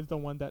You is the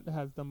one that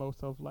has the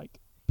most of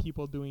like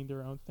people doing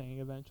their own thing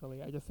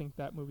eventually. I just think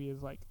that movie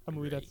is like a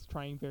movie that's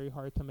trying very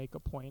hard to make a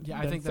point. Yeah,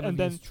 I think that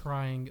movie is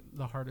trying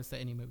the hardest that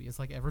any movie has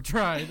like ever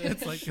tried.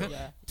 It's like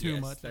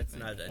too much. That's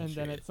not untrue. And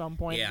then at some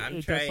point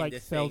it just like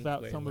sells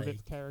out some of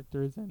its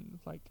characters and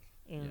like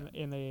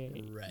in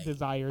a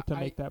desire to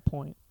make that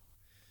point.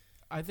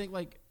 I think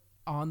like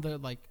on the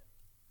like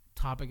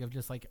topic of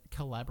just like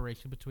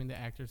collaboration between the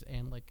actors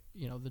and like,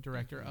 you know, the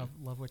director of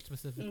Love Witch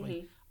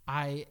specifically,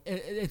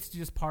 it's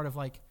just part of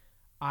like,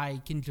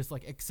 I can just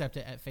like accept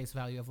it at face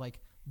value of like,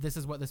 this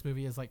is what this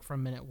movie is like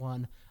from minute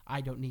one.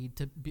 I don't need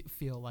to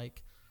feel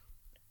like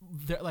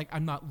like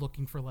I'm not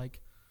looking for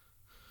like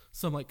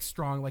some like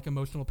strong like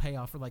emotional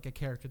payoff for like a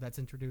character that's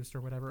introduced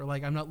or whatever.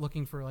 Like I'm not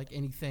looking for like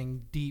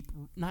anything deep,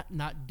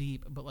 not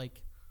deep, but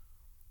like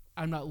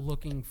I'm not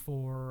looking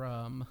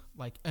for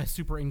like a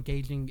super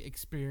engaging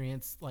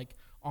experience like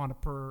on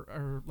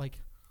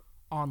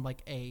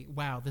a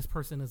wow, this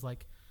person is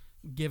like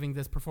giving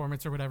this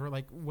performance or whatever,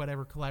 like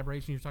whatever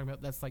collaboration you're talking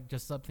about, that's like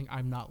just something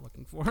I'm not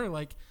looking for.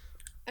 Like,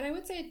 and I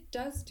would say it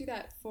does do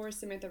that for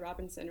Samantha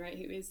Robinson, right?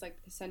 Who is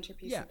like the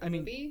centerpiece of the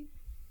movie.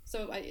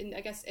 So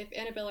I guess if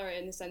Annabella,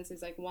 in a sense,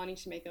 is like wanting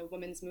to make a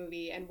women's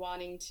movie and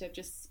wanting to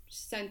just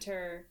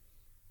center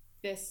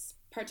this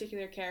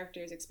particular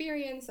character's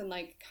experience and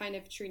like kind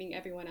of treating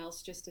everyone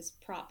else just as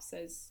props,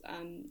 as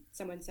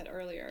someone said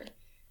earlier,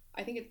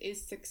 I think it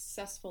is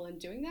successful in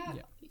doing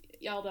that.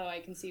 Although I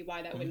can see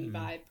why that wouldn't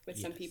vibe with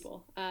some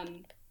people.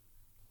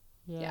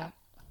 Yeah.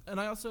 And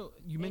I also,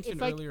 you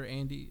mentioned earlier,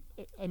 Andy.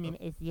 I mean,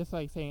 it's just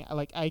like saying,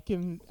 like, I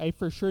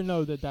for sure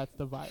know that that's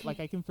the vibe. Like,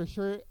 I can for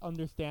sure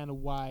understand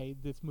why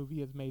this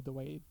movie is made the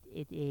way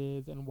it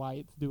is and why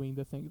it's doing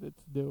the things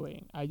it's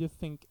doing. I just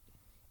think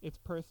it's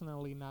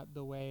personally not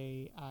the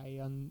way I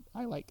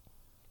like.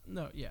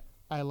 No,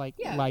 I like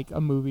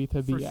a movie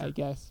to be, sure. I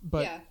guess.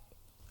 But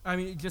I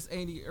mean, just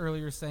Andy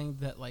earlier saying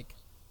that like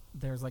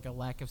there's like a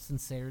lack of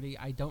sincerity.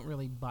 I don't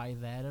really buy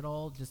that at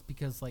all, just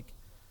because like,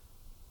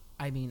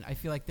 I mean, I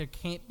feel like there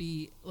can't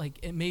be like,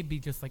 it may be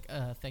just like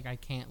a thing I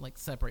can't like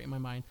separate in my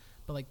mind,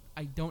 but like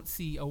I don't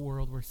see a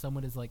world where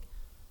someone is like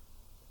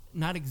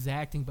not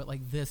exacting, but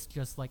like this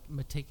just like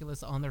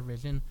meticulous on their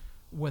vision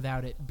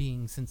without it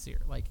being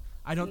sincere. Like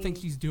I don't think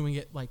she's doing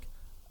it like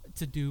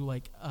to do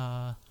like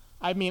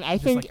I mean, I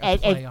think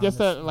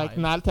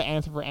not to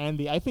answer for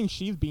Andy, I think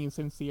she's being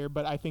sincere,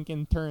 but I think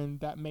in turn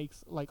that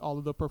makes like all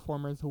of the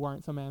performers who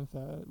aren't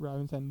Samantha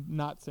Robinson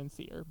not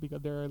sincere,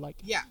 because they're like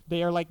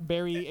they are like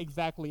very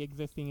exactly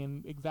existing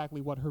in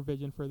exactly what her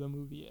vision for the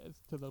movie is,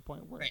 to the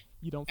point where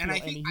you don't feel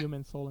any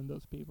human soul in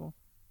those people.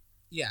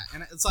 Yeah,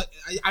 and it's like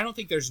I don't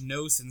think there's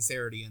no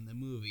sincerity in the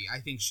movie. I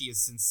think she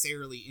is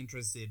sincerely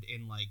interested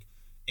in like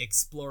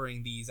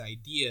exploring these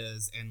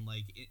ideas and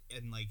like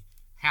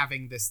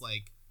having this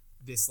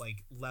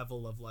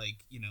level of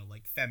like, you know,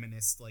 like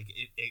feminist like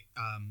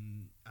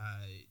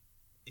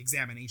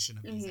examination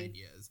of these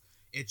ideas.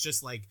 It's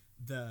just like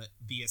the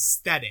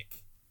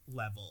aesthetic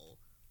level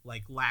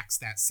like lacks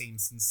that same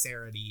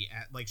sincerity.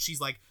 Like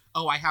she's like,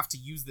 oh, I have to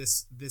use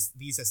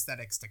these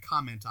aesthetics to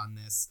comment on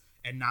this,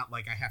 and not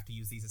like I have to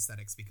use these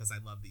aesthetics because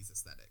I love these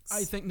aesthetics.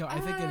 I think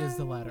it is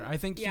the latter. I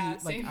think she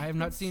like, I have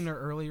not seen her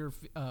earlier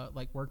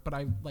like work, but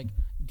I like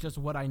just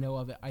what I know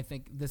of it. I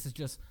think this is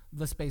just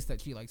the space that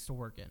she likes to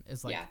work in.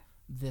 Is like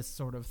this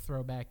sort of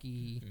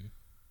throwbacky,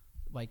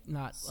 like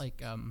not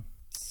like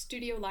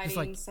studio lighting,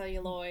 like,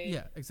 celluloid.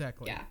 Yeah,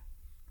 exactly. Yeah.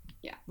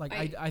 Yeah. Like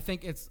I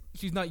think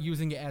she's not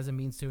using it as a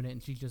means to an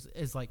end. She just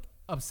is like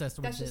obsessed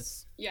with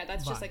this. Yeah,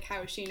 that's just like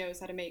how she knows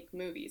how to make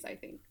movies, I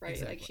think, right?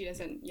 Exactly. Like she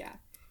doesn't, yeah.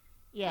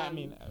 Yeah, I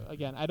mean,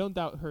 again, I don't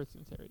doubt her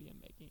sincerity in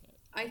making it.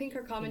 I think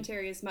her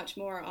commentary is much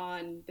more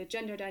on the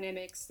gender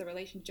dynamics, the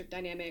relationship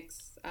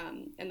dynamics,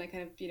 and the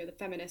kind of, the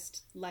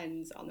feminist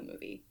lens on the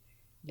movie,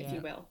 if you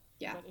will.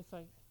 Yeah. But it's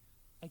like,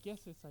 I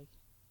guess it's like,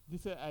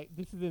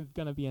 this isn't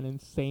going to be an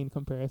insane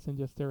comparison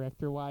just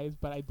director-wise,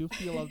 but I do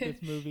feel of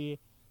this movie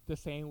the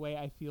same way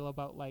I feel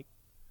about, like,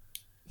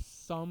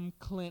 some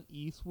Clint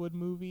Eastwood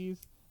movies.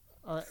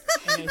 And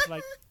it's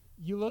like,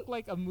 you look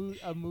like a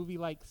movie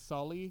like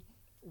Sully,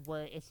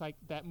 where it's like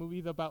that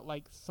movie's about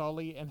like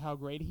Sully and how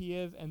great he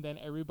is, and then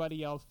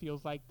everybody else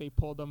feels like they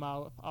pulled him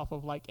out off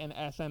of like an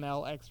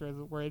SNL extras,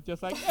 where it's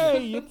just like,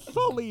 hey, it's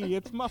Sully,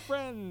 it's my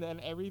friend,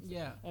 and everything.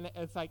 Yeah. And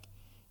it's like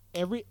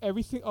every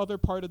other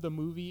part of the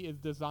movie is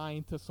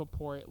designed to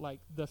support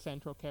like the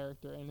central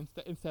character, and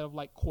instead of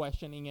like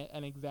questioning it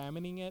and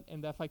examining it.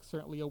 And that's like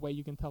certainly a way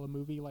you can tell a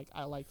movie like,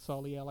 I like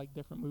Sully, I like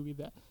different movies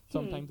that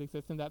sometimes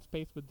exist in that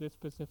space, but this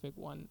specific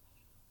one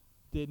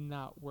did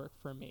not work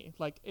for me.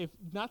 Like, if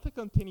not to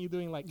continue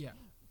doing like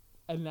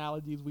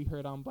analogies we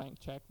heard on Blank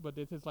Check, but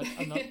this is like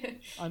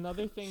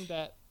another thing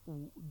that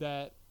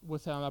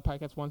was said on the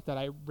podcast once that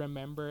I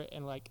remember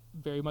and like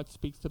very much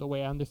speaks to the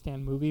way I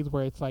understand movies,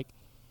 where it's like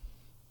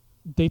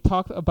they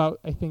talked about,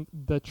 I think,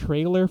 the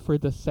trailer for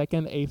the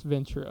second Ace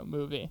Ventura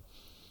movie,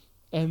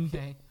 and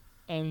they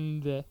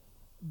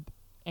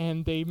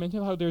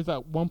mentioned how there's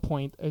at one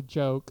point a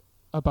joke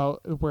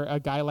about where a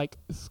guy like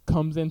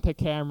comes into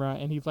camera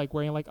and he's like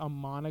wearing like a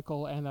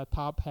monocle and a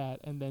top hat,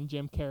 and then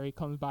Jim Carrey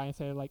comes by and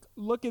says like,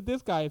 look at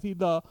this guy, is he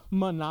the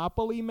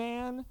Monopoly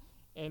Man?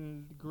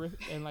 And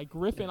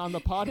Griffin on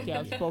the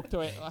podcast spoke to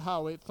it,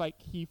 how it's like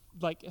he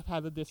like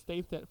had a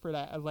distaste for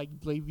that as like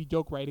lazy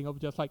joke writing of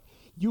just like,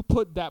 you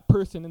put that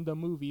person in the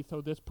movie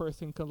so this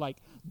person could like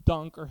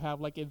dunk or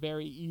have like a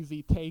very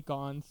easy take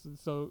on,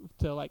 so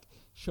to like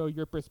show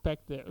your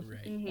perspective.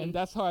 Right. And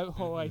that's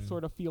how I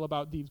sort of feel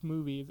about these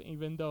movies,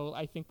 even though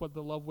I think what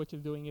The Love Witch is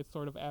doing is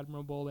sort of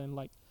admirable and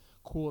like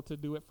cool to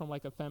do it from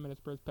like a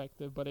feminist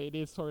perspective, but it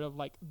is sort of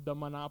like the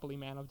Monopoly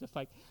Man of just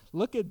like,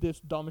 look at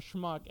this dumb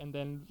schmuck, and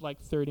then like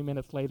 30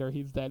 minutes later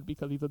he's dead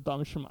because he's a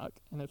dumb schmuck,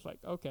 and it's like,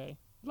 okay,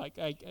 like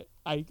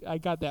I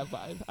got that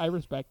vibe. I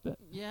respect it.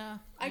 Yeah.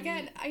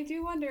 Again, I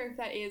do wonder if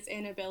that is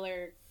Anna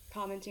Biller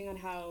commenting on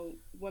how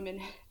women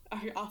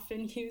are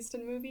often used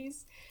in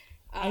movies.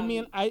 I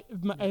mean, I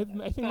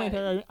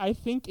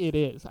think it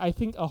is. I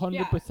think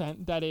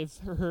 100% that is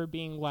her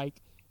being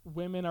like,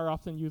 women are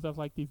often used as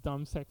like these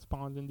dumb sex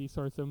pawns in these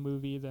sorts of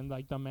movies, and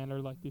like the men are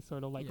like these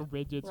sort of like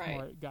rigid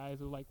smart guys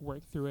who like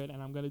work through it,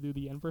 and I'm gonna do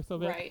the inverse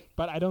of it. Right.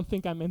 But I don't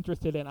think I'm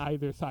interested in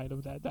either side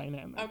of that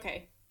dynamic.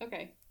 Okay.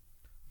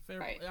 Fair.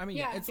 Right. I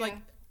mean, it's like,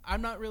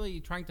 I'm not really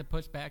trying to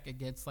push back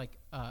against like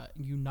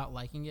you not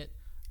liking it,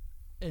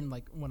 and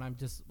like when I'm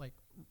just like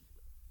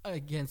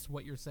against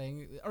what you're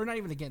saying, or not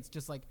even against,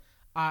 just like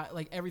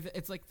everything.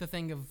 It's like the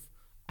thing of,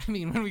 I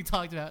mean, when we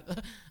talked about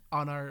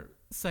on our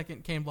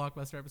second Kane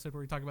Blockbuster episode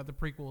where we talk about the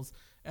prequels,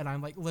 and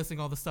I'm like listing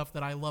all the stuff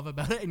that I love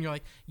about it, and you're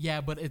like,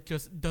 yeah, but it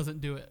just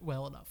doesn't do it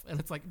well enough. And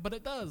it's like, but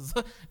it does.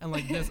 And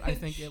like this, I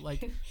think it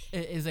like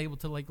it is able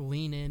to like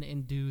lean in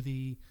and do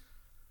the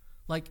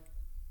like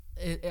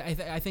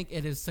I think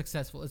it is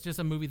successful. It's just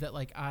a movie that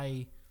like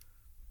I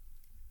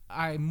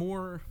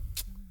more,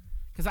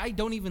 because I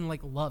don't even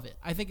like love it.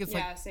 I think it's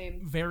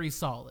same. Very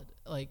solid.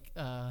 Like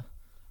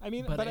I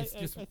mean, but I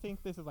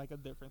think this is like a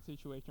different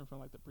situation from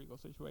like the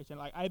prequel situation.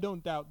 Like, I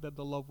don't doubt that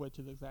The Love Witch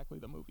is exactly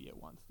the movie it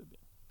wants to be.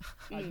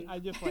 I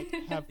just like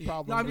have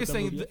problems. No, I'm just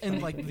saying in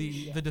like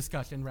the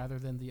discussion rather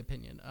than the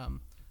opinion.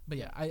 But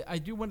yeah, I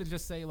do want to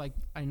just say, like,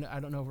 I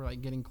don't know if we're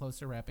like getting close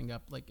to wrapping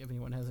up. Like, if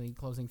anyone has any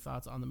closing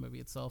thoughts on the movie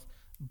itself,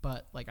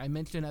 but like I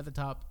mentioned at the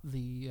top,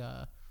 the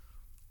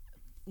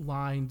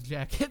lined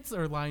jackets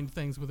or lined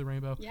things with a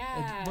rainbow.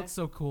 Yeah, it looks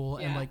so cool,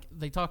 and like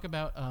they talk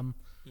about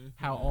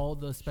how all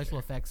the special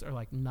effects are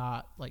like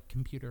not like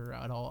computer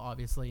at all,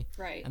 obviously.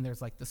 Right. And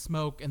there's like the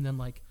smoke, and then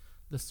like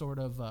the sort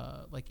of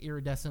like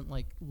iridescent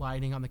like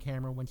lighting on the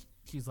camera when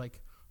she's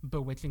like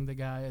bewitching the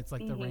guy. It's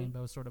like the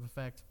rainbow sort of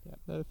effect. Yeah,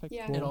 that effect's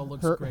cool. It all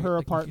looks great. Her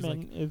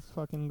apartment is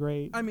fucking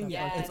great. I mean,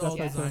 it's all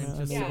designed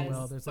just so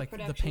well. There's like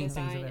the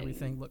paintings of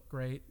everything look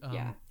great.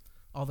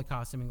 All the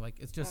costuming, like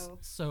it's just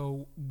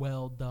so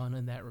well done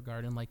in that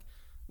regard. And like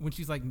when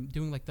she's like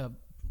doing like the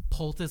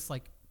poultice,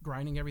 like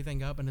grinding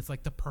everything up, and it's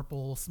like the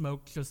purple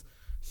smoke just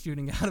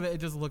shooting out of it. It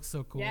just looks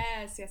so cool.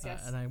 Yes.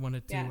 And I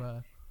wanted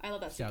to I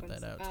love that shout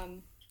sequence. that out.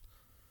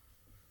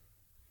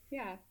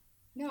 Yeah.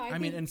 No, I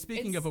mean, and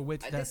speaking of a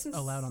witch, that's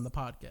allowed on the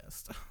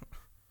podcast.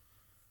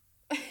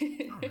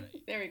 Right.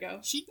 There we go.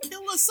 She'd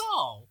kill us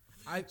all.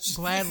 I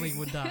gladly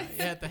would die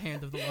at the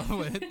hand of the Love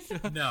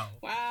Witch. No.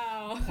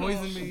 Wow.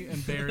 Poison me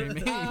and bury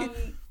me.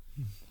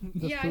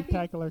 the Yeah,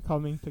 spectacular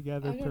coming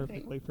together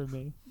perfectly for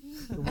me.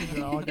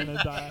 We're all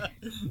gonna die.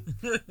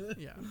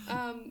 Yeah.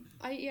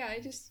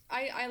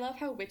 I love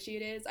how witchy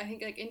it is. I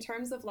think like in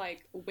terms of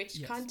like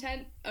witch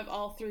content of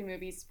all three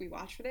movies we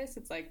watched for this,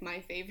 it's like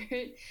my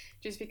favorite,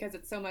 just because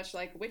it's so much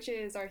like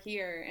witches are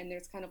here, and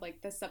there's kind of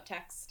like the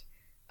subtext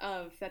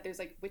of that there's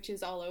like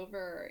witches all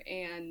over,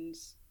 and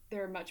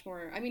there are much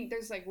more. I mean,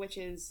 there's like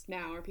witches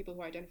now, or people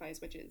who identify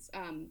as witches.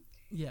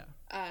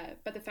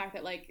 But the fact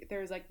that like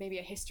there's like maybe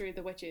a history of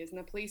the witches, and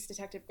the police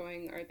detective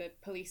going, or the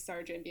police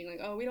sergeant being like,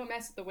 oh, we don't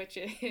mess with the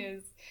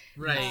witches,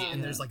 right?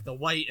 And there's like the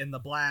white and the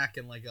black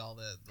and like all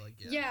the like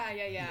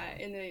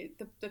and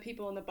the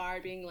people in the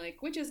bar being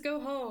like, witches go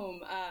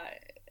home.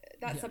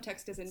 That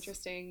subtext is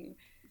interesting.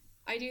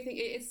 I do think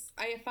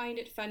I find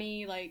it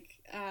funny, like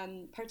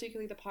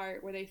particularly the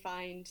part where they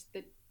find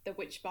the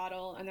witch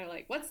bottle, and they're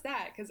like, what's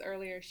that? Because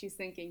earlier she's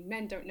thinking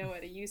men don't know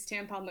what a used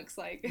tampon looks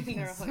like, and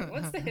they're like,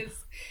 what's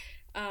this?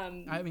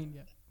 I mean,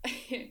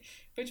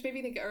 which made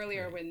me think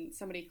earlier when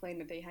somebody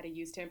claimed that they had a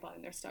used tampon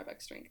in their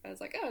Starbucks drink. I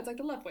was like, oh, it's like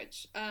the Love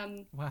Witch.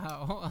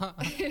 Wow.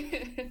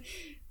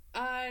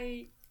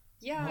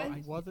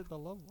 Was it the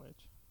Love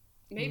Witch?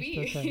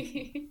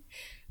 Maybe.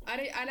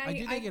 I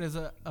do think it is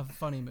a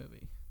funny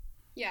movie.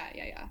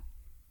 Yeah.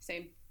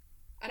 Same.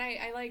 And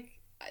I like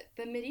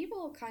the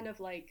medieval kind of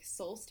like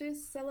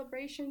solstice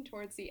celebration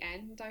towards the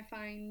end. I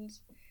find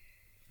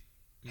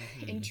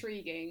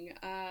intriguing.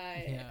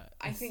 I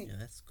think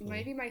that's cool.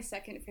 maybe my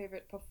second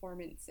favorite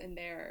performance in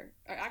there,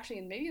 or actually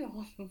in maybe the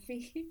whole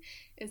movie,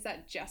 is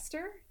that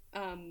Jester.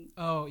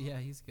 Oh yeah,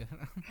 he's good.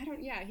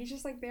 He's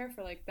just like there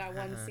for like that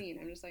one scene.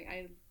 I'm just like,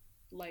 I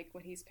like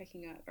what he's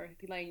picking up, or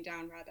laying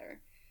down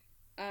rather.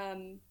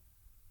 I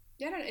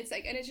don't know, it's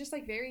like, and it's just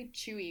like very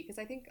chewy, because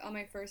I think on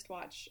my first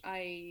watch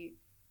I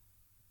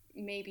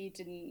maybe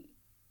didn't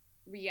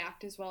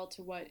react as well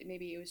to what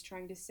maybe it was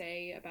trying to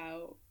say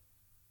about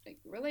like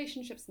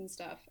relationships and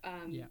stuff.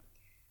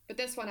 But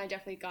this one I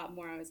definitely got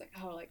more. I was like,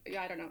 oh, like,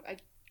 yeah, I don't know,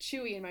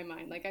 chewy in my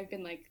mind. Like I've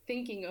been like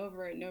thinking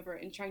over it and over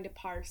it and trying to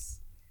parse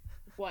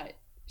what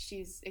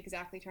she's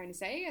exactly trying to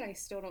say, and I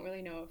still don't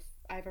really know if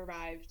I've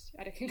arrived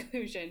at a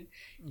conclusion.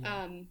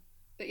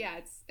 But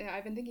yeah,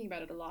 I've been thinking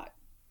about it a lot.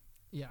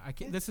 Yeah,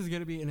 this is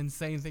gonna be an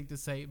insane thing to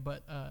say,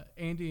 but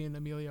Andy and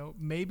Emilio,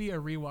 maybe a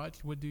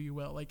rewatch would do you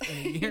well, like in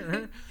a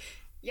year.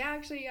 Yeah,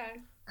 actually, yeah.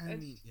 I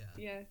mean,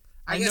 yeah.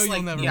 I guess, know like,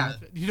 you'll never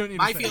watch it. You don't need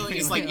my to feeling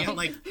is like,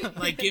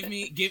 give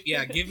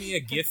me a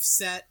gift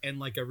set and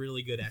like a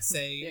really good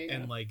essay,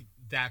 and like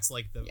that's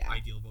like the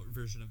ideal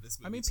version of this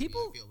movie. I mean,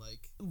 people I feel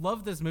like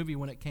love this movie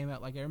when it came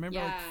out. Like I remember,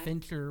 like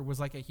Fincher was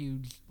like a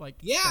huge like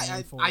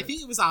I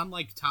think it was on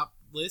like top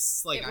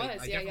lists. Like I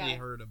definitely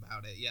heard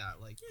about it.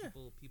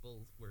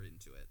 People were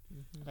into it.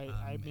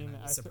 I mean,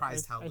 I was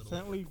surprised how little. I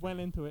certainly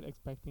went into it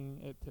expecting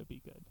it to be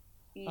good.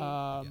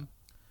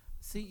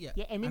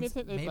 I mean,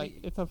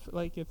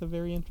 it's a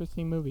very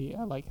interesting movie.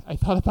 I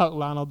thought about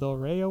Lana Del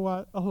Rey a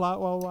lot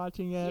while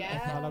watching it.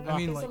 Yeah,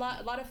 there's a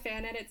lot of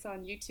fan edits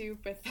on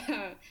YouTube with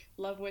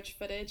Love Witch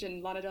footage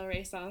and Lana Del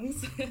Rey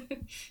songs,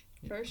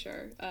 for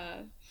sure.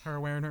 Her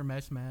wearing her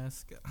mesh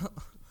mask.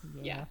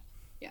 Yeah.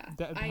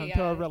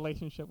 To a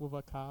relationship with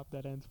a cop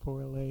that ends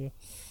poorly.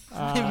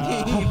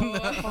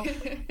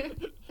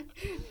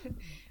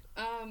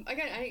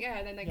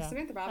 And then like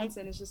Samantha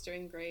Robinson is just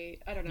doing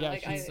great. I don't know,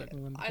 like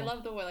I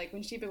love the way like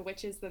when she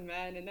bewitches the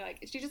men, and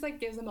like she just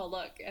like gives them a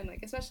look, and like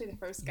especially the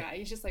first guy,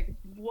 he's just like,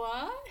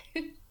 what?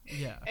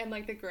 Yeah. And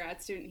like the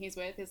grad student he's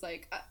with is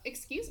like,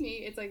 excuse me.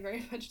 It's like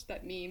very much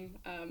that meme.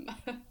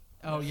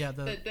 Oh yeah,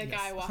 the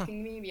guy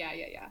walking meme.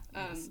 Yeah.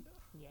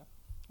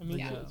 I mean,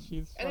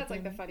 she's and that's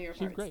like the funnier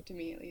parts great. To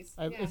me, at least.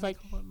 It's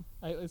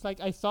like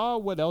I saw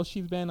what else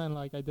she's been, and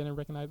like I didn't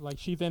recognize. Like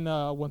she's in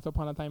Once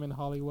Upon a Time in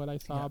Hollywood. I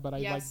saw, but I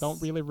like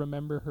don't really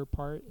remember her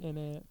part in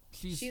it.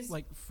 She's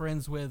like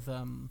friends with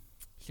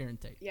Sharon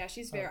Tate. Yeah,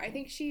 she's very. I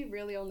think she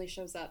really only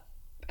shows up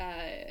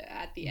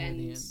at the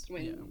end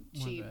when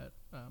she.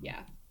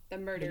 The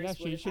murders. Yeah,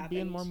 she should be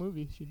in more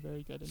movies. She's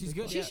very good. She's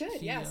good. She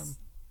should. Yes.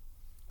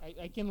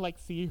 I can like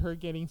see her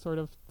getting sort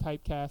of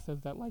typecast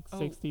as that like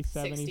 60s,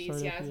 70s sort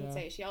of. Yeah, I was gonna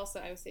say she has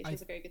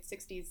a very good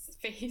 60s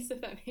face,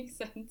 if that makes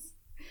sense.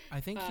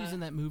 I think she's in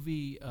that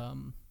movie,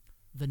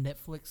 the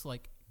Netflix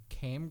like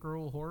Cam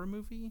Girl horror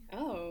movie.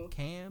 Oh.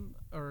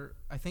 Or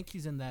I think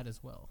she's in that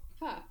as well.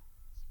 Huh.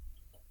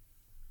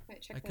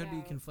 Might check I could be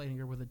conflating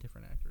her with a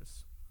different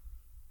actress.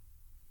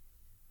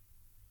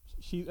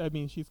 She's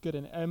good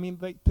in it. I mean,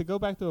 like to go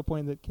back to a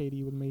point that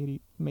Katie was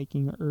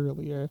making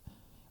earlier.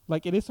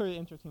 Like, it is sort of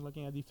interesting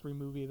looking at these three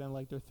movies and,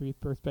 like, their three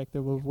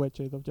perspectives of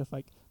witches, of just,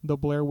 like, the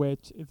Blair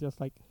Witch is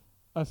just, like,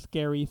 a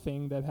scary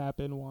thing that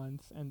happened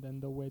once, and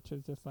then the witch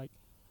is just, like,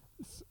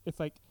 it's,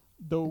 like,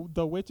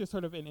 the witch is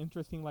sort of an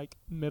interesting, like,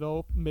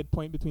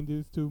 midpoint between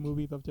these two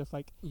movies of just,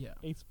 like,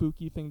 a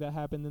spooky thing that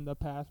happened in the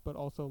past, but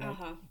also, like,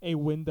 a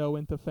window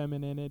into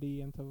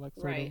femininity, into, like,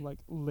 sort of, like,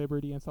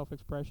 liberty and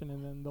self-expression,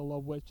 and then the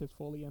Love Witch is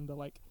fully into,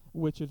 like,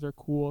 witches are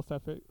cool,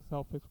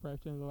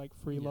 self-expression, like,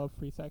 free love,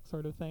 free sex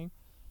sort of thing.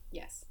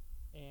 Yes.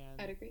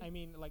 And I'd agree. I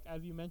mean, like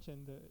as you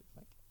mentioned, it's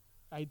like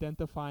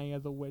identifying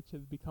as a witch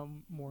has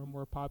become more and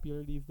more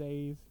popular these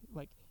days.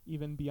 Like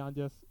even beyond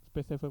just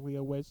specifically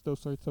a witch, those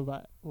sorts of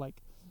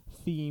like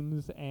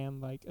themes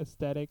and like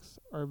aesthetics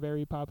are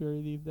very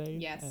popular these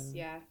days. Yes, and,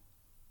 yeah.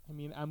 I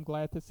mean, I'm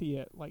glad to see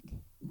it. Like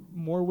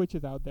more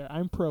witches out there.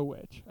 I'm pro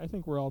witch. I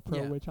think we're all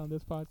pro witch on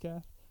this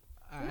podcast.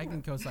 I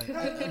can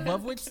co-sign.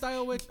 Love witch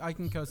style witch. I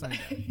can co-sign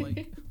that.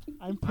 Like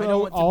I'm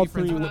pro all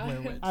three.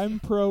 Witch. I'm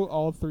pro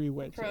all three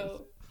witches.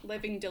 Pro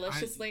living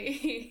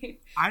deliciously.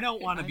 I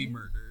don't want to be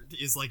murdered.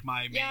 Is like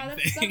my main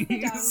thing.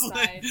 That's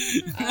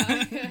the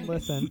downside.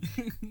 Listen,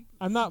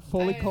 I'm not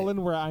fully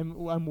Cullen where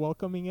I'm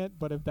welcoming it,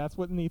 but if that's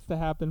what needs to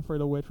happen for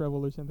the witch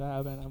revolution to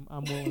happen,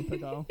 I'm willing to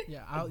go.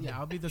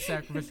 I'll be the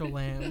sacrificial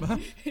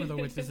lamb for the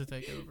witches to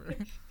take over.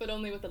 But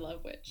only with the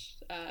love witch.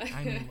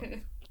 I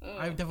mean,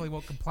 I definitely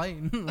won't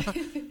complain.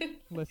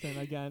 Listen,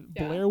 again,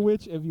 Blair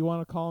Witch, if you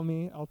want to call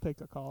me, I'll take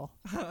a call.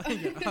 All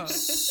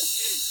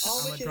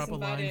I'm witches drop a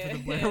line invited. for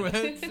the Blair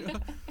Witch.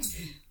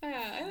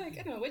 I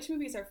don't know, witch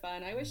movies are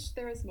fun. I wish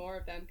there was more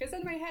of them. Because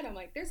in my head, I'm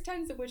like, there's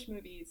tons of witch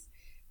movies.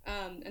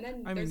 And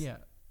then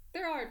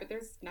there are, but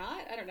there's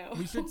not. I don't know.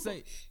 We should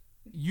say,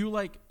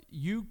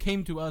 you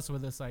came to us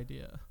with this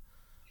idea.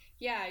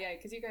 Yeah,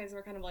 because you guys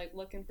were kind of like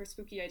looking for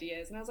spooky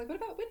ideas. And I was like, what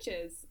about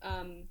witches?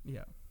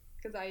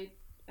 Because I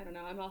don't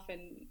know, I'm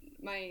often,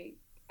 my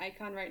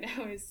icon right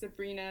now is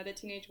Sabrina the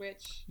Teenage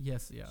Witch.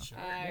 Yes, yeah. Sure.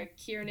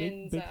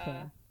 Kiernan's, big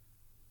fan.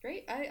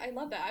 Great. I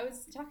love that. I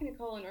was talking to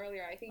Colin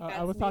earlier. I think that's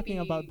I was talking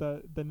about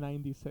the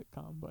 90s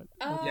sitcom, but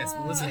yes,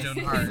 Melissa Joan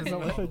Hart.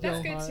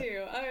 That's good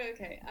too. Oh,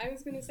 okay. I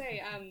was gonna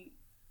say, I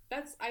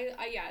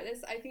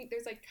think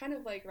there's like kind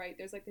of like, right,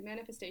 there's like the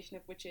manifestation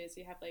of witches.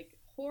 You have like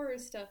horror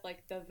stuff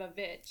like the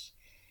Vavitch,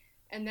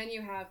 and then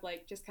you have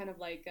like just kind of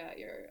like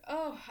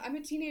I'm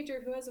a teenager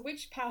who has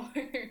witch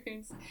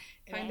powers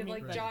kind of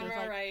like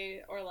genre,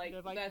 right? Or like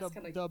that's kind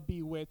of like the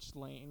Bewitched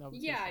lane of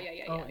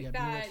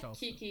that.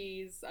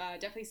 Kiki's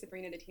definitely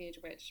Sabrina the Teenage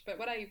Witch. But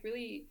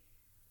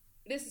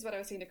this is what I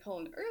was saying to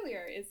Colin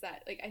earlier, is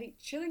that like I think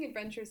Chilling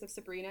Adventures of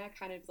Sabrina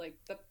kind of like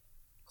the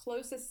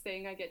closest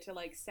thing I get to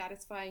like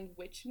satisfying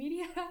witch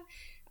media,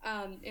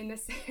 in the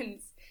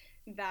sense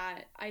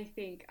that I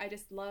think I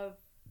just love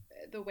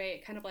the way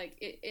it kind of like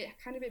it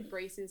kind of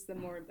embraces the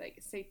more like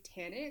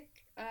satanic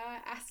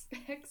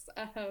aspects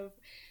of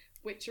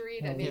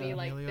witchery that maybe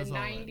like the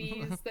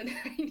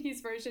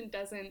 90s version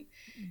doesn't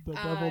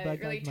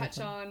really touch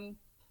on.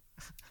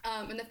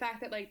 And the fact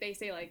that like they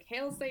say like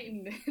 "Hail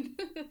Satan,"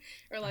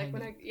 or like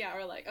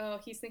or like, oh,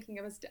 he's thinking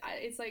of us.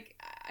 It's like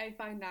I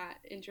find that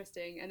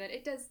interesting, and that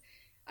it does.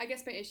 I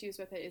guess my issues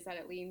with it is that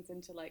it leans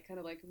into like kind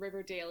of like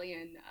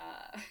Riverdalean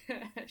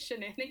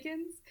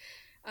shenanigans.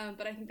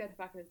 But I think that the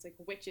fact that it's like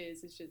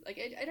witches is just like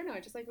I don't know,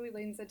 it just like really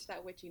leans into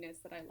that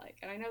witchiness that I like.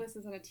 And I know this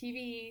isn't a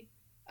TV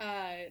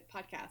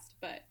podcast,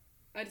 but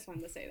I just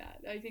wanted to say that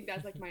I think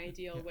that's like my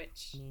ideal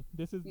witch.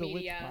 This is the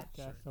media.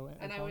 Witch podcast, so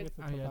and I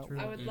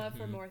would love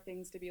for more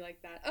things to be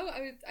like that. Oh,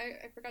 I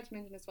forgot to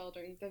mention as well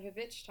during the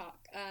Vavitch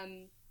talk.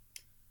 I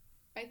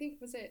think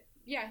it was the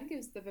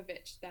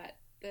Vavitch, that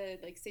the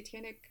like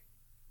satanic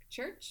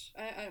church.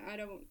 I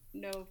don't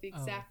know the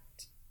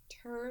exact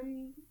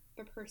term,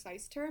 the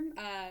precise term.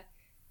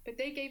 But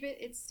they gave it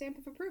its stamp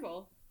of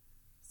approval.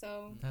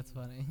 So that's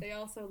funny. They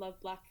also love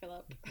Black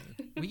Phillip.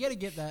 We got to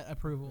get that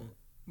approval.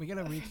 We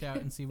got to reach out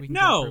and see if we can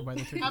get approved by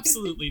the church.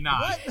 Absolutely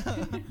not.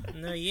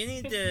 No, you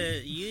need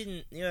to.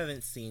 You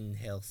haven't seen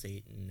Hail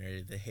Satan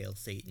or the Hail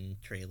Satan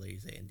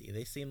trailers, Andy.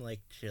 They seem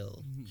like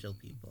chill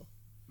people.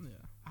 Yeah.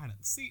 I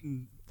don't.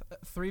 Satan.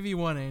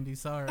 3v1, Andy.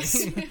 Sorry.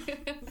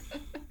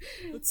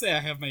 Let's say I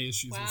have my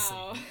issues with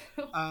Satan.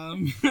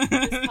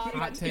 This pod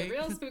got to get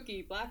real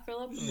spooky. Black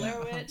Phillip, the Blair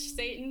Witch,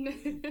 Satan.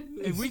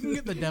 If we can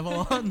get the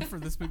devil on for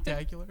the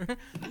spectacular.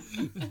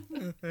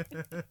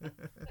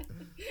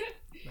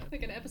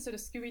 Like an episode of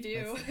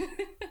Scooby-Doo.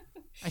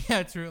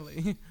 Yeah,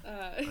 truly.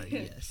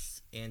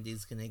 Yes.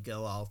 Andy's gonna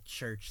go all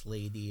church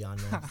lady on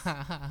us.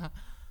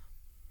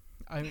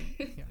 I mean,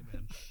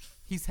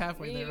 he's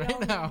halfway there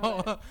right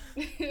now.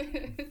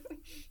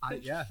 I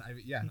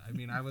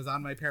mean, I was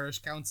on my parish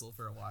council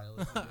for a while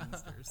as a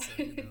minister, so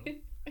you know.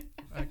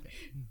 Okay.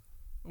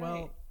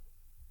 Well,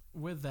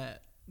 with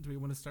that, do we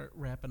want to start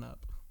wrapping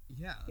up?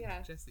 Yeah.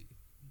 Jesse.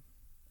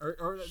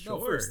 Or sure.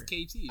 No, first,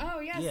 KT. Oh,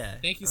 yes. Yeah.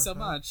 Thank you so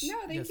much.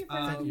 No, thank you for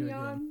having me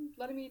on,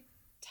 letting me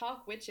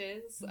talk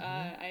witches.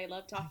 I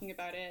love talking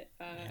about it.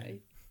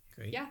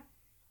 Great. Yeah.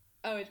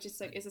 Oh, it's just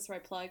like, is this where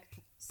I plug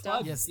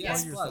stuff? Plug.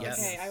 Yes. Plug.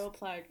 Okay, I will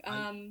plug.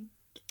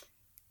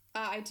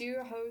 I do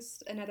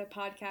host another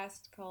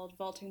podcast called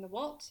Vaulting the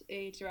Vault,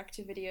 a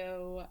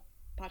direct-to-video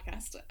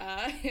podcast,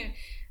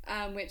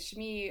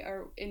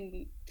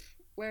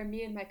 where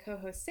me and my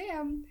co-host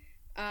Sam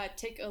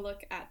take a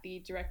look at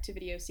the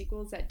direct-to-video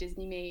sequels that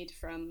Disney made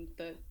from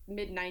the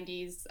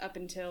mid-90s up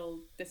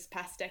until this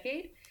past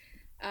decade.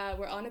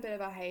 We're on a bit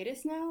of a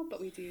hiatus now,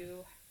 but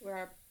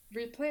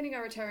we're planning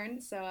our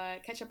return, so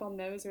catch up on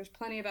those. There's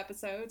plenty of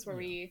episodes where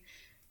we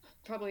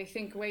probably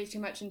think way too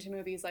much into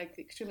movies like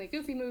the Extremely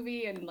Goofy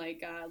Movie and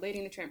like Lady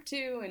and the Tramp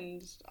 2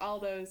 and all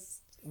those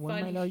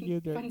One might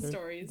argue fun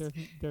stories.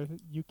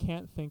 You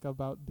can't think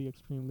about the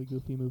Extremely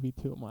Goofy movie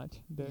too much.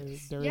 There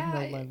is no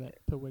limit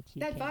to which you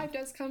that can. vibe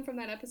does come from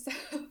that episode.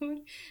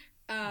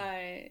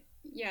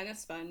 Yeah,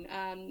 that's fun.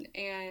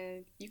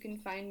 And you can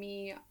find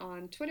me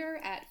on Twitter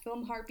at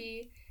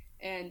FilmHarpy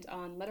and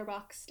on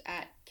Letterboxd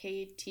at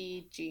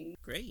KTG.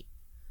 Great.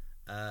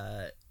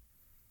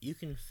 You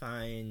can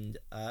find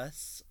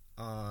us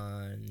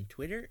on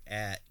Twitter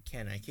at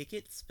Can I Kick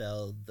It,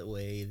 spelled the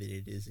way that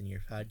it is in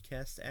your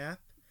podcast app.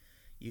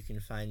 You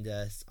can find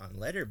us on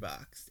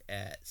Letterboxd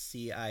at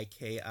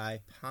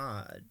CIKIPod.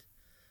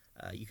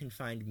 You can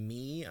find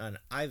me on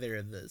either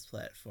of those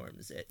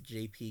platforms at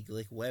JP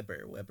Glick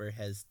Weber. Weber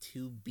has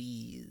 2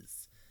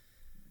 B's.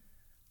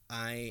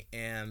 I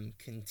am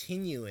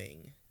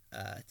continuing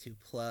to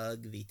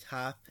plug the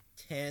top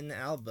 10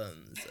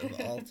 albums of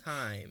all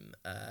time.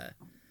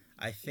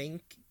 I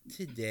think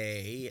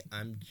today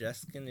I'm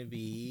just going to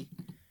be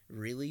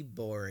really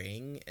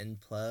boring and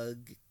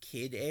plug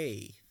Kid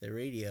A, the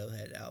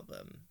Radiohead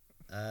album.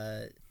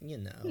 How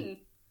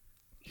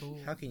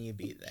can you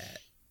beat that?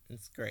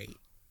 It's great.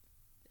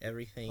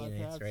 Everything in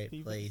its right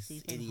place.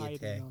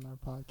 Idiotech. On our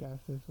podcast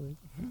this week.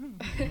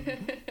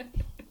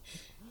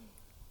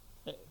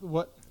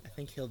 What? I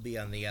think he'll be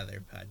on the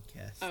other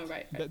podcast. Oh,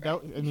 right.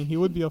 I mean, he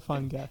would be a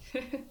fun guest.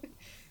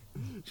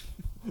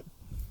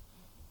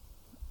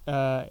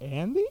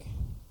 Andy?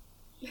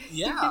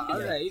 Yeah, all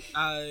right.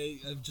 I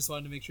just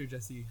wanted to make sure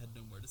Jesse had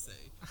no more to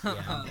say.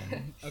 Yeah.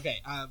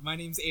 Okay, my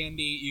name's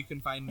Andy. You can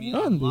find me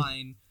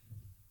online.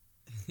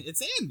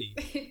 It's Andy.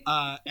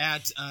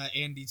 At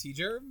Andy T.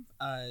 Germ.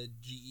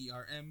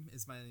 GERM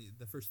is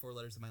the first 4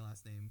 letters of my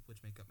last name,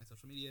 which make up my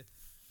social media,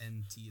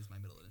 and T is my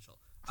middle initial.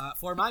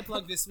 For my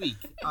plug this week,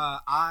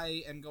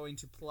 I am going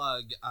to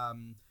plug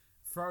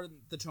for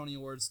the Tony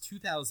Awards.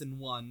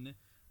 2001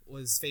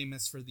 was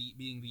famous for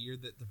being the year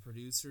that the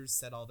producers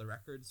set all the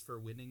records for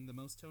winning the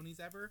most Tonys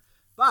ever.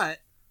 But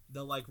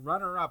the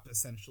runner-up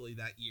essentially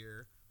that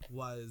year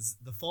was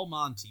the Full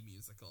Monty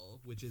musical,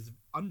 which is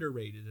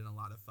underrated and a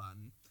lot of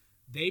fun.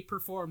 They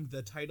performed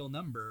the title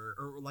number,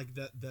 or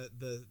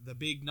the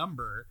big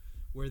number,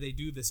 where they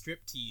do the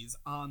striptease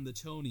on the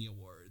Tony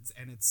Awards,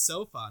 and it's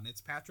so fun.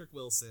 It's Patrick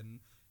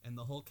Wilson and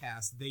the whole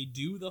cast. They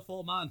do the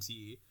Full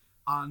Monty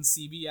on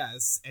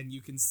CBS, and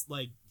you can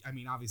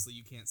obviously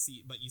you can't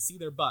see, but you see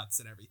their butts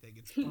and everything.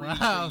 It's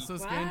so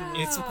scandalous.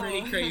 It's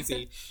pretty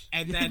crazy.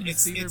 And then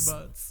it's their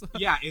butts.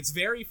 Yeah, it's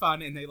very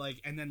fun, and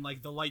then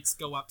the lights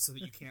go up so that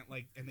you can't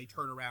and they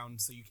turn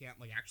around so you can't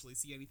actually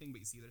see anything,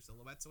 but you see their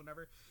silhouettes or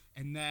whatever.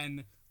 And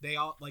then they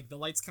all the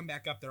lights come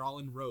back up. They're all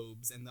in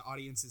robes, and the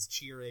audience is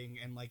cheering,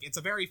 and it's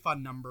a very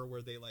fun number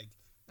where they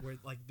where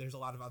there's a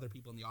lot of other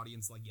people in the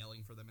audience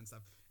yelling for them and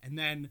stuff. And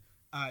then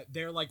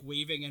they're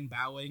waving and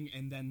bowing,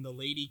 and then the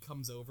lady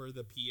comes over,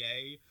 the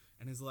PA,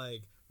 and is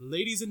like,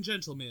 "Ladies and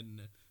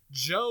gentlemen,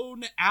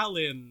 Joan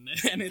Allen."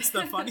 And it's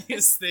the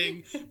funniest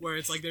thing where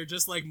it's they're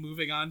just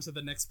moving on to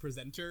the next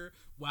presenter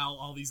while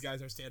all these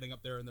guys are standing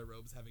up there in their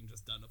robes having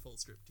just done a full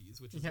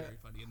striptease, which is very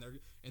funny.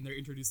 And they're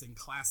introducing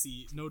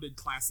noted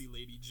classy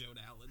lady Joan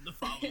Allen to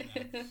follow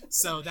that.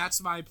 So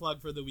that's my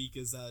plug for the week,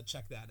 is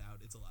check that out.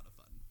 It's a lot of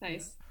fun.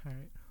 Nice. All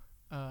right.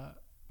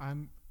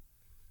 I'm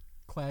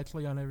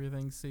Clatchley on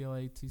everything,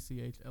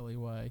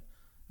 CLATCHLEY,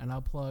 and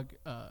I'll plug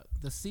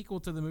the sequel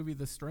to the movie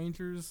The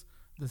Strangers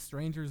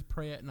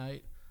Pray at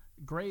Night.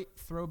 Great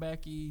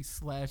throwbacky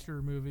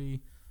slasher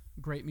movie,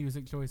 great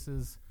music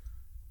choices,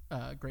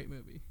 great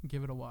movie.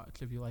 Give it a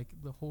watch if you like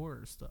the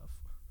horror stuff.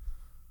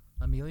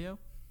 Emilio?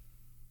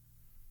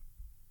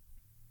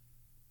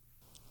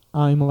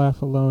 I'm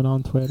Laugh Alone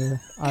on Twitter.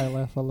 I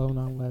Laugh Alone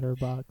on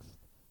Letterboxd.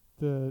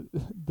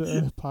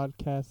 The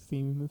podcast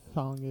theme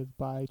song is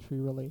by Tree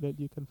Related.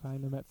 You can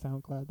find them at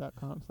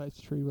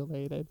soundcloud.com/Tree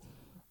Related,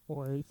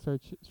 or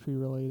search Tree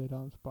Related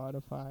on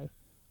Spotify.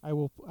 I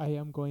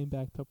am going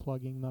back to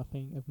plugging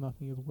nothing if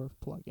nothing is worth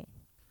plugging.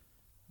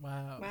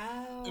 Wow.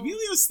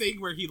 Emilio's thing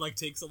where he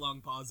takes a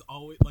long pause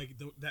always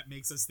that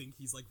makes us think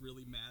he's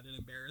really mad and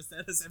embarrassed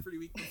at us every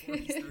week before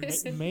he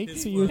starts. Make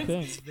his your work.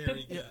 thing. It's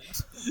very good.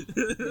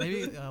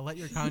 Maybe let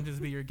your conscience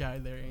be your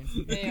guide there,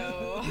 Andy.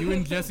 Ayo. You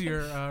and Jesse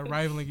are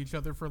rivaling each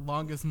other for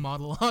longest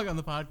monologue on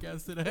the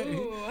podcast today.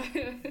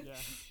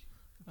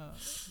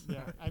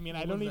 Yeah. I mean,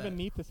 I don't even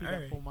need to see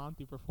that Full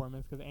Monty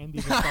performance because Andy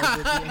described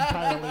it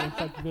entirely in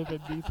such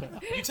vivid detail.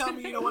 You tell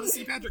me you don't want to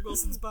see Patrick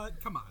Wilson's butt?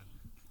 Come on.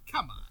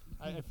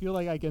 I feel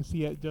like I can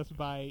see it just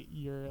by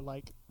your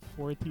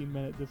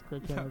 14-minute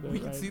description of it. We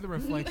can see the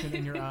reflection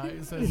in your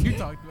eyes as you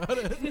talked about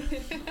it.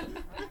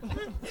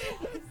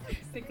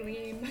 The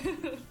gleam.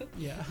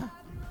 Yeah.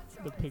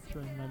 The picture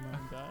in my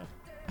mind's eye.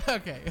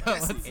 Okay.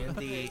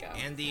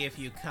 Andy, if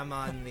you come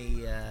on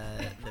the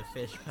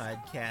Fish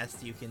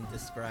podcast, you can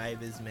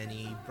describe as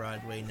many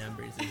Broadway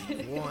numbers as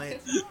you want.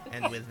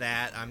 And with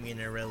that, I'm going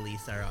to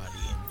release our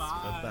audience.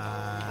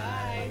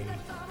 Bye-bye.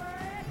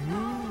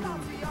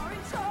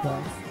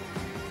 Bye.